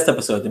 it'd be the best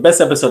episode. The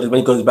best episode is when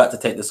he goes back to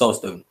take the Soul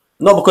Stone.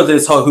 Not because of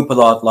this whole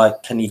hoopla,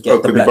 like, can he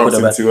get the Black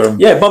Widow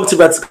back? Bumps to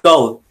Red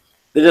Skull.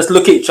 They just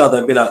look at each other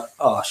and be like,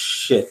 "Oh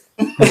shit,"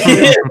 and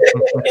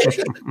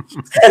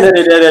then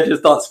they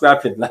just start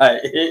scrapping.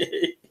 Like,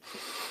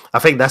 I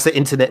think that's an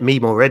internet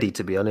meme already.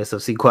 To be honest,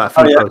 I've seen quite a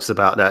few posts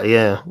about that.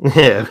 Yeah,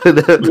 yeah,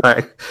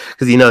 like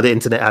because the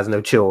internet has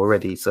no chill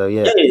already. So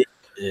yeah.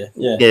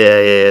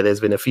 There's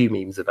been a few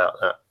memes about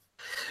that.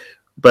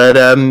 But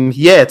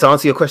to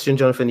answer your question,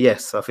 Jonathan,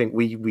 yes, I think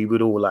we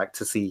would all like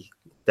to see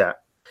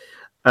that.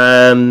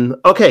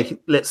 Okay,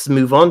 let's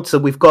move on. So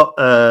we've got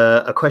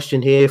a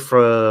question here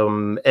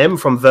from M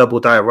from Verbal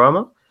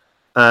Diorama.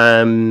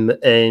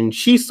 And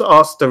she's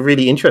asked a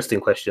really interesting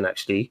question,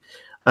 actually.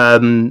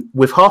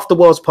 With half the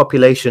world's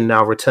population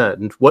now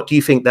returned, what do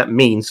you think that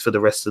means for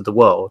the rest of the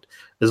world,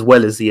 as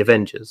well as the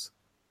Avengers?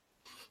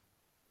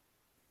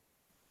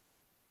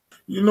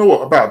 You know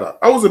what about that?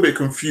 I was a bit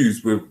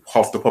confused with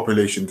half the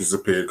population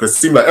disappeared because it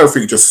seemed like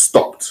everything just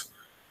stopped,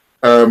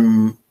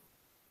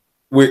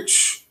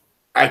 which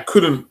I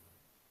couldn't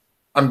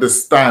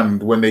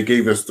understand when they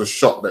gave us the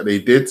shot that they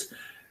did.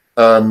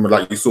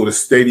 Like you saw the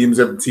stadiums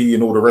empty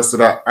and all the rest of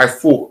that. I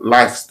thought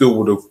life still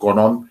would have gone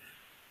on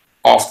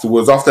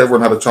afterwards. After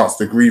everyone had a chance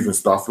to grieve and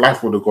stuff,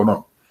 life would have gone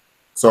on.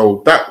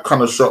 So that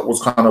kind of shot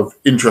was kind of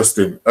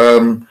interesting.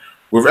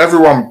 With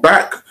everyone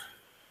back,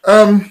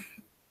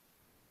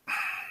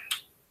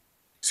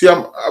 see,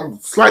 I'm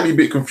slightly a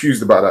bit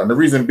confused about that. And the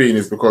reason being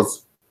is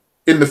because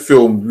in the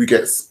film, we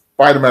get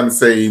Spider-Man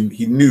saying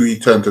he knew he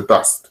turned to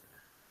dust.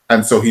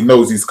 And so he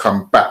knows he's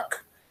come back.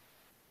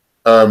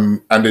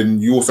 And then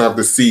you also have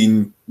the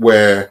scene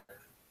where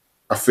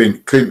I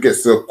think Clint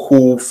gets a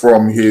call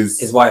from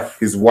his wife.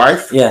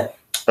 Yeah.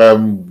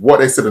 What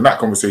they said in that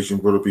conversation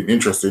would have been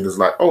interesting. Is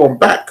like, oh, I'm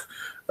back.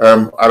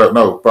 I don't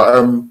know.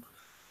 But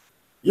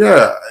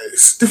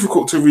it's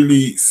difficult to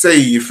really say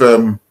if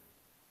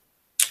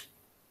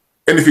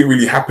anything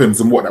really happens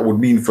and what that would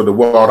mean for the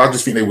world. I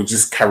just think they would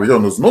just carry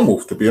on as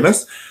normal, to be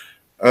honest.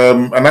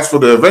 And as for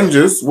the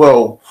Avengers,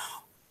 well,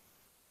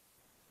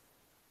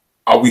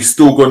 are we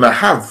still going to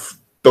have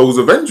those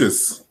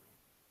Avengers?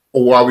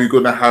 Or are we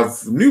going to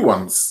have new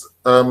ones?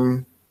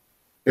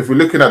 If we're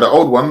looking at the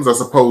old ones, I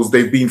suppose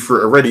they've been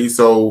through it already,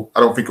 so I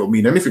don't think it'll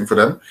mean anything for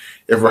them.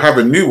 If we're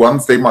having new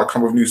ones, they might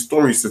come with new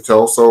stories to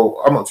tell,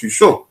 so I'm not too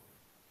sure.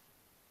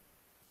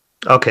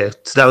 Okay,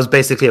 so that was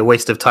basically a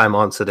waste of time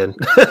answer then.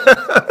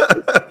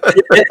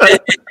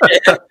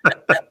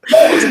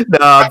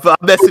 No, but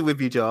I'm messing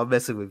with you, Joe. I'm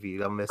messing with you.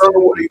 No,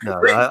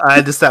 I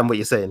understand what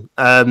you're saying.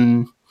 I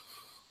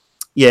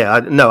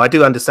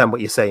do understand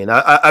what you're saying.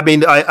 I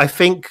mean, I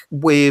think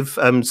with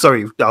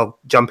sorry, I'll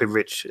jump in,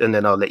 Rich, and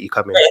then I'll let you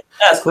come in.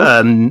 That's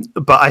cool.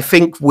 But I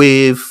think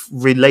with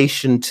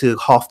relation to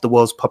half the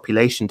world's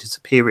population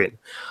disappearing,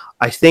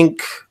 I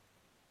think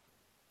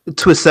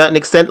to a certain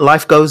extent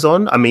life goes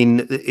on. I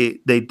mean,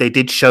 they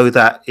did show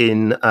that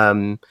in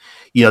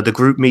the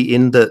group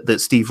meeting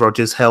that Steve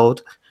Rogers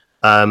held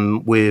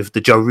with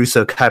the Joe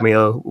Russo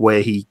cameo,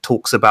 where he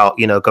talks about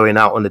going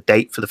out on a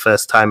date for the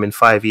first time in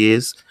 5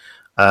 years.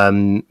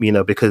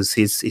 Because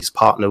his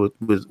partner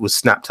was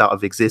snapped out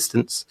of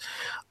existence,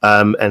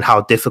 and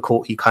how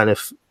difficult he kind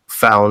of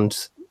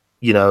found,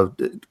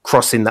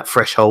 crossing that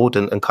threshold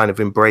and kind of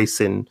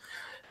embracing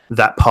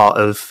that part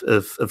of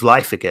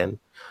life again.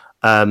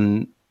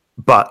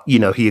 But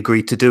he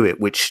agreed to do it,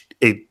 which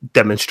it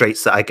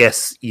demonstrates that, I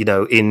guess,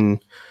 in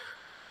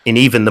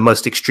even the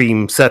most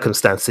extreme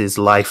circumstances,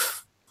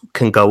 life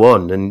can go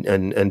on,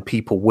 and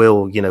people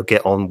will,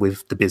 get on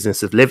with the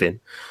business of living.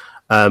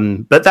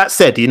 But that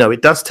said,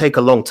 it does take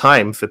a long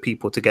time for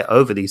people to get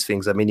over these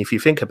things. I mean, if you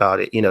think about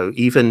it,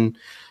 even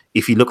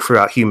if you look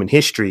throughout human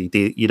history,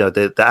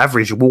 the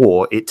average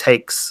war, it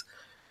takes,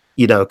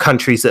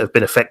 countries that have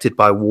been affected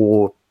by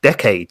war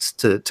decades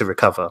to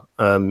recover,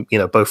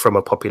 both from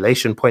a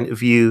population point of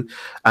view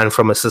and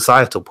from a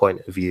societal point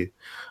of view.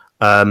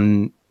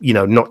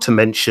 Not to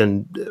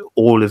mention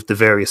all of the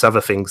various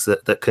other things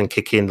that can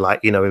kick in,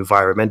 like,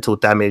 environmental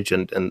damage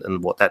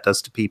and what that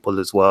does to people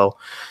as well.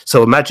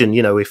 So imagine,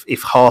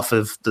 if half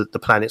of the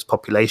planet's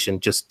population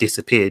just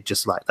disappeared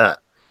just like that.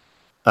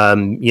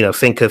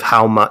 Think of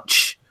how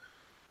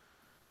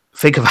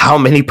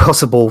many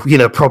possible,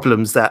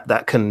 problems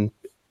that can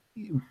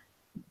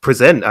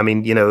present. I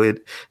mean,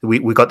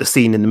 we got the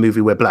scene in the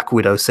movie where Black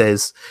Widow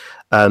says,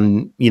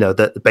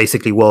 that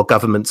basically world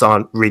governments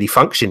aren't really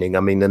functioning. I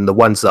mean, and the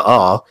ones that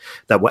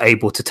were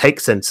able to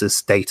take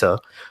census data,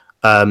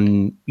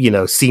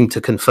 seem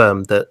to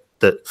confirm that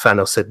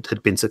Thanos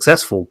had been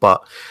successful.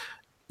 But,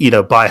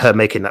 by her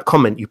making that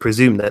comment, you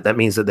presume that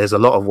means that there's a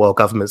lot of world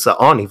governments that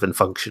aren't even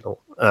functional.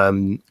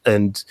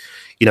 And,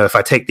 if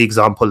I take the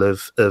example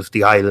of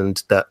the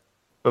island that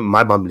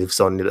my mum lives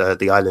on,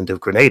 the island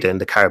of Grenada in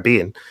the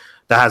Caribbean,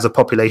 that has a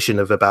population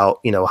of about,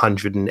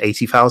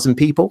 180,000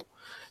 people.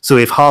 So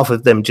if half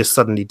of them just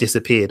suddenly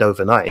disappeared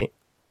overnight,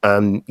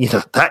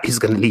 that is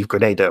going to leave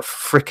Grenada a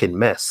freaking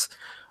mess.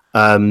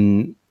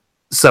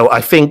 So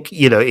I think,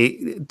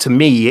 to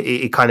me,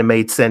 it kind of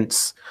made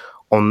sense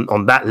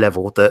on that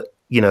level that,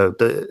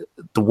 the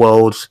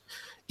world,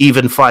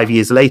 even 5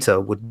 years later,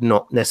 would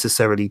not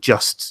necessarily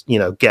just, you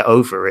know, get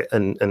over it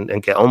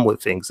and get on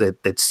with things.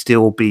 There'd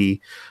still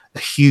be a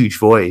huge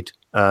void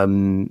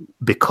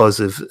because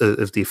of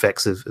the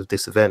effects of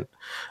this event.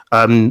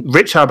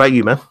 Rich, how about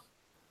you, man?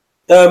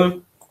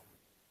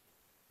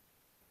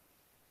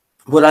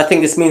 What I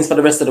think this means for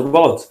the rest of the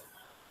world,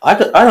 I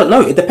don't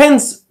know. It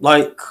depends,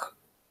 like,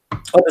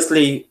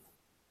 obviously,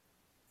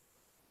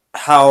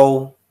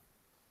 how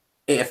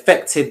it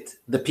affected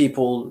the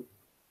people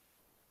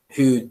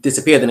who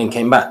disappeared and then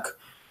came back.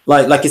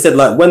 Like you said,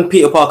 like when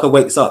Peter Parker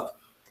wakes up,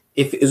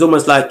 if it's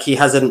almost like he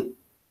hasn't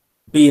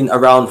been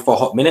around for a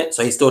hot minute,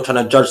 so he's still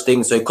trying to judge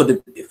things. So it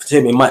could, to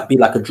him, it might be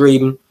like a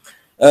dream.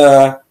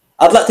 I'd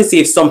like to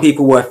see if some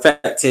people were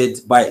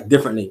affected by it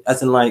differently,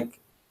 as in, like,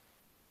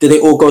 did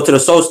they all go to the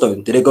Soul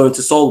Stone? Did they go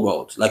into Soul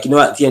World? Like, you know,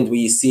 at the end where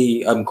you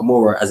see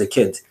Gamora as a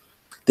kid,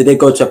 did they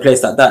go to a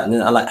place like that and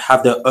then like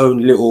have their own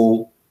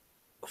little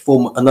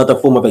form, another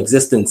form of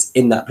existence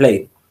in that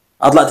plane?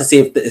 I'd like to see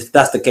if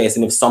that's the case,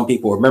 and if some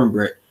people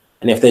remember it,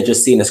 and if they're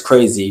just seen as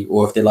crazy,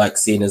 or if they're like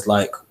seen as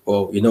like,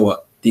 well, you know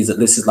what, this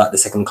is like the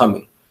second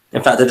coming.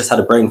 In fact, they just had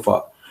a brain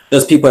fart.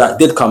 Those people that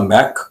did come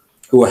back,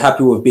 who were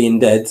happy with being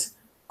dead,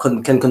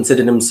 can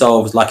consider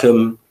themselves like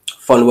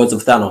followers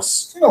of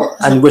Thanos, You know what?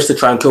 and wish to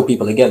try and kill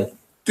people again.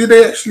 Did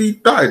they actually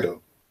die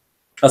though?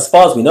 As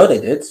far as we know,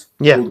 they did.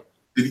 Yeah.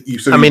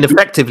 So I mean,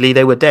 effectively,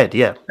 they were dead.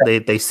 Yeah,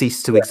 they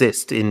ceased to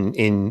exist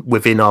in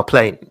within our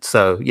plane.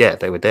 So yeah,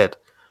 they were dead.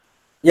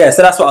 Yeah,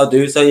 so that's what I'll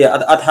do. So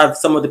yeah, I'd have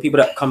some of the people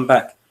that come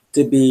back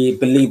to be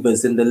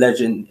believers in the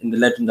legend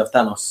of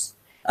Thanos,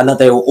 and that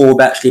they were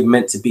all actually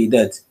meant to be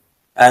dead.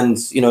 And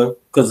you know,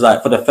 because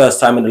like for the first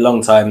time in a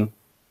long time,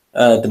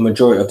 the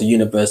majority of the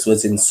universe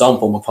was in some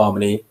form of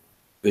harmony,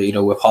 but, you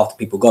know, with half the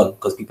people gone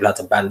because people had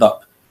to band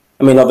up.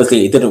 I mean,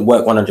 obviously, it didn't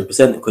work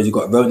 100% because you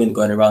got Ronin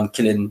going around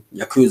killing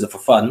Yakuza for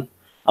fun.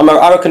 I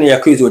reckon the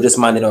Yakuza were just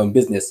minding their own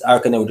business. I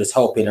reckon they were just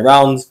helping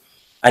around,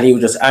 and he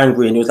was just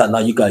angry, and he was like, "No,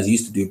 you guys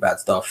used to do bad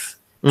stuff,"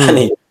 and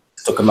he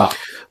took him out.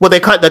 Well,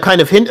 they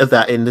kind of hint of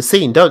that in the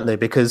scene, don't they?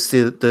 Because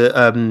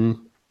the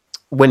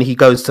when he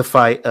goes to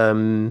fight,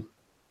 God,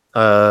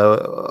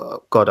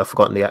 I've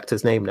forgotten the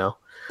actor's name now.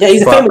 Yeah,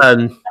 he's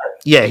famous.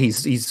 Yeah,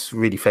 he's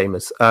really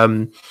famous.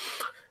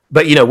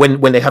 But you know,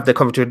 when they have the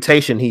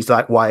confrontation, he's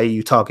like, "Why are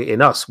you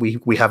targeting us?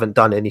 We haven't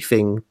done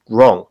anything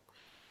wrong."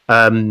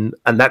 And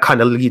that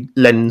kind of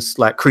lends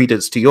like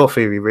credence to your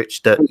theory,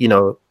 Rich, that you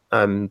know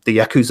the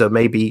Yakuza,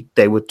 maybe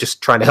they were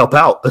just trying to help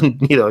out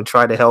and you know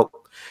trying to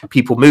help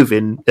people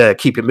moving,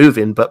 keep it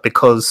moving, but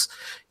because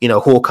you know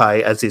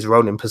Hawkeye, as his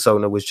Ronin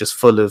persona, was just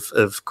full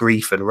of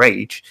grief and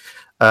rage.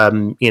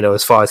 You know,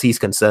 as far as he's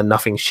concerned,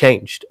 nothing's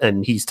changed,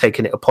 and he's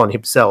taken it upon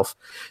himself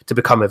to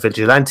become a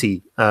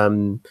vigilante.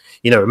 You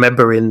know,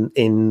 remember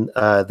in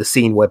the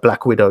scene where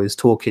Black Widow is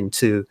talking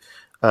to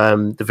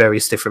the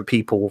various different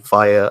people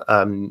via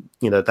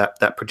you know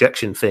that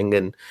projection thing,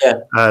 and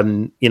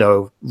you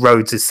know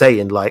Rhodes is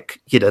saying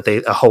like you know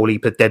a whole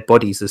heap of dead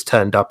bodies has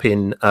turned up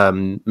in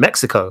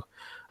Mexico,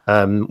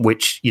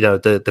 which you know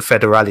the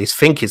Federales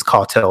think is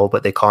cartel,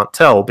 but they can't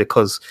tell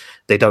because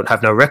they don't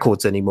have no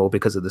records anymore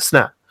because of the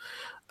snap.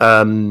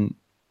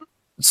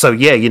 So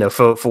yeah, you know,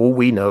 for all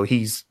we know,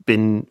 he's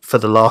been for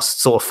the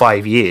last sort of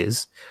 5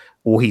 years,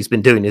 all he's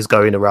been doing is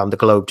going around the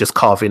globe just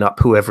carving up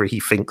whoever he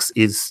thinks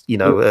is, you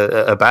know,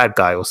 a bad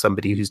guy or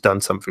somebody who's done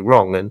something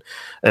wrong.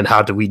 And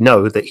how do we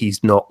know that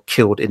he's not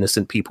killed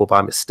innocent people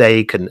by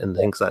mistake and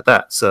things like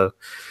that? So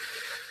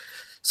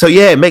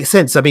yeah, it makes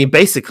sense. I mean,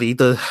 basically,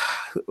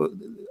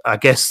 I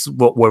guess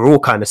what we're all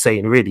kind of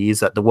saying really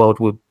is that the world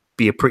would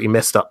be a pretty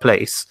messed up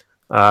place.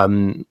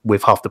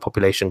 With half the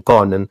population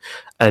gone,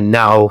 and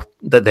now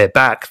that they're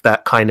back,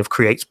 that kind of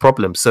creates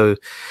problems. So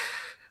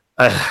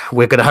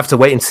we're going to have to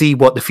wait and see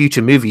what the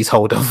future movies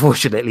hold.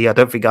 Unfortunately, I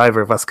don't think either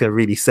of us can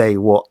really say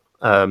what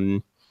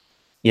you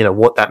know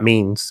what that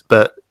means.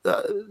 But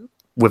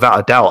without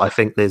a doubt, I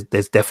think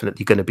there's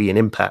definitely going to be an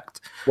impact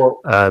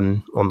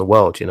on the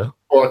world. You know.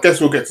 Well, I guess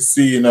we'll get to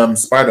see in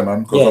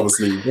Spider-Man because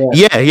obviously,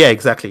 yeah,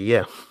 exactly,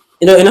 yeah.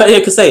 You know,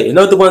 you could say, you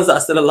know, the ones that are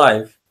still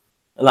alive,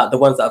 and like the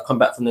ones that have come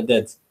back from the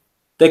dead.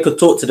 They could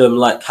talk to them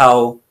like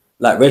how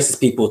like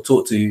racist people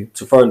talk to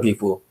foreign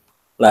people,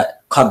 like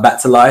come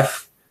back to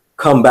life,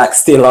 come back,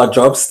 steal our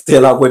jobs,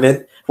 steal our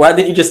women. Why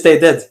didn't you just stay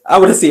dead? I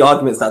want to see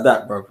arguments like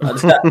that, bro. I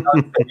just make me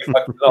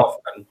fucking laugh,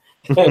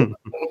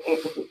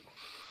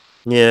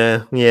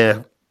 man.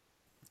 Yeah.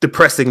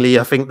 Depressingly,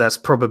 I think that's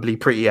probably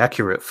pretty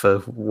accurate for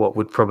what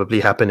would probably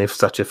happen if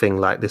such a thing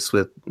like this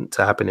were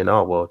to happen in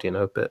our world, you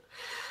know. But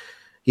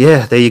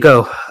yeah, there you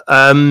go.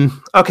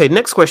 Okay,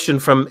 next question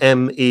from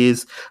M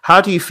is,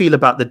 how do you feel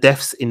about the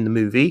deaths in the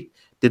movie?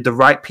 Did the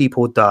right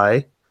people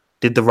die?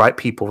 Did the right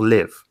people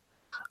live?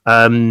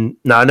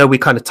 Now, I know we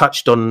kind of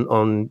touched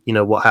on you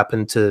know what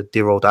happened to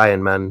dear old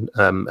Iron Man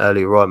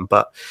earlier on,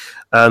 but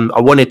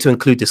I wanted to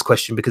include this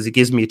question because it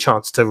gives me a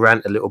chance to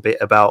rant a little bit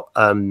about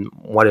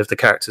one of the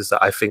characters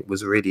that I think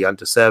was really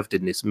underserved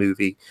in this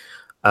movie,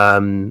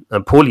 and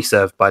poorly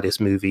served by this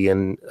movie.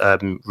 And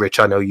Rich,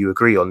 I know you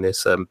agree on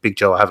this. Big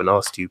Joe, I haven't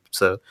asked you,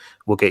 so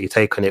we'll get your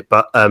take on it.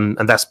 But and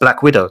that's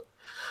Black Widow.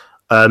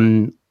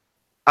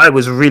 I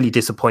was really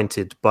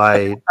disappointed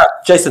by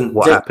Jason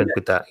what happened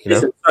with that. You know,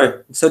 Jason,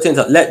 sorry. So to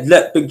interrupt,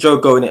 let Big Joe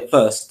go in it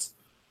first,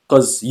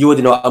 because you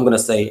already know what I'm gonna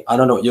say. I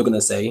don't know what you're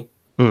gonna say.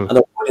 I know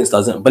the audience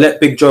doesn't, but let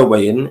Big Joe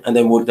weigh in, and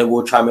then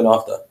we'll chime in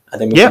after. And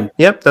then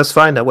yep, that's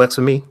fine. That works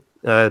for me.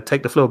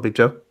 Take the floor, Big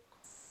Joe.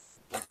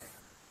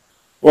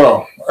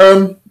 Well,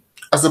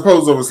 I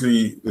suppose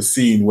obviously the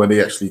scene when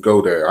they actually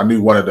go there, I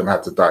knew one of them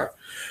had to die.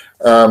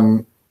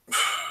 Or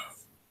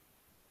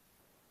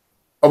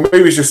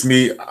maybe it's just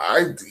me.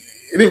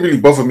 It didn't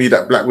really bother me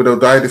that Black Widow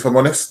died, if I'm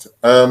honest.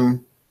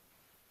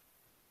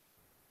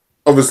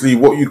 Obviously,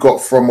 what you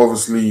got from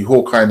obviously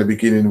Hawkeye in the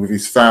beginning with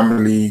his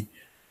family,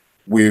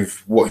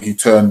 with what he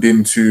turned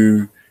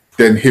into,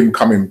 then him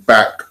coming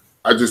back,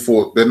 I just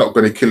thought they're not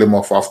going to kill him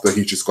off after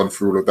he's just gone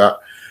through all of that.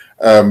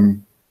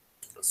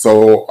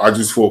 So I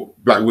just thought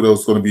Black Widow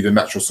was going to be the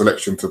natural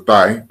selection to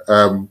die.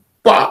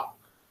 But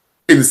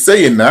in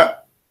saying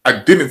that, I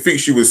didn't think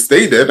she would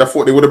stay dead. I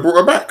thought they would have brought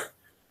her back.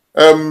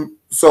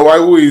 So I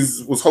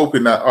always was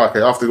hoping that,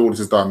 okay, after all this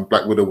is done,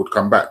 Black Widow would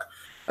come back.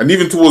 And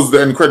even towards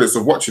the end credits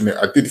of watching it,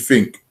 I did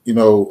think,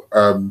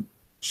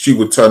 she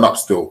would turn up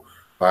still.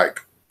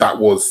 Like, that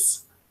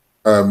was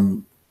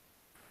Iron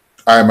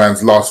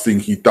Man's last thing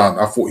he'd done.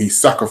 I thought he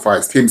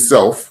sacrificed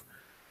himself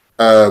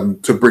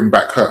to bring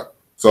back her.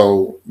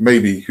 So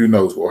maybe, who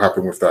knows what will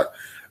happen with that.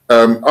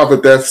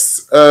 Other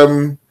deaths,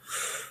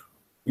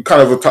 we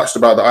kind of touched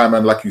about the Iron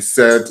Man, like you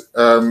said.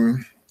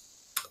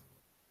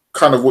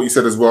 Kind of what you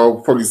said as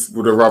well. Probably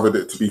would have rathered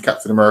it to be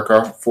Captain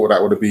America. Thought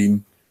that would have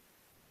been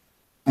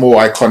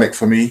more iconic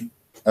for me.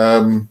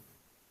 I'm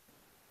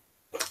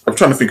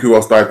trying to think who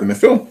else died in the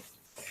film.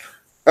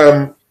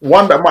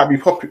 One that might be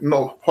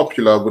not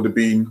popular would have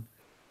been.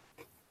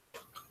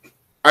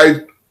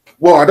 I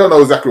don't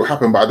know exactly what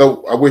happened, but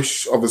I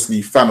wish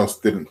obviously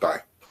Thanos didn't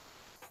die.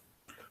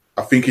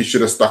 I think he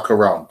should have stuck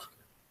around.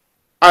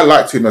 I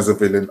liked him as a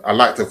villain. I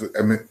liked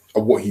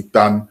what he'd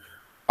done.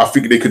 I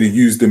think they could have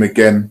used him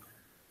again.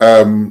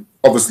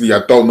 Obviously,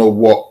 I don't know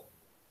what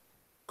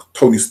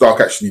Tony Stark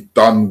actually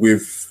done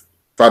with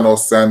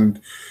Thanos and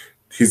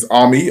his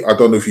army. I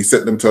don't know if he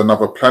sent them to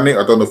another planet.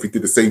 I don't know if he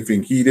did the same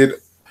thing he did.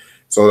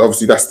 So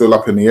obviously, that's still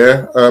up in the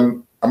air.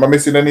 Am I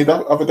missing any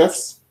other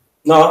deaths?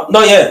 No,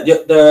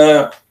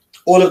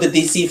 all of the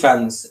DC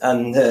fans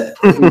and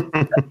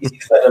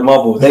DC fans and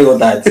Marvel, they all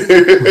died.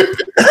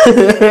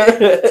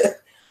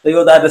 They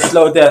all died a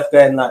slow death,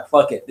 going like,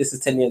 "Fuck it, this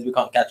is 10 years we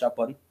can't catch up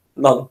on."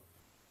 None.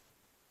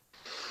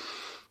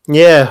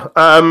 Yeah.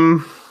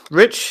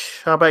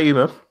 Rich, how about you,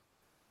 man?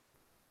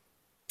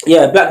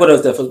 Yeah, Black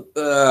Widow's death was.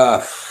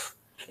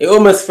 It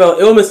almost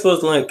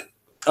feels like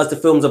as the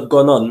films have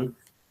gone on,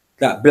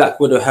 that Black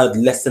Widow had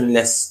less and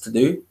less to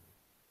do.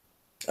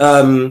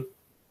 I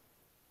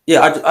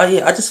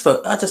just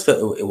felt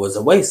it was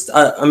a waste.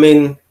 I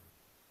mean,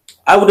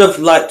 I would have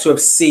liked to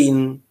have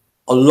seen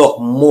a lot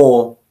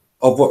more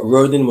of what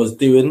Ronan was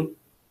doing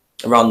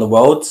around the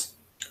world,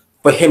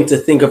 for him to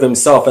think of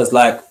himself as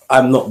like,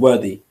 I'm not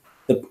worthy.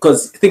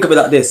 Because think of it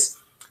like this: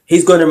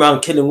 he's going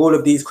around killing all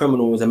of these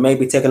criminals and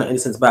maybe taking out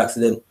innocence by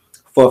accident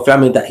for a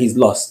family that he's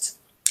lost.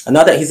 And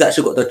now that he's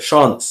actually got the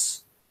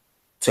chance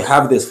to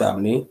have this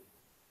family,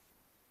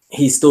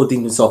 he's still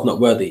deemed himself not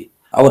worthy.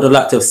 I would have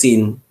liked to have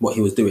seen what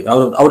he was doing. I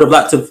would have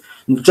liked to have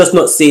just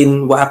not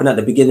seen what happened at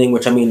the beginning,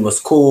 which I mean was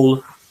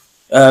cool.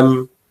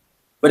 But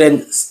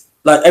then,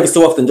 like every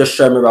so often, just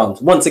show him around.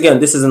 Once again,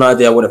 this is an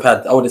idea I would have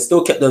had. I would have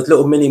still kept those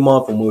little mini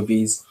Marvel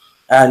movies,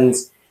 and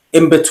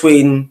in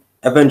between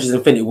Avengers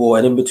Infinity War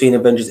and in between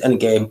Avengers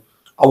Endgame,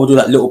 I will do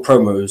like little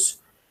promos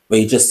where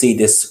you just see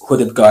this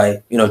hooded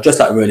guy, just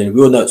like Ronan.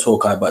 We all know it's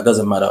Hawkeye, but it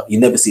doesn't matter. You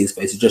never see his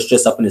face. He's just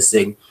dressed up in his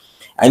thing.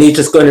 And he's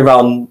just going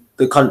around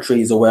the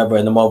countries or wherever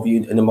in the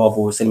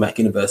Marvel Cinematic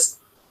Universe,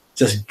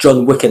 just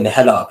John Wicking the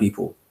hell out of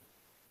people.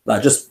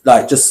 Just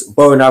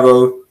bow and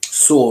arrow,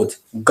 sword,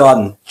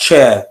 gun,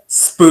 chair,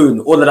 spoon,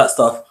 all of that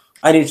stuff.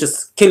 And he's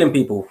just killing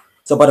people.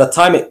 So by the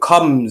time it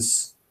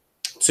comes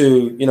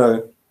to,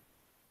 to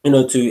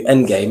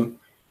Endgame,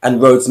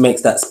 and Rhodes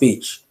makes that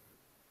speech,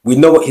 we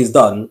know what he's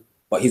done,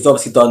 but he's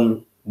obviously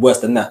done worse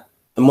than that.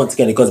 And once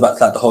again, it goes back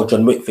to like the whole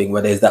John Wick thing,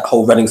 where there's that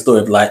whole running story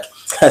of like,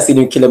 I seen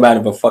him kill a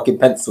man with a fucking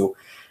pencil,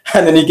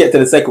 and then you get to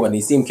the second one,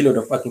 you see him kill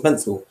with a fucking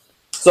pencil.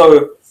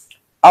 So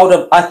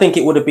I think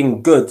it would have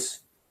been good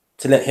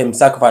to let him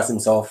sacrifice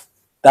himself.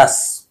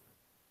 That's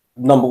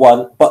number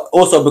one, but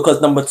also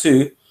because number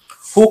two,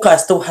 Hawkeye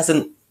still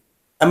hasn't.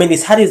 I mean,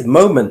 he's had his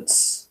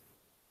moments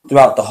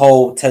throughout the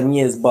whole 10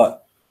 years,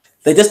 but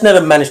they just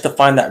never managed to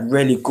find that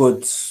really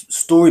good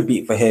story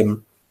beat for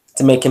him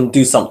to make him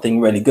do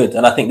something really good.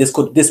 And I think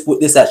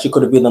this actually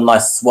could have been a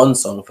nice swan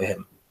song for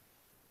him.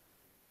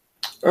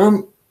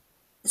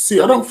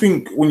 See, I don't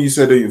think when you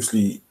said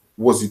obviously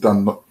was he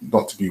done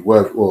not to be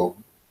worthy, well,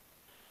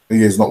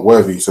 he is not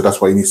worthy, so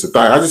that's why he needs to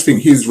die. I just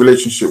think his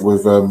relationship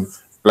with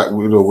Black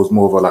Widow was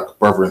more of a like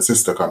brother and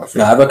sister kind of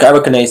thing. No, I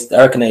reckon they used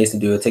to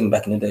do a thing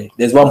back in the day.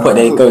 There's one point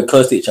they go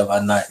close to each other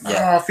and like,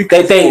 yeah, I think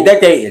they're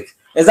dated.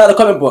 It's like the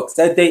comic books.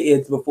 They're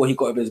dated before he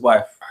got with his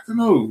wife, I don't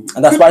know,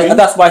 and that's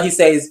why he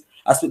says,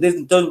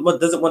 doesn't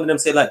one of them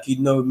say like, you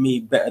know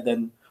me better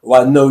than, or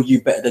I know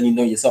you better than you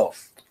know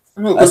yourself.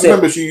 Because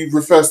remember, she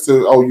refers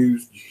to,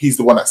 he's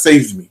the one that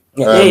saved me.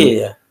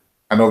 Yeah.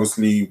 And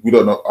obviously, we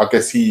don't know. I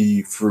guess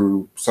he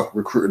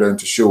recruited her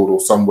into Shield or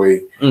some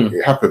way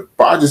it happened.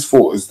 But I just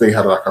thought as they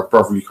had like a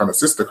brotherly kind of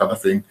sister kind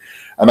of thing,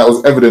 and that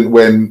was evident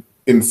when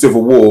in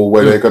Civil War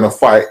where they're gonna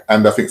fight,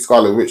 and I think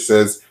Scarlet Witch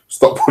says,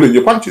 "Stop pulling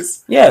your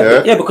punches."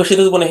 Yeah, because she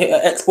doesn't want to hit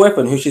her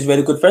ex-boyfriend, who she's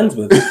really good friends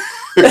with.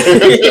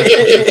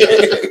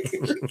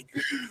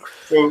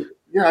 So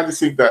yeah, I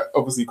just think that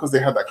obviously because they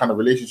had that kind of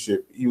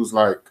relationship, he was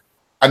like,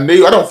 and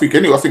I think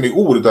they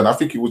all would have done. I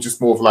think it was just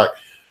more of like,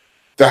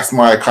 that's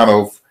my kind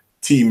of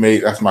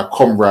teammate, that's my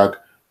comrade,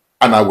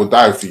 and I would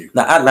die for you.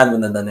 Now Ant-Man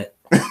wouldn't have done it.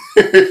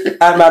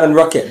 Ant-Man and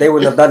Rocket, they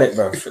wouldn't have done it,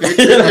 bro. So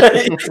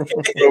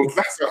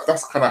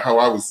that's kind of how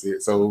I would see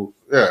it. So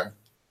yeah,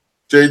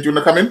 Jay, do you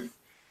want to come in?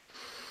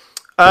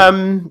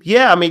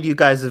 Yeah, I mean, you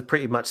guys have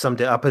pretty much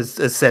summed it up.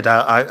 As said,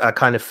 I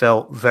kind of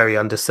felt very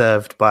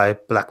underserved by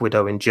Black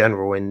Widow in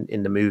general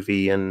in the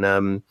movie, and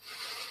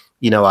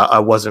I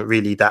wasn't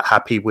really that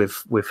happy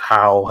with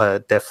how her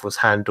death was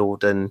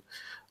handled. And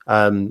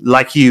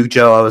like you,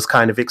 Joe, I was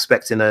kind of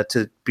expecting her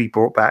to be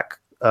brought back,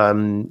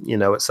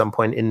 at some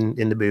point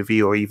in the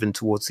movie or even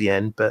towards the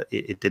end, but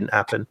it didn't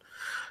happen.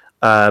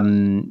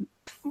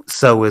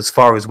 So as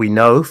far as we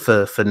know,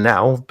 for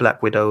now,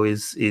 Black Widow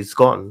is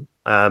gone,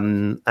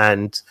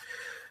 and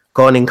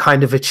gone in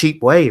kind of a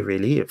cheap way.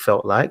 Really, it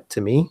felt like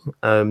to me.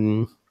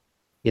 It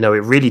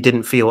really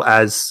didn't feel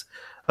as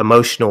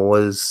emotional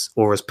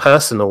or as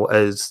personal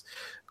as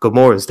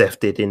Gamora's death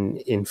did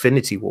in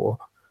Infinity War.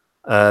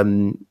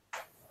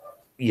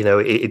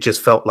 It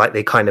just felt like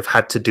they kind of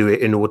had to do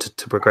it in order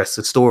to progress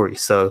the story.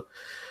 So,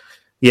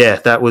 yeah,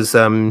 that was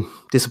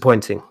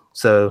disappointing.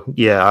 So,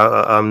 yeah,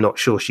 I'm not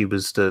sure she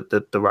was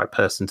the right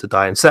person to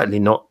die, and certainly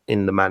not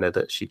in the manner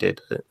that she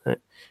did. It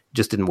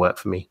just didn't work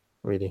for me,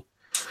 really.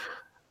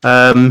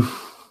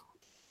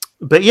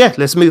 But yeah,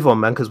 let's move on,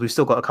 man, because we've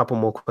still got a couple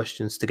more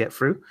questions to get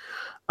through.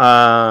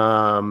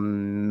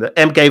 M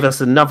gave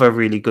us another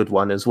really good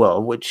one as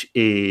well, which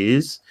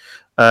is,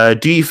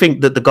 do you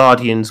think that the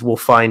Guardians will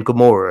find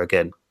Gamora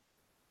again?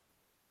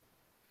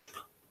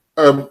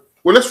 Well,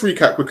 let's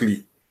recap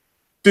quickly.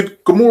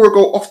 Did Gamora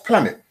go off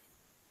planet?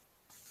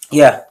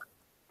 Yeah.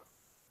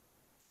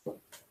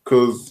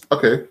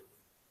 Okay.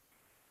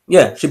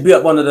 Yeah, she beat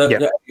up one of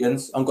the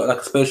aliens and got like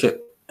a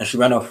spaceship, and she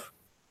ran off.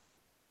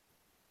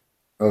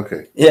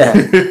 Okay. Yeah,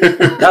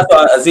 that's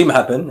what I assume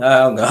happened. I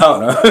don't know.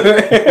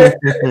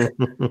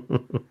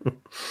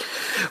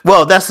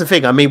 Well, that's the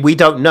thing. I mean, we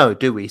don't know,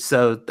 do we?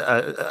 So,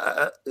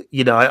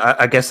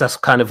 I guess that's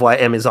kind of why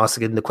Em is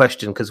asking the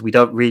question, because we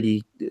didn't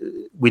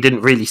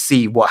really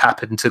see what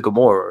happened to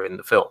Gamora in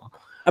the film.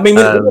 I mean,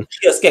 we know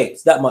she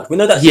escaped that much. We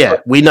know that.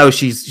 Yeah, we know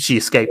she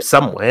escaped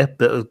somewhere,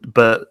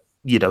 but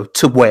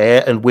to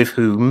where and with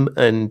whom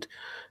and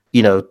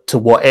to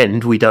what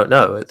end, we don't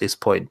know at this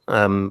point.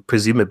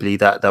 Presumably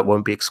that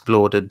won't be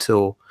explored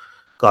until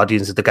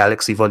Guardians of the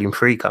Galaxy Volume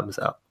 3 comes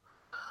out.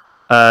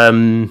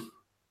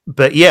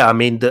 But yeah, I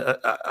mean,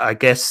 I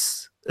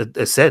guess,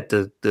 as said,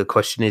 the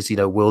question is,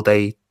 will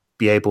they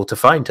be able to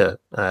find her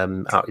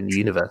out in the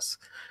universe?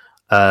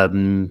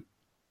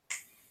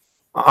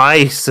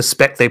 I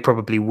suspect they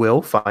probably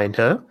will find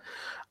her.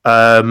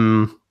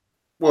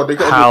 Well, they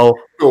got to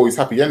give Quill his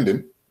happy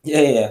ending.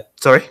 Yeah.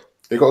 Sorry?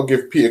 They got to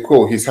give Peter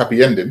Quill his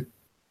happy ending.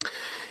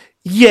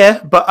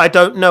 Yeah, but I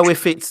don't know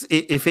if it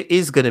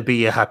is going to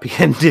be a happy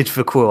ending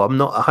for Quill. I'm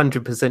not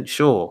 100%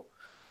 sure.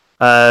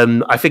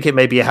 I think it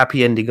may be a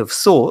happy ending of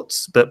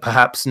sorts, but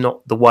perhaps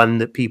not the one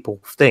that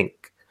people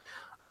think.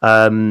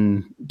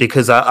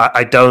 Because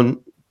I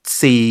don't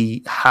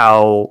see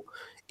how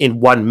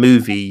in one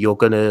movie you're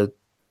going to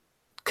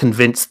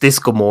convince this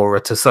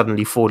Gamora to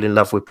suddenly fall in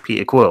love with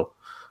Peter Quill.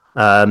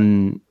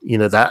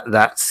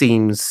 That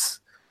seems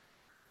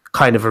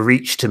kind of a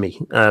reach to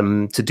me,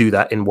 to do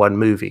that in one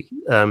movie,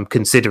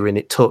 considering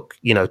it took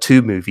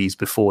 2 movies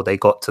before they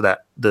got to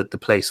the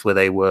place where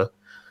they were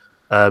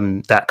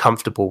that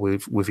comfortable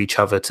with each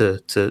other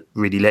to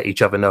really let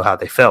each other know how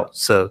they felt.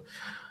 So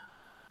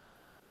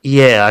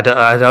yeah, I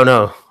don't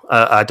know.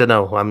 I don't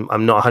know.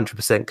 I'm not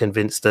 100%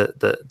 convinced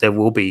that there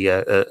will be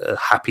a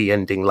happy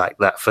ending like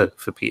that for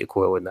Peter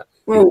Quill in that.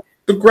 Well,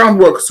 the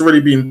groundwork's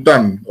already been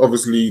done.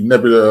 Obviously,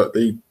 Nebula.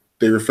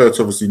 They refer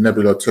to obviously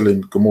Nebula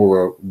telling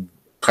Gamora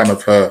kind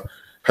of her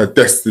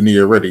destiny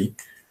already,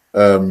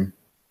 and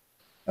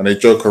they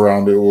joke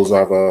around. It was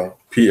either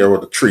Peter or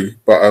the tree,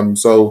 but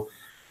so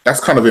that's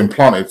kind of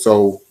implanted.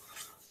 So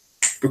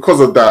because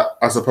of that,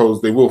 I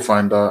suppose they will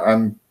find her,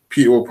 and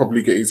Peter will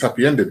probably get his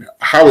happy ending.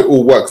 How it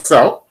all works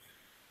out,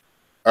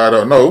 I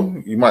don't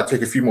know. You might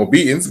take a few more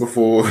beatings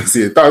before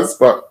see it does,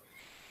 but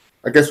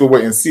I guess we'll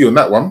wait and see on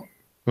that one.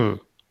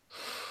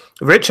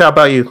 Rich, how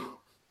about you?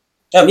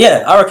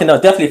 Yeah, I reckon they'll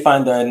definitely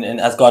find her in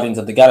as Guardians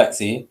of the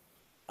Galaxy,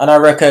 and I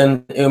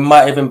reckon it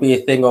might even be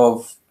a thing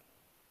of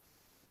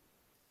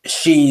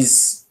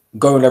she's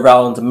going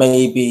around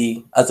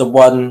maybe as a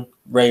one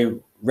ray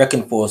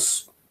wrecking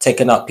force,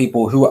 taking out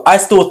people who I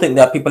still think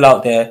there are people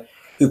out there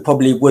who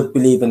probably would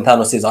believe in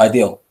Thanos'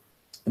 ideal.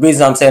 The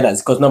reason I'm saying that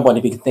is because number one,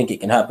 if you can think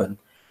it can happen,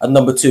 and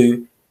number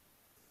two,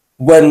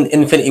 when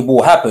Infinity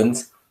War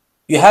happened,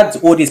 you had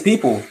all these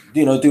people,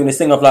 doing this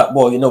thing of like,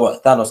 well, you know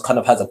what, Thanos kind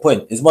of has a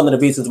point. It's one of the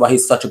reasons why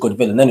he's such a good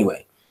villain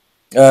anyway.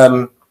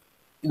 I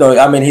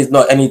mean, he's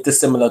not any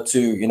dissimilar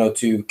to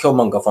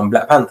Killmonger from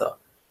Black Panther.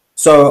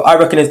 So I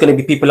reckon there's going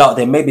to be people out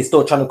there maybe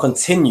still trying to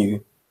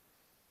continue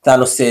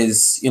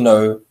Thanos's,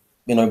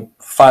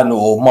 final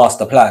or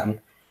master plan,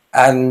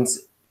 and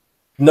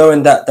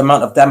knowing that the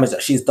amount of damage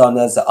that she's done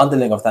as the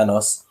underling of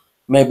Thanos,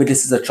 maybe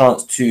this is a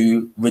chance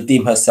to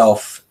redeem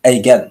herself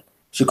again.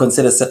 She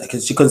considers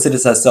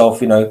herself,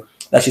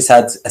 that she's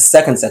had a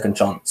second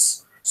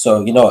chance.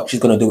 So you know what, she's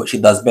going to do what she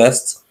does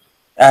best,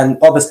 and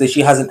obviously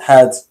she hasn't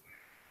had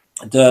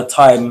the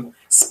time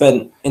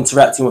spent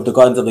interacting with the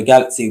Guardians of the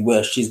Galaxy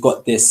where she's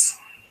got this,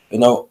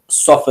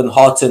 softened,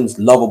 heartened,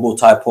 lovable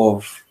type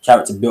of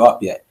character built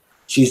up yet.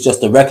 She's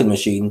just a wrecking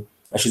machine,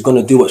 and she's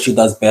going to do what she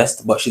does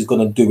best, but she's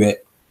going to do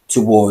it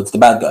towards the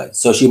bad guys.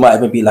 So she might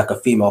even be like a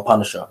female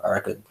Punisher, I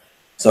reckon.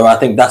 So I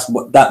think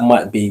that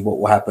might be what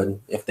will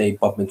happen if they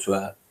bump into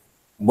her,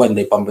 when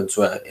they bump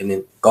into her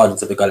in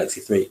Guardians of the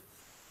Galaxy 3.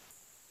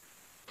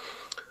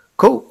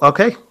 Cool.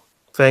 Okay.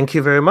 Thank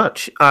you very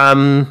much.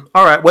 All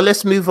right. Well,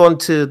 let's move on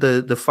to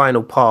the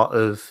final part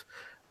of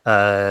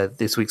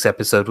this week's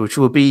episode, which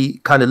will be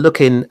kind of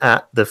looking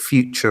at the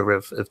future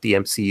of the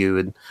MCU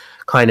and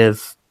kind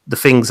of the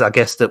things, I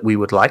guess, that we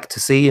would like to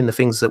see and the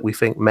things that we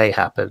think may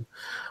happen.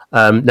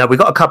 Now, we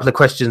got a couple of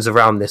questions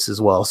around this as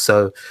well.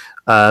 So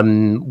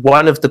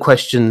one of the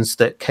questions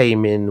that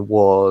came in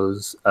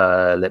was,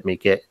 let me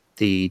get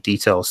the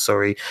details.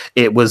 Sorry.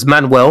 It was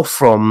Manuel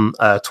from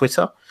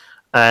Twitter.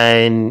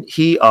 And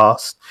he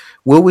asked,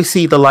 will we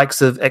see the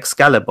likes of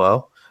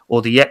Excalibur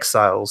or the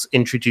Exiles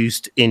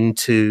introduced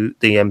into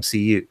the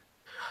MCU?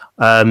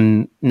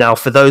 Now,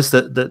 for those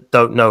that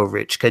don't know,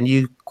 Rich, can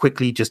you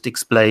quickly just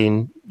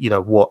explain,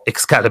 what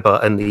Excalibur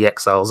and the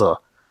Exiles are?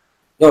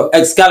 No,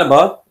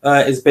 Excalibur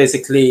is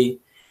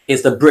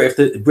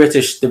the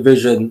British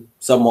division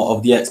somewhat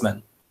of the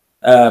X-Men,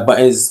 but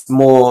is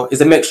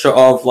a mixture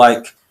of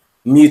like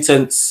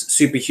mutants,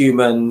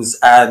 superhumans,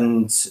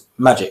 and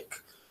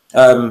magic,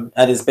 and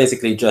is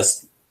basically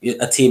just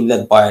a team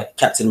led by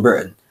Captain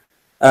Britain.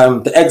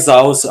 The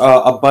Exiles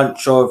are a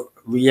bunch of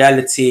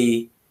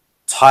reality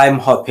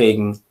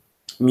time-hopping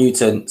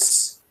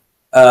mutants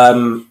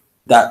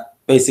that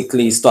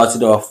basically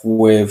started off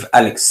with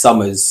Alex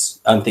Summers.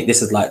 I think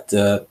this is like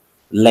the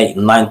late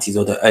 90s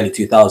or the early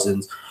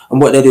 2000s. And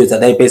what they do is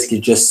that they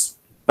basically just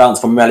bounce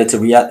from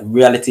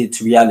reality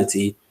to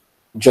reality,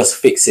 just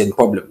fixing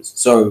problems.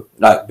 So,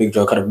 like Big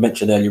Joe kind of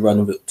mentioned earlier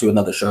on to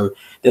another show,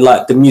 they're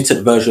like the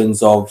mutant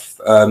versions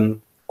of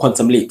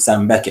Quantum Leap,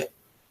 Sam Beckett.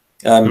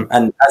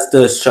 And as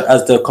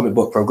the comic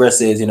book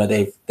progresses,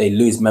 they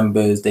lose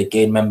members, they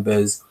gain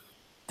members,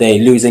 they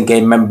lose and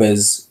gain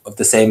members of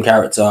the same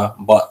character,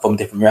 but from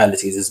different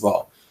realities as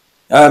well.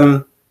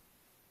 But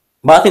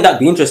I think that'd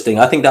be interesting.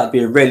 I think that'd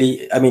be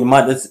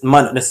might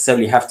not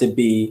necessarily have to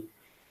be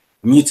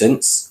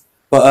mutants,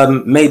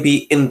 but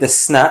maybe in the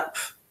snap,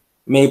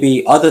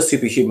 maybe other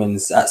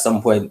superhumans at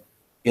some point,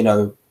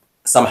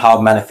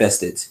 somehow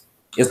manifested.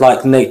 It's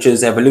like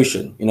nature's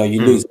evolution.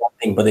 You lose one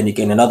thing, but then you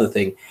gain another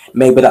thing.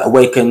 Maybe that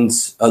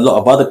awakens a lot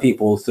of other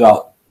people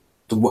throughout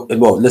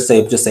let's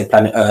say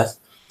planet Earth.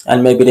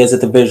 And maybe there's a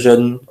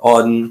division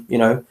on,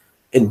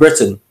 in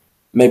Britain.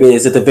 Maybe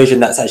there's a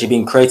division that's actually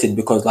being created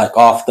because like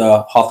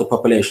after half the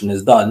population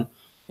is done,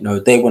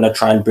 they want to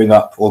try and bring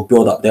up or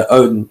build up their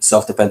own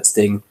self-defense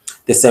thing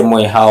the same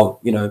way how,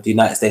 the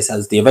United States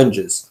has the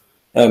Avengers.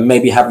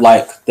 Maybe have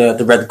like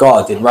the Red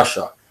Guard in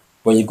Russia,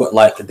 where you've got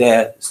like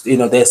their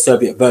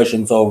Soviet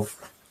versions of,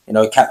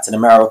 Captain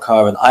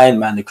America and Iron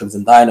Man, the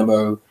Crimson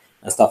Dynamo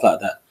and stuff like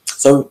that.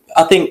 So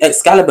I think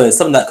Excalibur is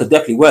something that could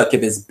definitely work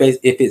if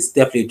it's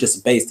definitely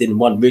just based in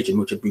one region,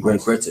 which would be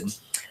Great Britain,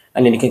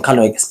 and then it can kind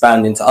of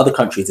expand into other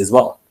countries as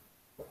well.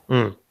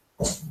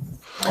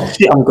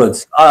 Shit, I'm good.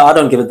 I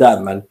don't give a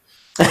damn, man.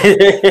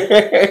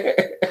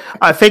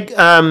 I think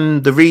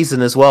the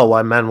reason as well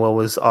why Manuel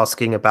was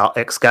asking about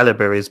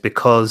Excalibur is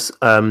because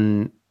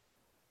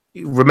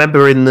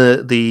remember in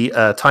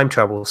the time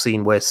travel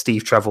scene where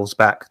Steve travels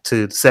back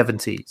to the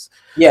 70s,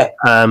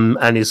 and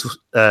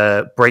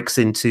breaks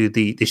into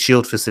the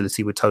SHIELD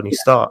facility with Tony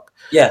Stark,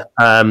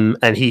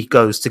 and he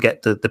goes to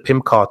get the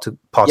Pym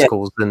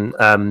particles,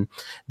 and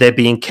they're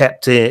being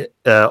kept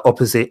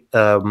opposite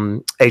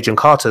Agent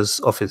Carter's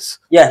office.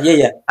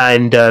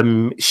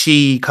 And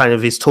she kind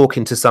of is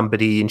talking to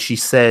somebody, and she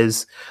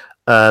says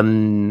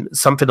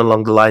something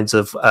along the lines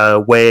of,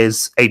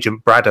 "Where's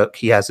Agent Braddock?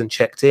 He hasn't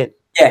checked in."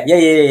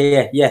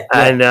 Yeah.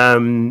 And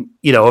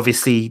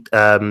obviously,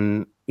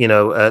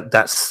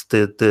 that's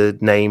the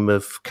name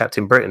of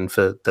Captain Britain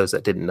for those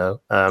that didn't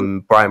know.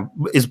 Brian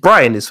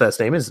his first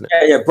name, isn't it?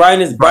 Yeah.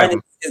 Brian is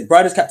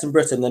Captain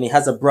Britain. Then he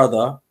has a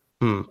brother.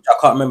 I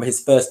can't remember his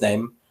first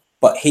name,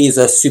 but he's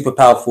a super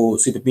powerful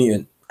super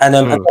mutant. And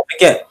don't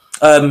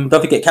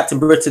forget, Captain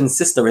Britain's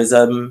sister is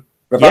Rebecca.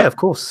 Yeah, of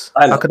course.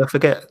 How could I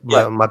forget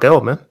my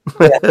girl, man?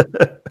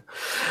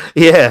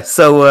 Yeah.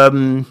 So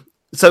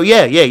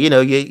yeah.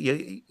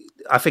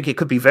 I think it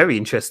could be very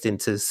interesting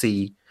to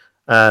see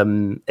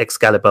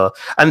Excalibur,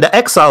 and the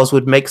Exiles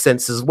would make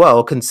sense as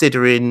well,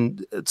 considering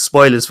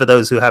spoilers for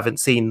those who haven't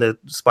seen the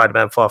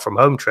Spider-Man Far From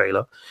Home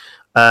trailer,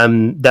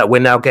 that we're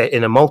now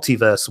getting a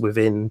multiverse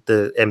within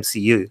the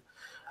MCU.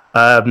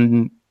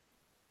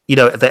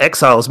 The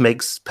Exiles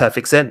makes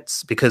perfect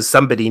sense because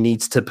somebody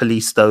needs to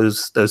police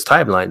those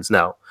timelines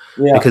now.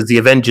 Yeah. Because the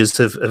Avengers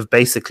have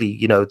basically,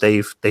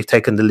 they've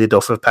taken the lid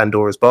off of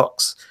Pandora's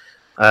box,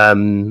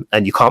 and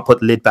you can't put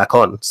the lid back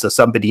on. So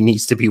somebody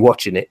needs to be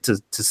watching it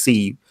to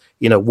see,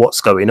 what's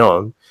going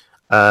on,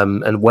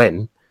 and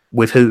when,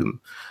 with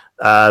whom.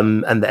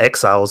 And the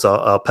Exiles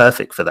are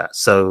perfect for that.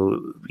 So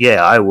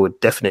yeah, I would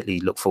definitely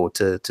look forward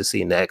to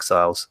seeing the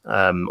Exiles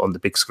on the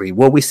big screen.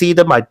 Will we see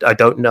them? I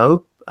don't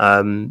know.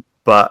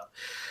 But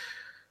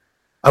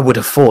I would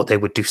have thought they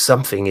would do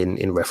something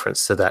in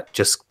reference to that,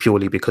 just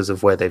purely because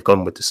of where they've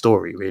gone with the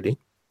story, really.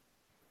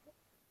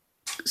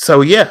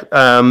 So yeah.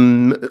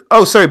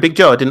 Sorry, Big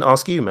Joe, I didn't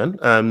ask you,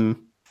 man.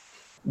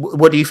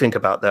 What do you think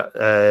about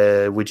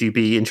that? Would you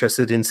be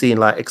interested in seeing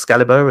like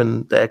Excalibur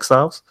and the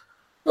Exiles?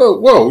 Oh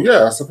well,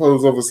 yeah. I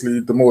suppose obviously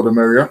the more the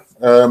merrier.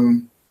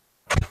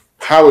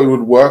 How it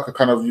would work,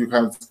 you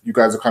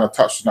guys have kind of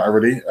touched on that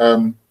already.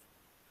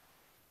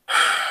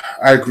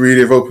 I agree.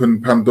 They've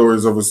opened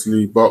Pandora's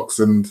obviously box,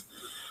 and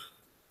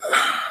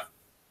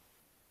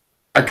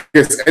I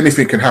guess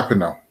anything can happen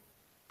now.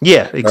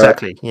 Yeah,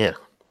 exactly. Yeah.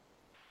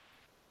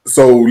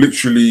 So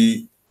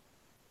literally,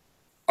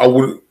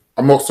 I'm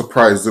not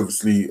surprised.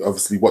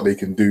 Obviously, what they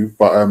can do,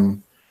 but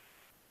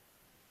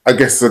I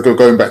guess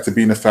going back to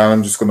being a fan,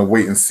 I'm just going to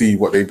wait and see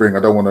what they bring. I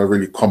don't want to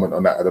really comment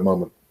on that at the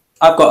moment.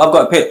 I've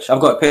got a pitch.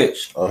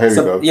 Oh, here we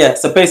go. Yeah,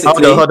 so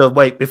basically... Hold on,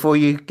 wait. Before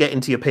you get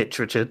into your pitch,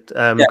 Richard,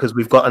 because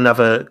we've got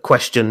another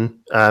question,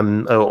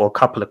 or a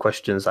couple of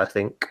questions, I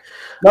think,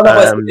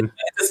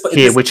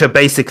 here, which are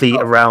basically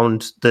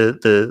around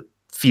the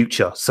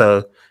future.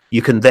 So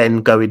you can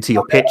then go into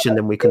your pitch, and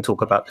then we can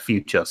talk about the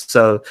future.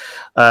 So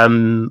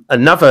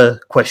another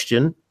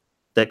question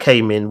that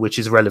came in, which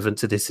is relevant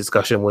to this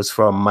discussion, was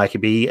from Mikey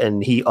B,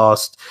 and he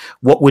asked,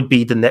 what would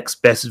be the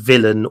next best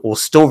villain or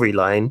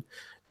storyline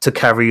to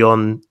carry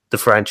on the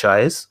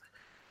franchise?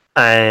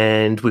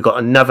 And we got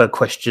another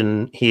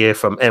question here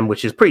from M,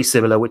 which is pretty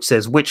similar, which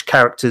says, which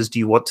characters do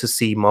you want to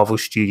see Marvel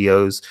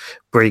Studios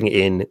bring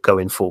in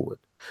going forward?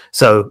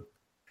 So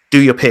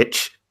do your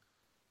pitch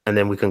and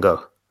then we can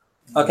go.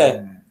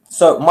 Okay,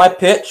 so my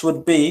pitch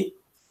would be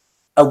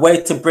a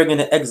way to bring in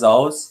the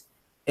Exiles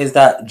is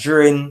that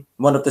during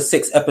one of the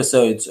 6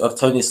 episodes of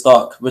Tony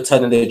Stark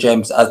Returning the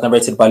Gems, as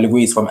narrated by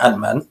Louise from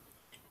Ant-Man,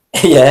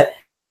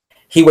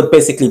 he would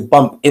basically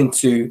bump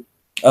into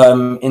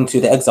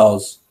the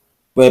Exiles,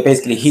 where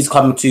basically he's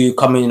coming to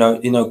put one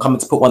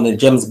of the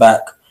gems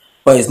back,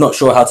 but he's not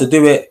sure how to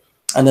do it.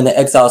 And then the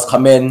Exiles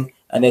come in,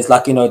 and there's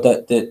like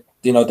the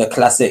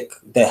classic.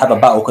 They have a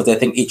battle because they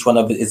think each one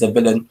of it is a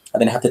villain, and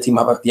then they have to team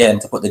up at the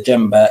end to put the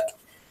gem back,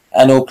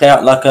 and it'll play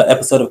out like an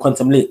episode of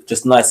Quantum Leap,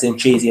 just nice and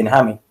cheesy and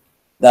hammy.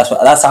 That's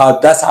how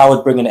I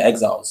would bring in the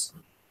Exiles.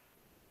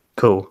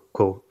 Cool.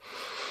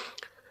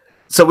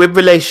 So with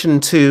relation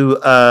to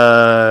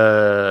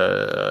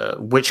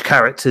which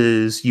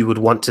characters you would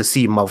want to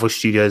see Marvel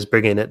Studios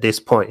bring in at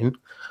this point,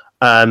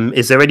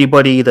 is there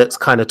anybody that's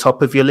kind of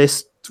top of your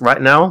list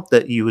right now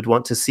that you would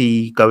want to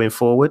see going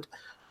forward?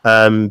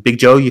 Big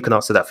Joe, you can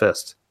answer that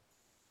first.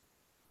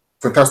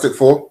 Fantastic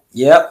Four.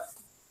 Yep.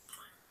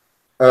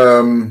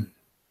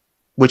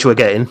 Which we're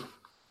getting.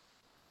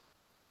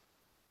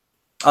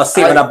 I'll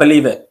see when I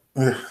believe it.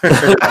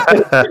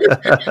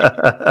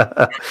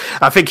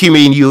 I think you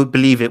mean you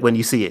believe it when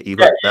you see it. You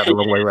got that the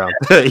wrong way around.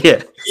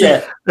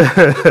 Yeah.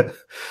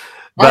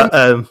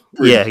 But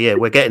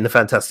we're getting the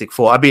Fantastic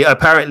Four. I mean,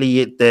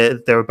 apparently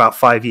they're about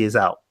 5 years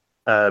out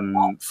from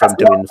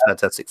doing the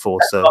Fantastic Four.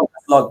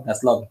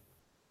 That's long.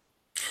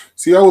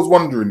 See, I was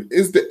wondering,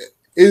 is the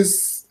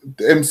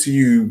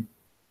MCU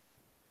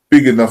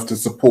big enough to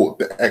support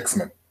the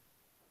X-Men?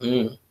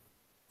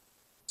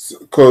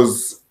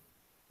 Because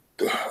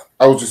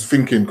I was just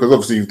thinking, because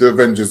obviously the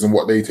Avengers and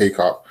what they take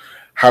up,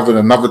 having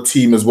another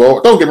team as well.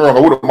 Don't get me wrong,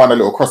 I wouldn't mind a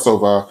little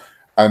crossover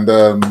and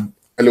a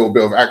little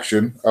bit of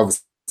action,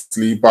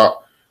 obviously.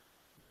 But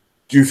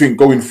do you think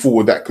going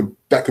forward that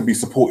could be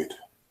supported?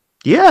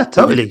 Yeah,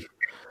 totally.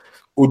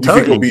 Or do you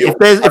think it'll be if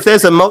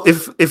there's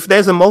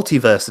a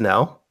multiverse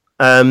now,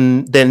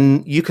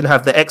 then you can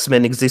have the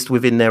X-Men exist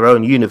within their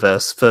own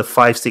universe for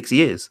 5-6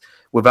 years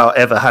without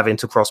ever having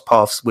to cross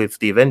paths with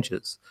the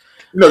Avengers.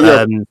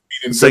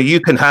 So you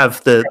can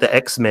have the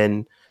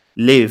X-Men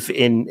live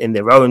in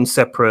their own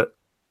separate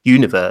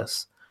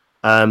universe,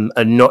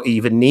 and not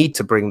even need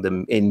to bring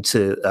them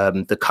into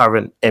the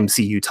current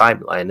MCU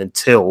timeline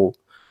until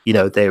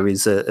there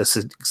is a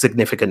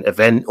significant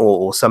event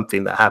or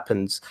something that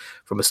happens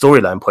from a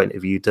storyline point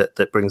of view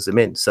that brings them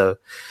in. So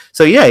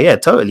yeah,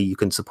 totally, you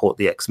can support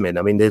the X-Men.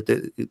 I mean, as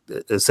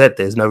I said,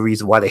 there's no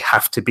reason why they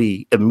have to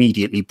be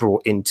immediately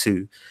brought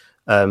into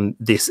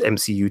this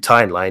MCU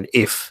timeline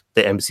if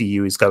the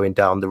MCU is going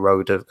down the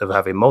road of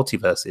having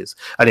multiverses.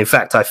 And in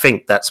fact, I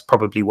think that's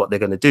probably what they're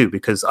going to do,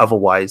 because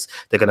otherwise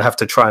they're going to have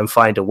to try and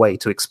find a way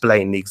to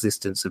explain the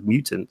existence of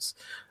mutants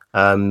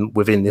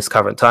within this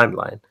current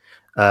timeline.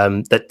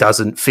 That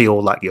doesn't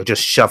feel like you're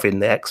just shoving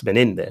the X-Men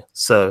in there.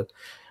 So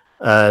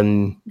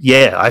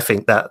yeah, I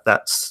think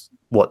that's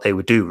what they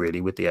would do really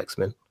with the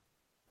X-Men.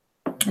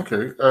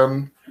 Okay.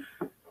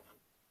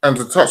 And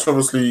to touch,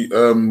 obviously,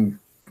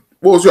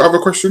 what was your other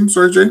question?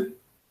 Sorry, Jane.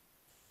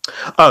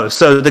 Oh,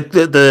 so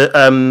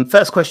the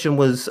first question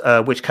was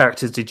which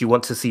characters did you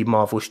want to see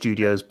Marvel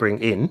Studios bring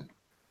in?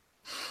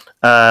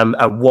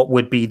 And what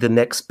would be the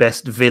next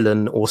best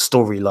villain or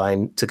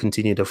storyline to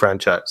continue the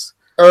franchise?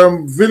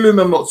 Villain,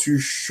 I'm not too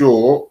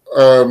sure,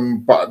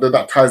 but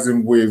that ties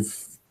in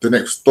with the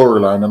next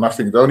storyline. And I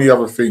think the only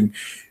other thing,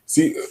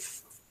 see,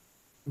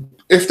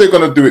 if they're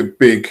going to do it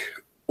big,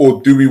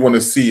 or do we want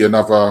to see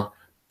another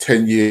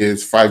 10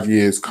 years, 5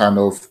 years kind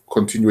of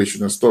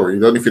continuation of story?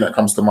 The only thing that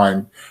comes to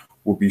mind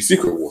would be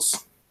Secret Wars.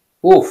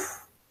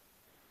 Oof.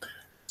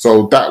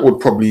 So that would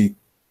probably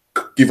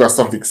give us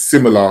something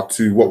similar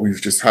to what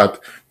we've just had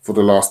for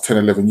the last 10,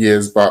 11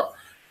 years, but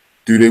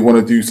do they want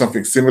to do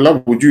something similar?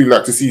 Would you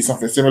like to see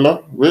something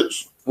similar,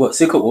 Rich? What,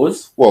 Secret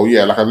Wars? Well,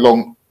 yeah, like a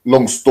long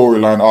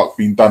storyline arc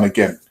being done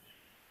again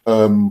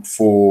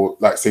for,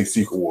 like, say,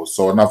 Secret Wars.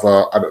 So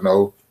another,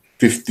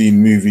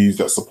 15 movies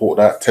that support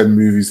that, 10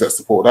 movies that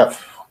support that.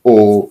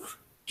 Or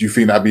do you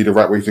think that'd be the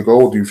right way to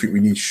go? Or do you think we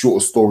need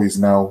shorter stories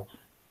now?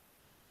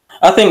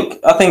 I think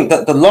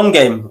that the long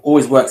game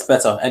always works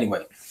better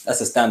anyway.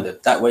 That's a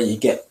standard. That way you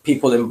get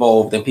people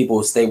involved and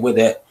people stay with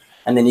it.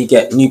 And then you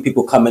get new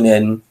people coming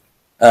in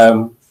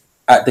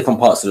at different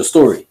parts of the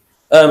story.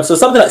 So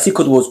something like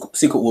Secret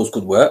Wars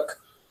could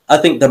work. I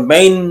think the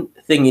main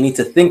thing you need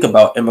to think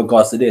about in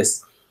regards to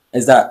this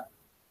is that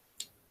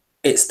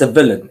it's the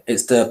villain.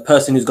 It's the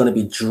person who's going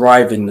to be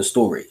driving the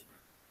story.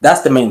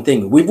 That's the main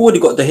thing. We've already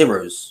got the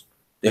heroes.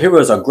 The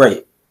heroes are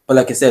great. But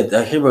like I said,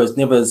 the hero is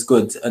never as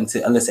good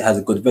unless it has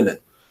a good villain.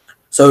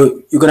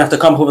 So you're going to have to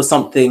come up with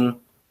something.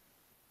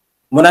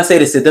 When I say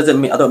this, I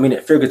don't mean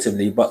it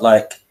figuratively, but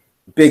like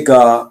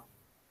bigger,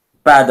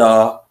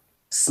 badder,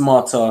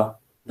 smarter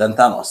than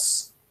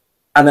Thanos.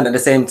 And then at the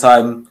same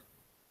time,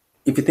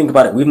 if you think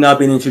about it, we've now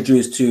been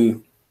introduced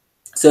to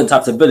certain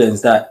types of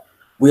villains that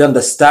we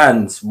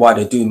understand why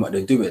they're doing what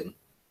they're doing.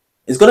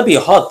 It's going to be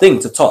a hard thing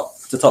to top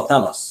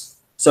Thanos.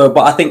 So,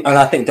 but I think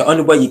the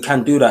only way you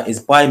can do that is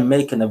by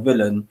making a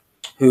villain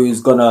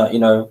who's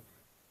gonna,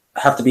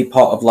 have to be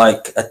part of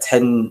like a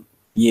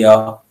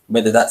 10-year,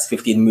 whether that's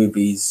 15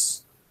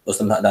 movies or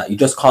something like that. You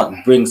just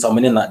can't bring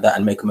someone in like that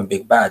and make them a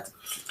big bad.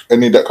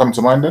 Any that come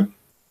to mind then?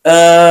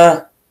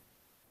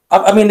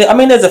 I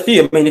mean, there's a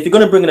few. I mean, if you're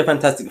going to bring in a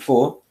Fantastic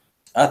Four,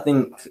 I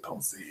think. I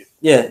can't see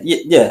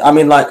it. Yeah. I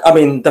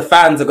mean, the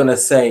fans are going to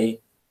say,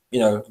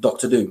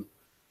 Doctor Doom.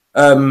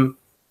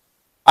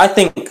 I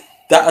think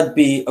that would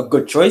be a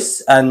good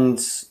choice. And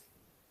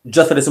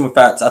just for the simple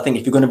fact, I think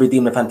if you're going to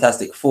redeem the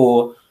Fantastic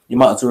Four, you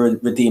might as well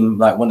redeem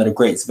like one of the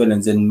greatest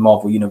villains in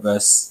Marvel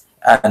Universe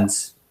and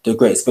the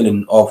greatest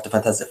villain of the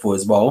Fantastic Four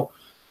as well.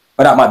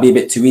 But that might be a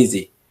bit too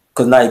easy,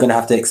 because now you're going to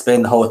have to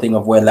explain the whole thing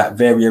of where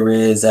Latveria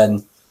is,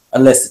 and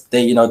unless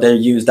they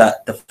use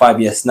the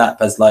 5-year snap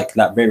as like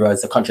Latveria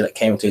as a country that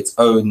came to its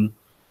own,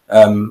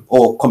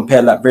 or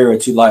compare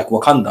Latveria to like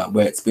Wakanda,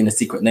 where it's been a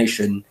secret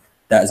nation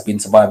that has been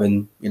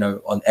surviving,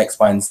 on X,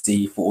 Y, and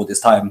Z for all this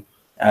time,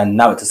 and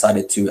now it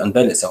decided to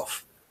unveil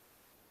itself.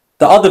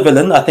 The other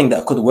villain I think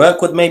that could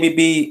work would maybe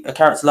be a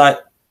character like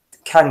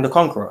Kang the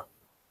Conqueror,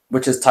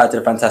 which is tied to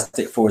the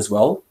Fantastic Four as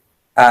well.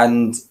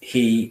 And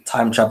he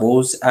time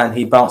travels and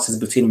he bounces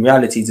between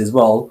realities as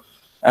well.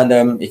 And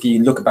if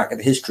you look back at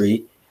the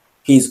history,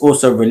 he's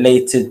also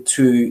related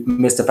to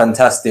Mr.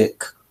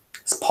 Fantastic's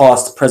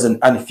past, present,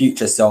 and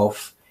future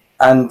self,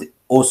 and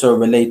also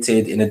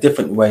related in a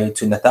different way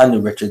to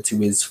Nathaniel Richards,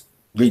 who is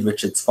Reed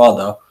Richards'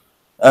 father.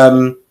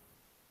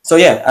 So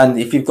yeah, and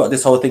if you've got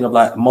this whole thing of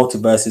like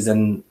multiverses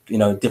and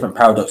different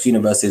paradox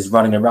universes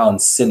running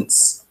around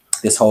since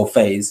this whole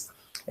phase,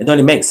 it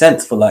only makes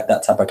sense for like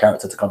that type of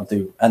character to come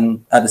through.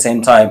 And at the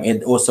same time,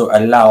 it also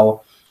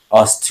allow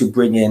us to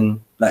bring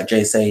in, like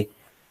Jay say,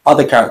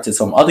 other characters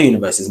from other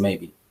universes.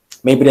 Maybe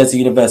there's a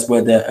universe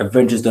where the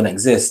Avengers don't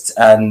exist,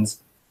 and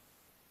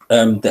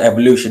the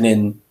evolution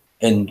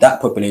in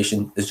that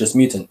population is just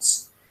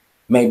mutants.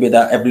 Maybe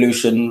that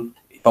evolution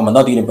from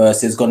another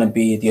universe is going to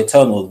be the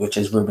Eternals, which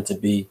is rumored to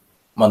be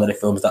one of the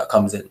films that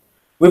comes in.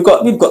 We've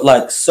got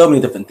like so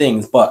many different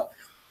things, but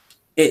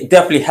it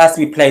definitely has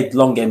to be played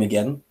long game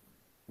again,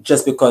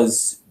 just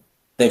because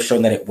they've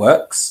shown that it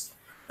works.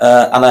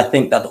 And I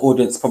think that the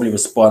audience probably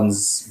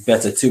responds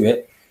better to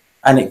it.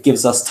 and it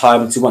gives us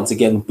time to once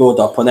again build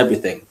up on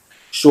everything.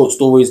 Short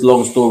stories,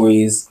 long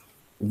stories,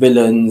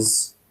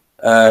 villains,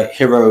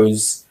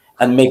 heroes,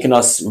 and making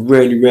us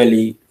really,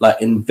 really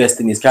like invest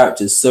in these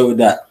characters, so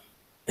that,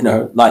 you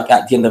know, like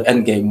at the end of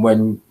Endgame,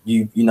 when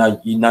you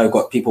now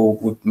got people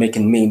with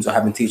making memes or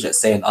having t-shirts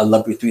saying "I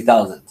love you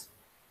 3000."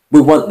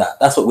 We want that.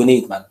 That's what we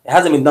need, man. It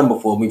hasn't been done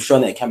before. We've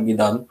shown that it can be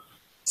done.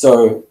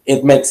 So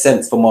it makes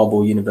sense for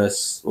Marvel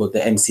Universe or the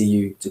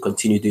MCU to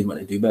continue doing what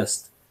they do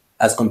best,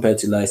 as compared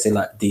to, like, say,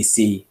 like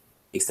DC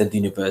Extended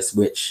Universe,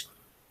 which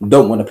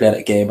don't want to play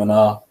that game and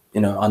are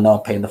now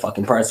paying the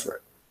fucking price for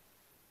it.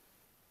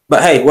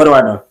 But hey, what do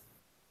I know?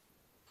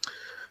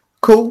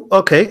 Cool.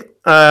 Okay.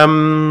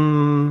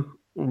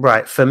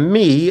 Right. For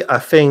me, I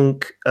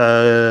think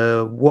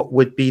what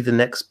would be the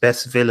next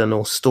best villain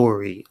or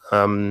story?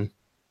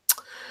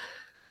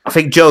 I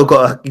think Joe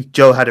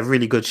had a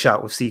really good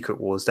shout with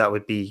Secret Wars. That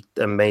would be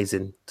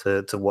amazing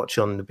to watch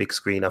on the big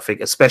screen. I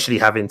think, especially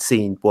having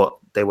seen what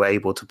they were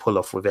able to pull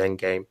off with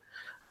Endgame.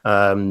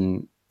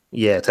 To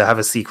have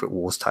a Secret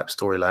Wars type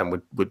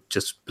storyline would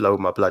just blow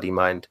my bloody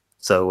mind.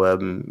 So I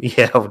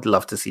would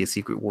love to see a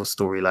Secret Wars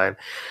storyline.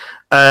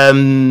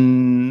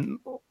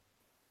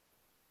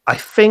 I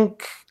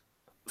think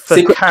for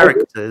Secret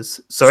characters,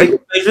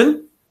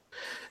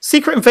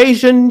 Secret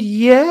Invasion,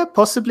 yeah,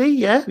 possibly,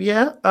 yeah.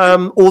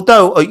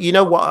 Although, you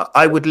know what,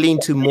 I would lean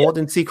to more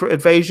than Secret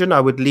Invasion.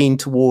 I would lean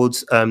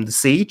towards the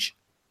Siege,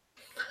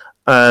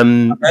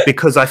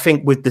 because I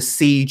think with the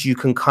Siege you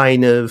can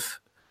kind of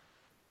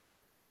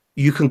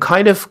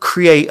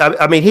create.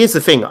 I mean, here's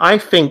the thing. I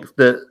think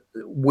that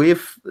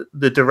with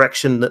the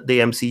direction that the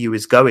MCU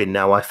is going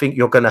now, I think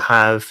you're going to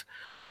have,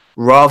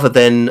 rather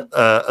than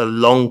a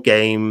long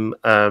game,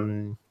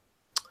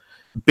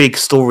 big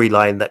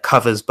storyline that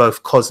covers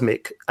both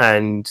cosmic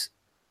and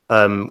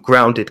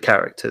grounded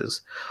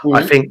characters. Mm-hmm.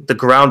 I think the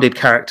grounded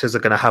characters are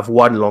going to have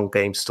one long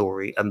game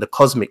story, and the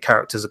cosmic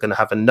characters are going to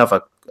have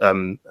another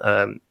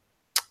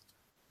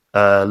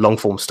long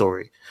form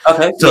story.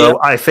 Okay. So yeah.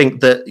 I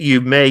think that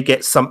you may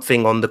get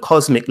something on the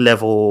cosmic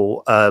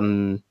level,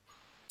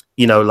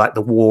 like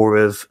the war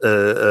of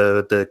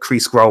the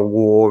Kree Skrull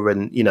War,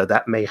 and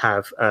that may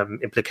have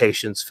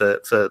implications for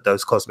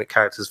those cosmic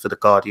characters, for the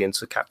Guardians,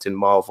 for Captain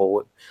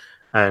Marvel,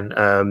 and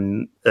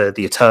the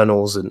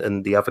Eternals,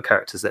 and the other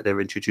characters that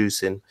they're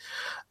introducing.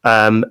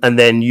 And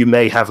then you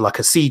may have like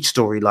a Siege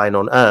storyline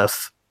on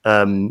Earth,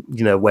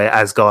 where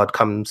Asgard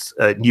comes,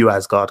 new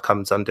Asgard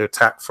comes under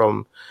attack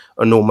from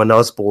Norman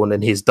Osborn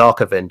and his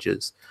Dark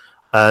Avengers.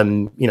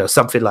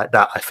 Something like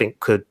that I think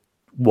could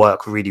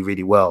work really,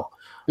 really well.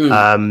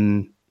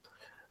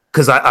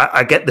 Because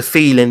I get the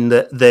feeling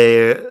that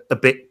they're a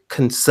bit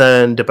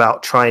concerned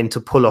about trying to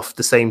pull off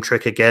the same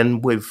trick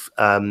again with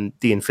the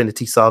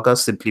Infinity Saga,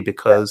 simply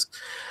because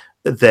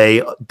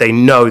they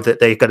know that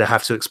they're going to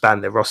have to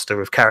expand their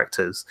roster of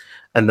characters,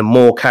 and the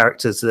more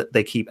characters that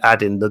they keep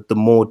adding, the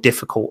more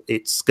difficult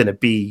it's going to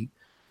be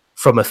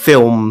from a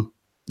film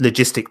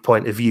logistic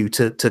point of view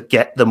to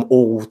get them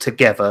all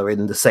together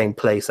in the same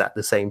place at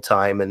the same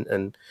time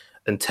and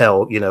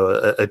tell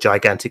a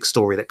gigantic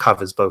story that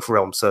covers both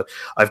realms. So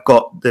I've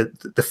got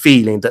the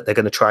feeling that they're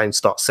going to try and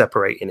start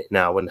separating it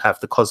now, and have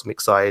the cosmic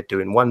side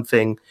doing one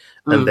thing,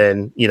 and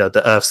then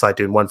the Earth side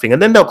doing one thing,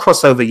 and then they'll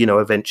cross over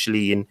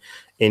eventually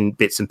in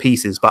bits and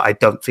pieces. But I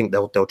don't think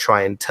they'll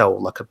try and tell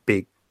like a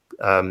big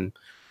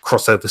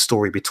crossover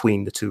story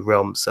between the two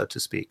realms, so to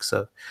speak.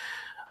 So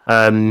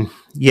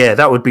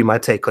that would be my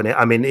take on it.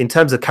 I mean, in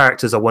terms of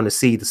characters, I want to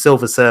see the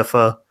Silver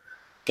Surfer,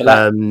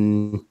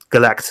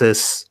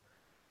 Galactus.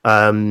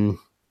 I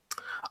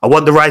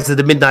want the Rise of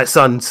the Midnight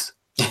Suns.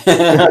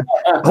 I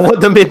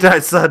want the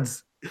Midnight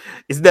Suns.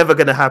 It's never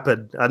going to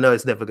happen. I know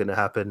it's never going to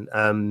happen.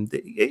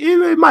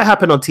 It might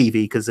happen on TV,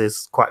 because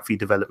there's quite a few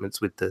developments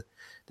with the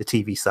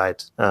TV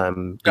side.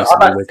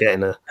 Recently we're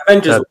getting a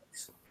Avengers.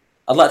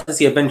 I'd like to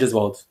see Avengers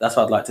World. That's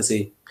what I'd like to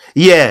see.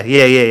 Yeah.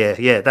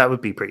 That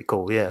would be pretty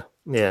cool. Yeah.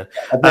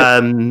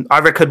 I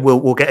reckon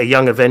we'll get a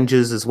Young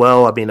Avengers as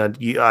well. I mean,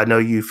 I know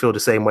you feel the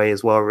same way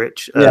as well,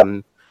 Rich.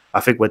 I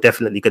think we're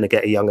definitely going to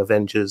get a Young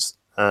Avengers,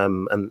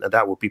 and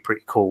that would be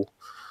pretty cool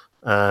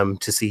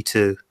to see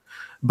too.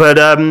 But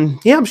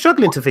I'm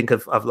struggling to think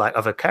of like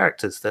other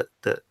characters that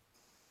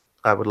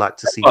I would like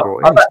to see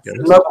brought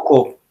in.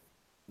 Nova.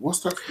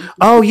 What's that?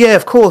 Oh yeah,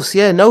 of course.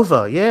 Yeah,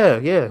 Nova. Yeah,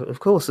 of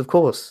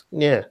course.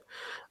 Yeah.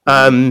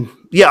 I'm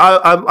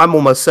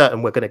almost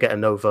certain we're going to get a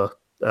Nova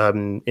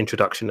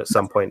introduction at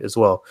some point as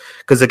well.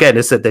 Because again,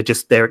 as I said,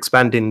 they're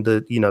expanding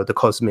the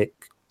cosmic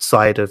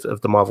side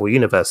of the Marvel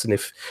universe, and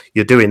if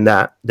you're doing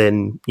that,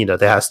 then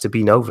there has to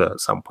be Nova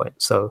at some point.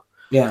 So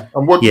yeah.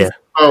 And what do you think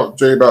about,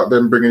 Jay, about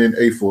them bringing in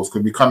A-Force?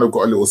 Because we kind of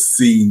got a little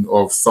scene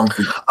of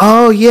something.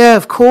 Oh yeah,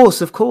 of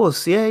course.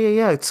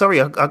 Yeah.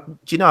 Sorry,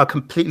 I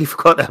completely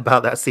forgot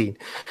about that scene.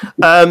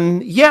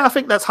 I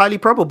think that's highly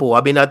probable.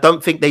 I mean, I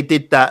don't think they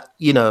did that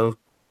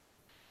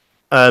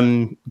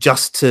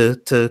just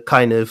to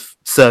kind of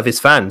service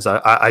fans.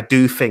 I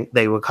do think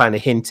they were kind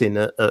of hinting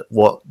at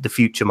what the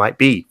future might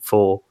be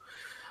for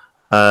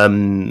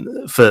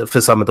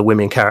for some of the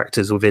women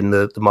characters within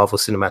the Marvel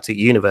Cinematic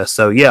Universe.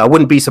 So yeah, I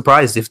wouldn't be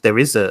surprised if there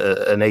is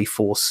an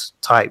A-Force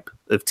type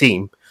of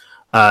team.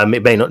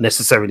 It may not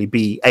necessarily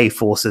be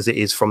A-Force as it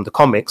is from the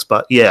comics,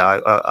 but yeah,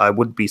 I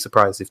wouldn't be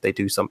surprised if they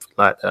do something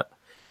like that.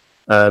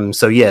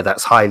 So yeah,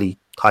 that's highly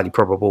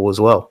probable as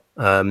well.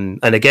 And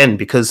again,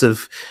 because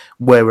of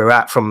where we're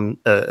at from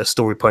a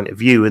story point of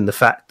view, and the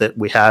fact that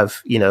we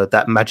have, you know,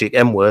 that magic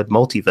M word,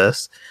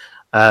 multiverse,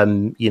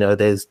 you know,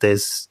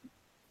 there's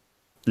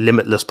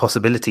limitless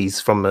possibilities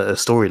from a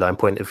storyline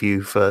point of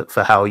view for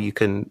how you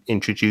can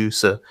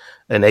introduce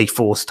an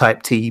A-Force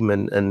type team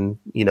and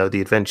you know,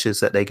 the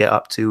adventures that they get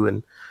up to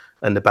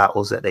and the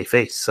battles that they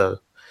face. So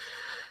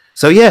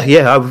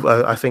yeah,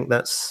 I think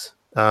that's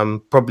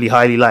probably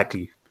highly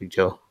likely,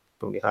 Joe.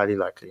 Probably highly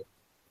likely.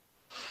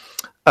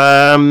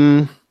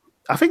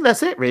 I think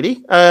that's it,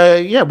 really.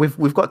 Yeah,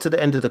 we've got to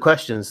the end of the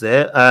questions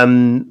there.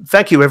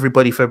 Thank you,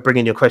 everybody, for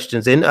bringing your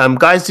questions in.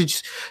 Guys,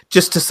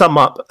 just to sum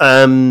up,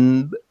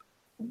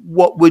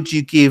 what would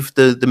you give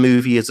the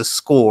movie as a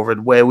score,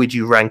 and where would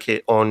you rank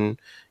it on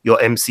your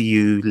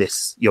MCU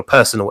list, your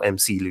personal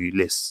MCU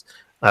list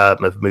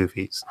of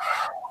movies?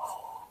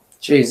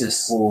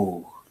 Jesus.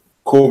 Ooh,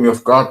 call me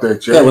off guard there,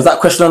 Jay. Yeah, was that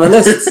question on the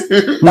list?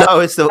 No,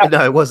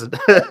 it wasn't.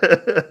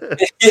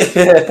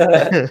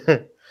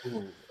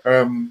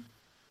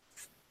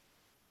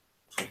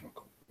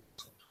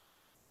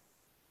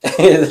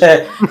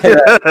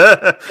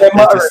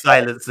 Just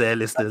silence there,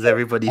 listeners.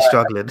 Everybody's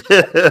struggling.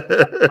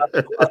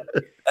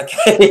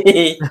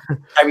 Okay,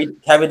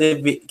 carry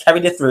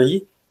the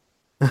 3.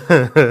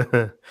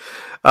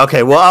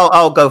 Okay, well,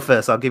 I'll go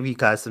first. I'll give you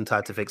guys some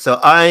time to think. So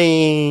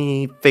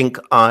I think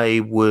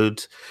I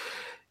would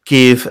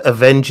give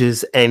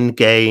Avengers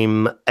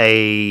Endgame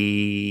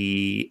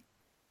a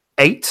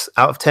 8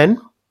 out of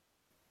 10.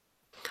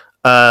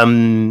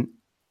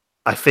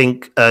 I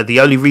think the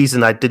only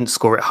reason I didn't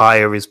score it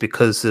higher is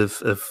because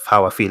of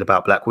how I feel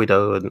about Black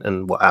Widow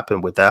and what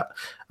happened with that.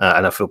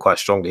 And I feel quite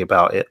strongly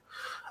about it.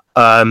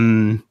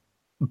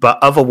 But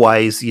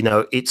otherwise, you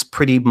know, it's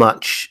pretty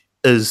much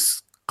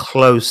as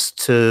close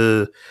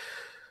to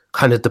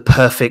kind of the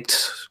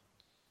perfect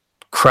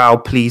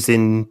crowd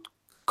pleasing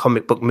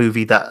comic book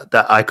movie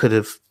that I could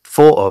have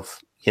thought of,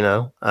 you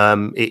know.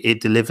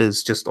 It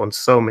delivers just on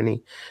so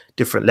many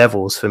different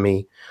levels for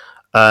me.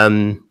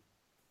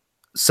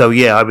 So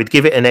yeah, I would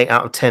give it an 8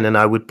 out of 10, and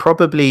I would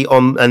probably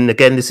and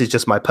again, this is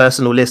just my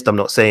personal list. I'm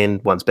not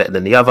saying one's better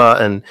than the other.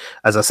 And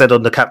as I said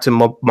on the Captain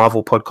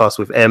Marvel podcast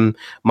with M,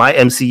 my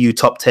MCU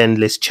top 10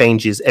 list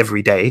changes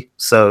every day.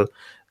 So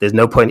there's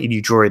no point in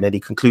you drawing any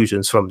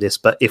conclusions from this.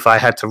 But if I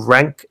had to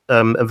rank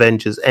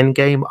Avengers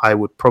Endgame, I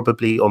would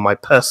probably, on my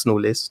personal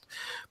list,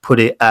 put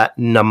it at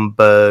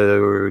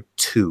number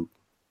 2.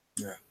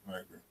 Yeah, I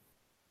agree.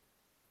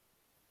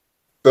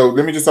 So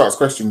let me just ask a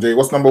question, Jay.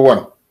 What's number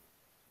 1?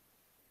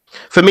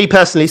 For me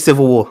personally,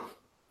 Civil War.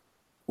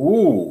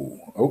 Ooh,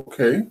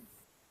 okay.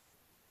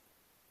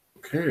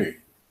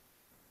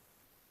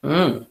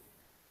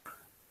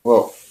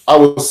 Well, I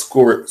would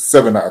score it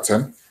 7 out of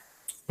 10.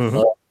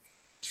 Mm-hmm.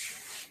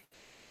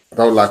 I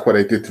don't like what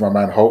they did to my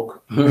man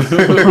Hulk. And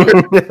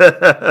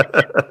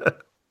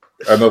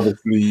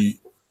obviously,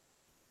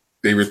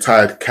 they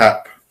retired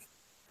Cap.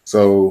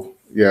 So,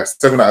 yeah,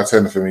 7 out of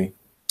 10 for me.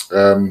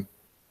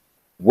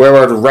 Where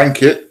I'd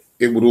rank it,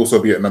 it would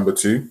also be at number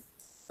 2.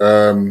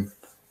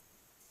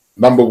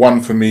 Number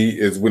 1 for me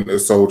is Winter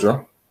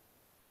Soldier.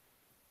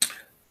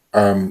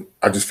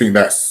 I just think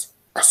that's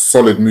a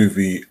solid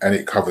movie and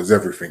it covers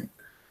everything.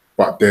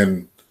 But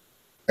then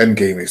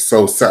Endgame is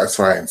so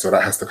satisfying, so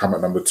that has to come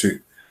at number 2.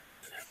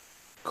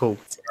 Cool.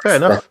 Fair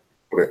enough.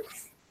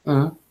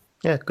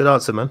 Yeah, good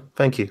answer, man.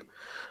 Thank you.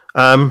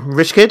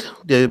 Rich Kid,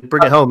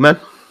 bring it home, man.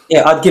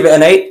 Yeah, I'd give it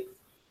an 8.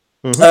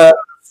 Mm-hmm.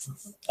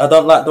 I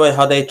don't like the way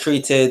how they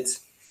treated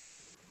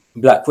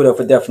Black Widow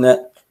for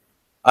definite.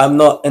 I'm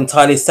not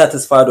entirely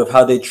satisfied with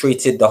how they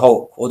treated the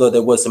Hulk, although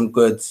there was some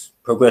good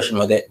progression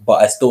with it,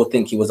 but I still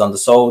think he was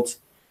undersold.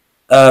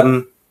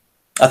 I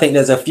think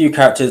there's a few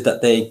characters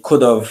that they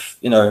could have,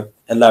 you know,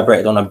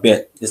 elaborated on a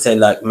bit. They say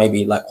like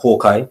maybe like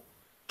Hawkeye,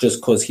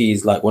 just because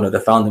he's like one of the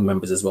founding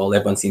members as well.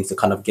 Everyone seems to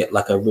kind of get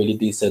like a really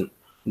decent,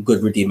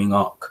 good redeeming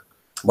arc.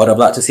 But I'd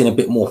like to see a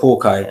bit more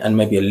Hawkeye and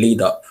maybe a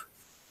lead up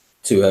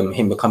to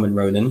him becoming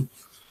Ronin.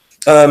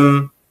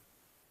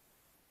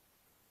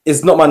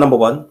 It's not my number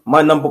 1.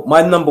 My number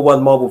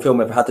 1 Marvel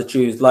film, if I had to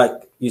choose, like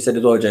you said,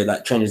 Jay,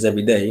 like changes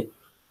every day,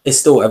 it's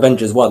still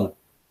Avengers 1.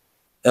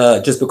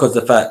 Just because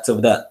the fact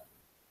of that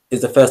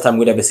is the first time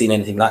we'd ever seen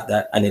anything like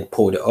that, and it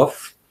pulled it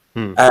off.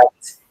 And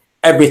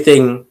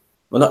everything,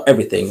 well, not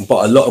everything,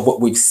 but a lot of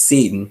what we've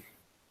seen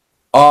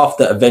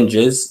after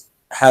Avengers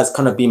has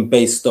kind of been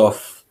based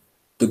off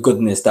the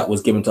goodness that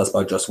was given to us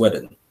by Joss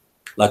Whedon.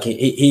 Like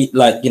he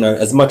like, you know,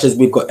 as much as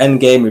we've got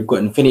Endgame, we've got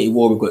Infinity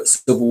War, we've got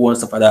Civil War and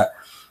stuff like that.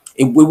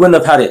 We wouldn't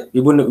have had it.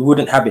 We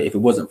wouldn't have it if it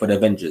wasn't for the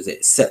Avengers.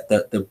 It set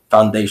the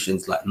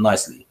foundations like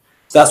nicely.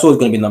 So that's always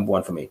going to be number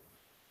 1 for me.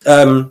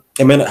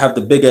 It may not have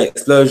the bigger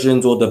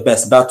explosions or the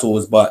best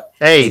battles, but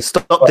Hey,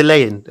 stop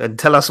delaying and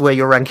tell us where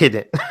you're ranking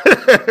it.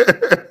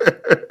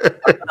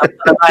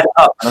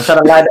 I'm trying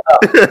to line it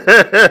up.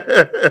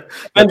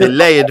 You're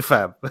delaying,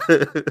 fam.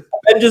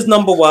 Avengers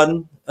number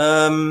 1.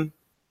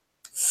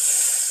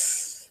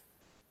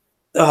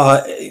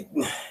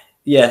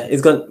 Yeah,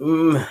 it's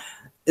gonna.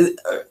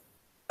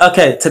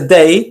 Okay,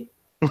 today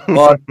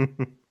on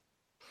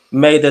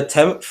May the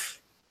 10th,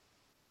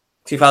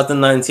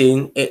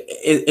 2019,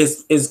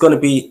 it's going to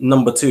be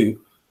number 2.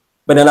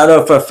 But then I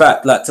know for a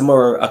fact, like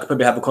tomorrow, I could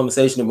probably have a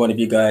conversation with one of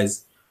you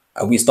guys,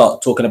 and we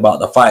start talking about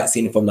the fight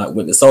scene from like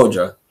Winter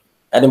Soldier,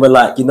 and then we're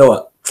like, you know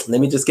what? Let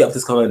me just get off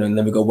this comment and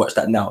let me go watch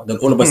that now. Then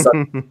all of a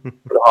sudden,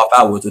 2.5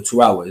 hours or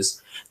 2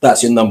 hours,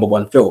 that's your number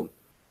 1 film.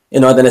 You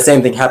know, then the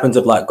same thing happens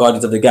with like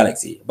Guardians of the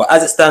Galaxy. But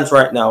as it stands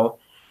right now,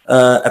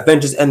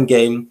 Avengers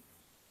Endgame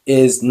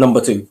is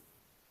number 2.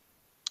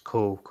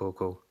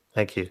 Cool.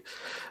 Thank you.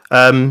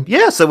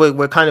 Yeah, so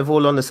we're kind of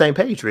all on the same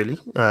page, really,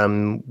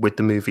 with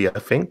the movie. I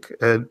think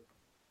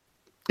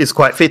it's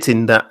quite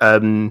fitting that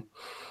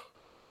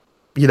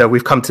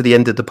we've come to the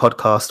end of the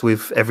podcast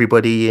with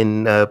everybody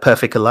in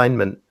perfect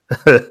alignment,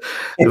 with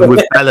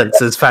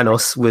balance, as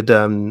Thanos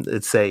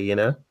would say.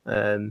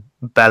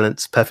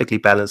 Balance, perfectly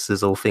balanced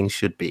as all things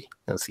should be,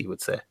 as he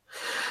would say.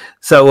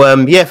 So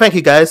yeah, thank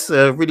you guys.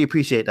 Really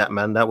appreciate that,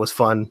 man. That was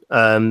fun.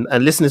 And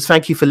listeners,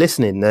 thank you for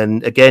listening.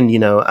 And again,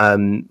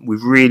 we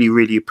really,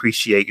 really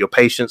appreciate your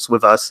patience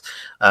with us.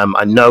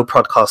 I know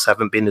podcasts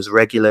haven't been as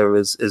regular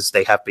as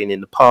they have been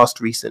in the past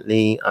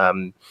recently.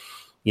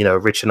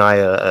 Rich and I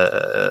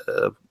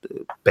are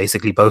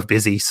basically both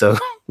busy, so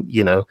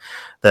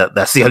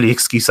that's the only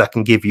excuse I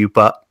can give you.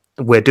 But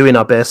we're doing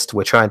our best.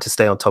 We're trying to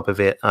stay on top of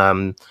it.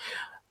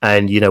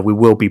 And we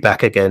will be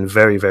back again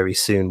very, very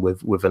soon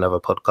with another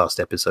podcast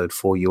episode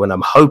for you. And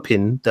I'm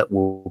hoping that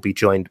we'll be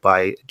joined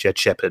by Jed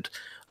Shepherd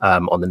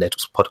on the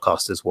next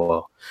podcast as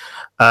well.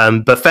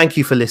 But thank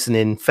you for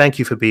listening. Thank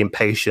you for being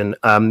patient.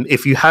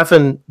 If you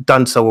haven't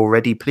done so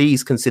already,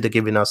 please consider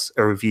giving us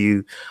a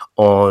review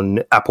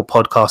on Apple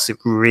Podcasts. It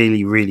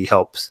really, really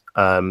helps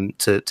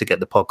to get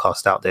the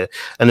podcast out there.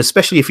 And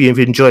especially if you've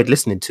enjoyed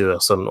listening to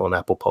us on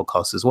Apple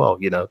Podcasts as well,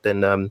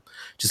 then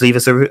just leave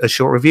us a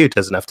short review. It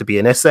doesn't have to be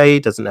an essay.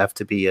 It doesn't have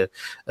to be a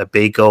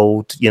big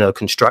old,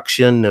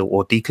 construction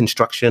or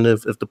deconstruction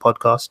of the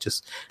podcast.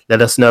 Just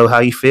let us know how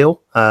you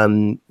feel,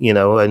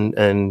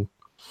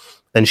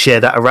 and share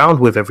that around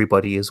with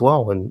everybody as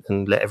well,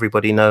 and let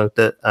everybody know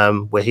that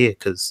we're here.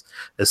 Because,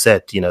 as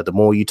said, the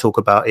more you talk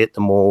about it,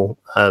 the more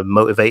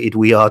motivated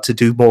we are to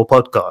do more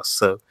podcasts.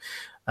 So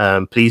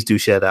please do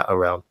share that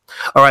around.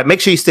 All right, make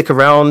sure you stick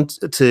around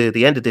to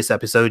the end of this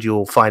episode.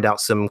 You'll find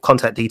out some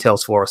contact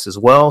details for us as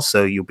well,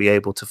 so you'll be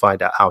able to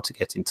find out how to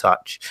get in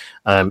touch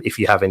if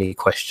you have any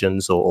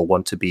questions or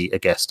want to be a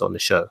guest on the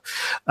show.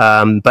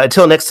 But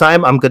until next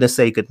time, I'm going to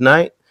say good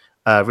night.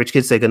 Rich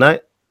Kid, say good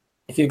night.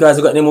 If you guys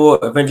have got any more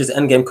Avengers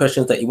Endgame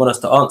questions that you want us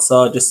to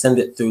answer, just send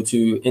it through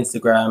to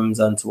Instagrams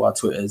and to our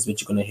Twitters,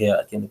 which you're going to hear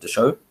at the end of the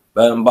show.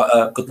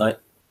 But good night.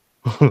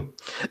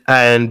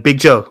 And Big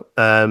Joe,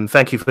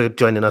 thank you for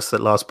joining us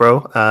at last,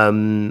 bro.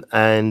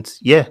 And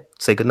yeah,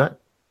 say good night.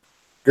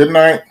 Good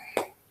night.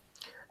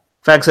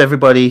 Thanks,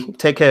 everybody.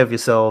 Take care of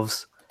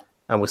yourselves,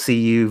 and we'll see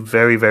you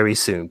very, very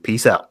soon.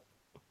 Peace out.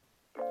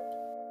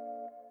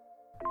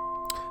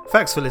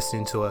 Thanks for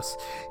listening to us.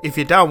 If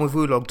you're down with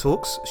Wulong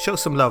Talks, show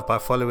some love by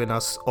following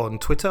us on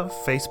Twitter,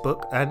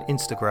 Facebook, and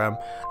Instagram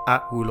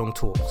at Wulong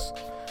Talks.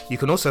 You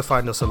can also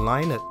find us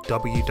online at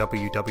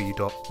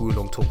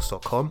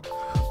www.wulongtalks.com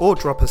or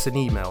drop us an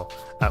email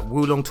at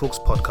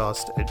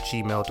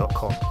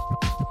wulongtalkspodcast@gmail.com.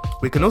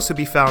 We can also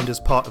be found as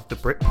part of the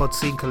Britpod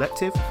Scene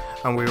Collective,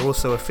 and we're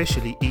also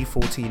officially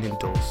E14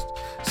 endorsed.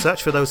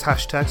 Search for those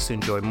hashtags to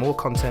enjoy more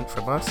content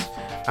from us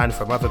and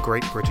from other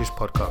great British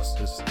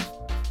podcasters.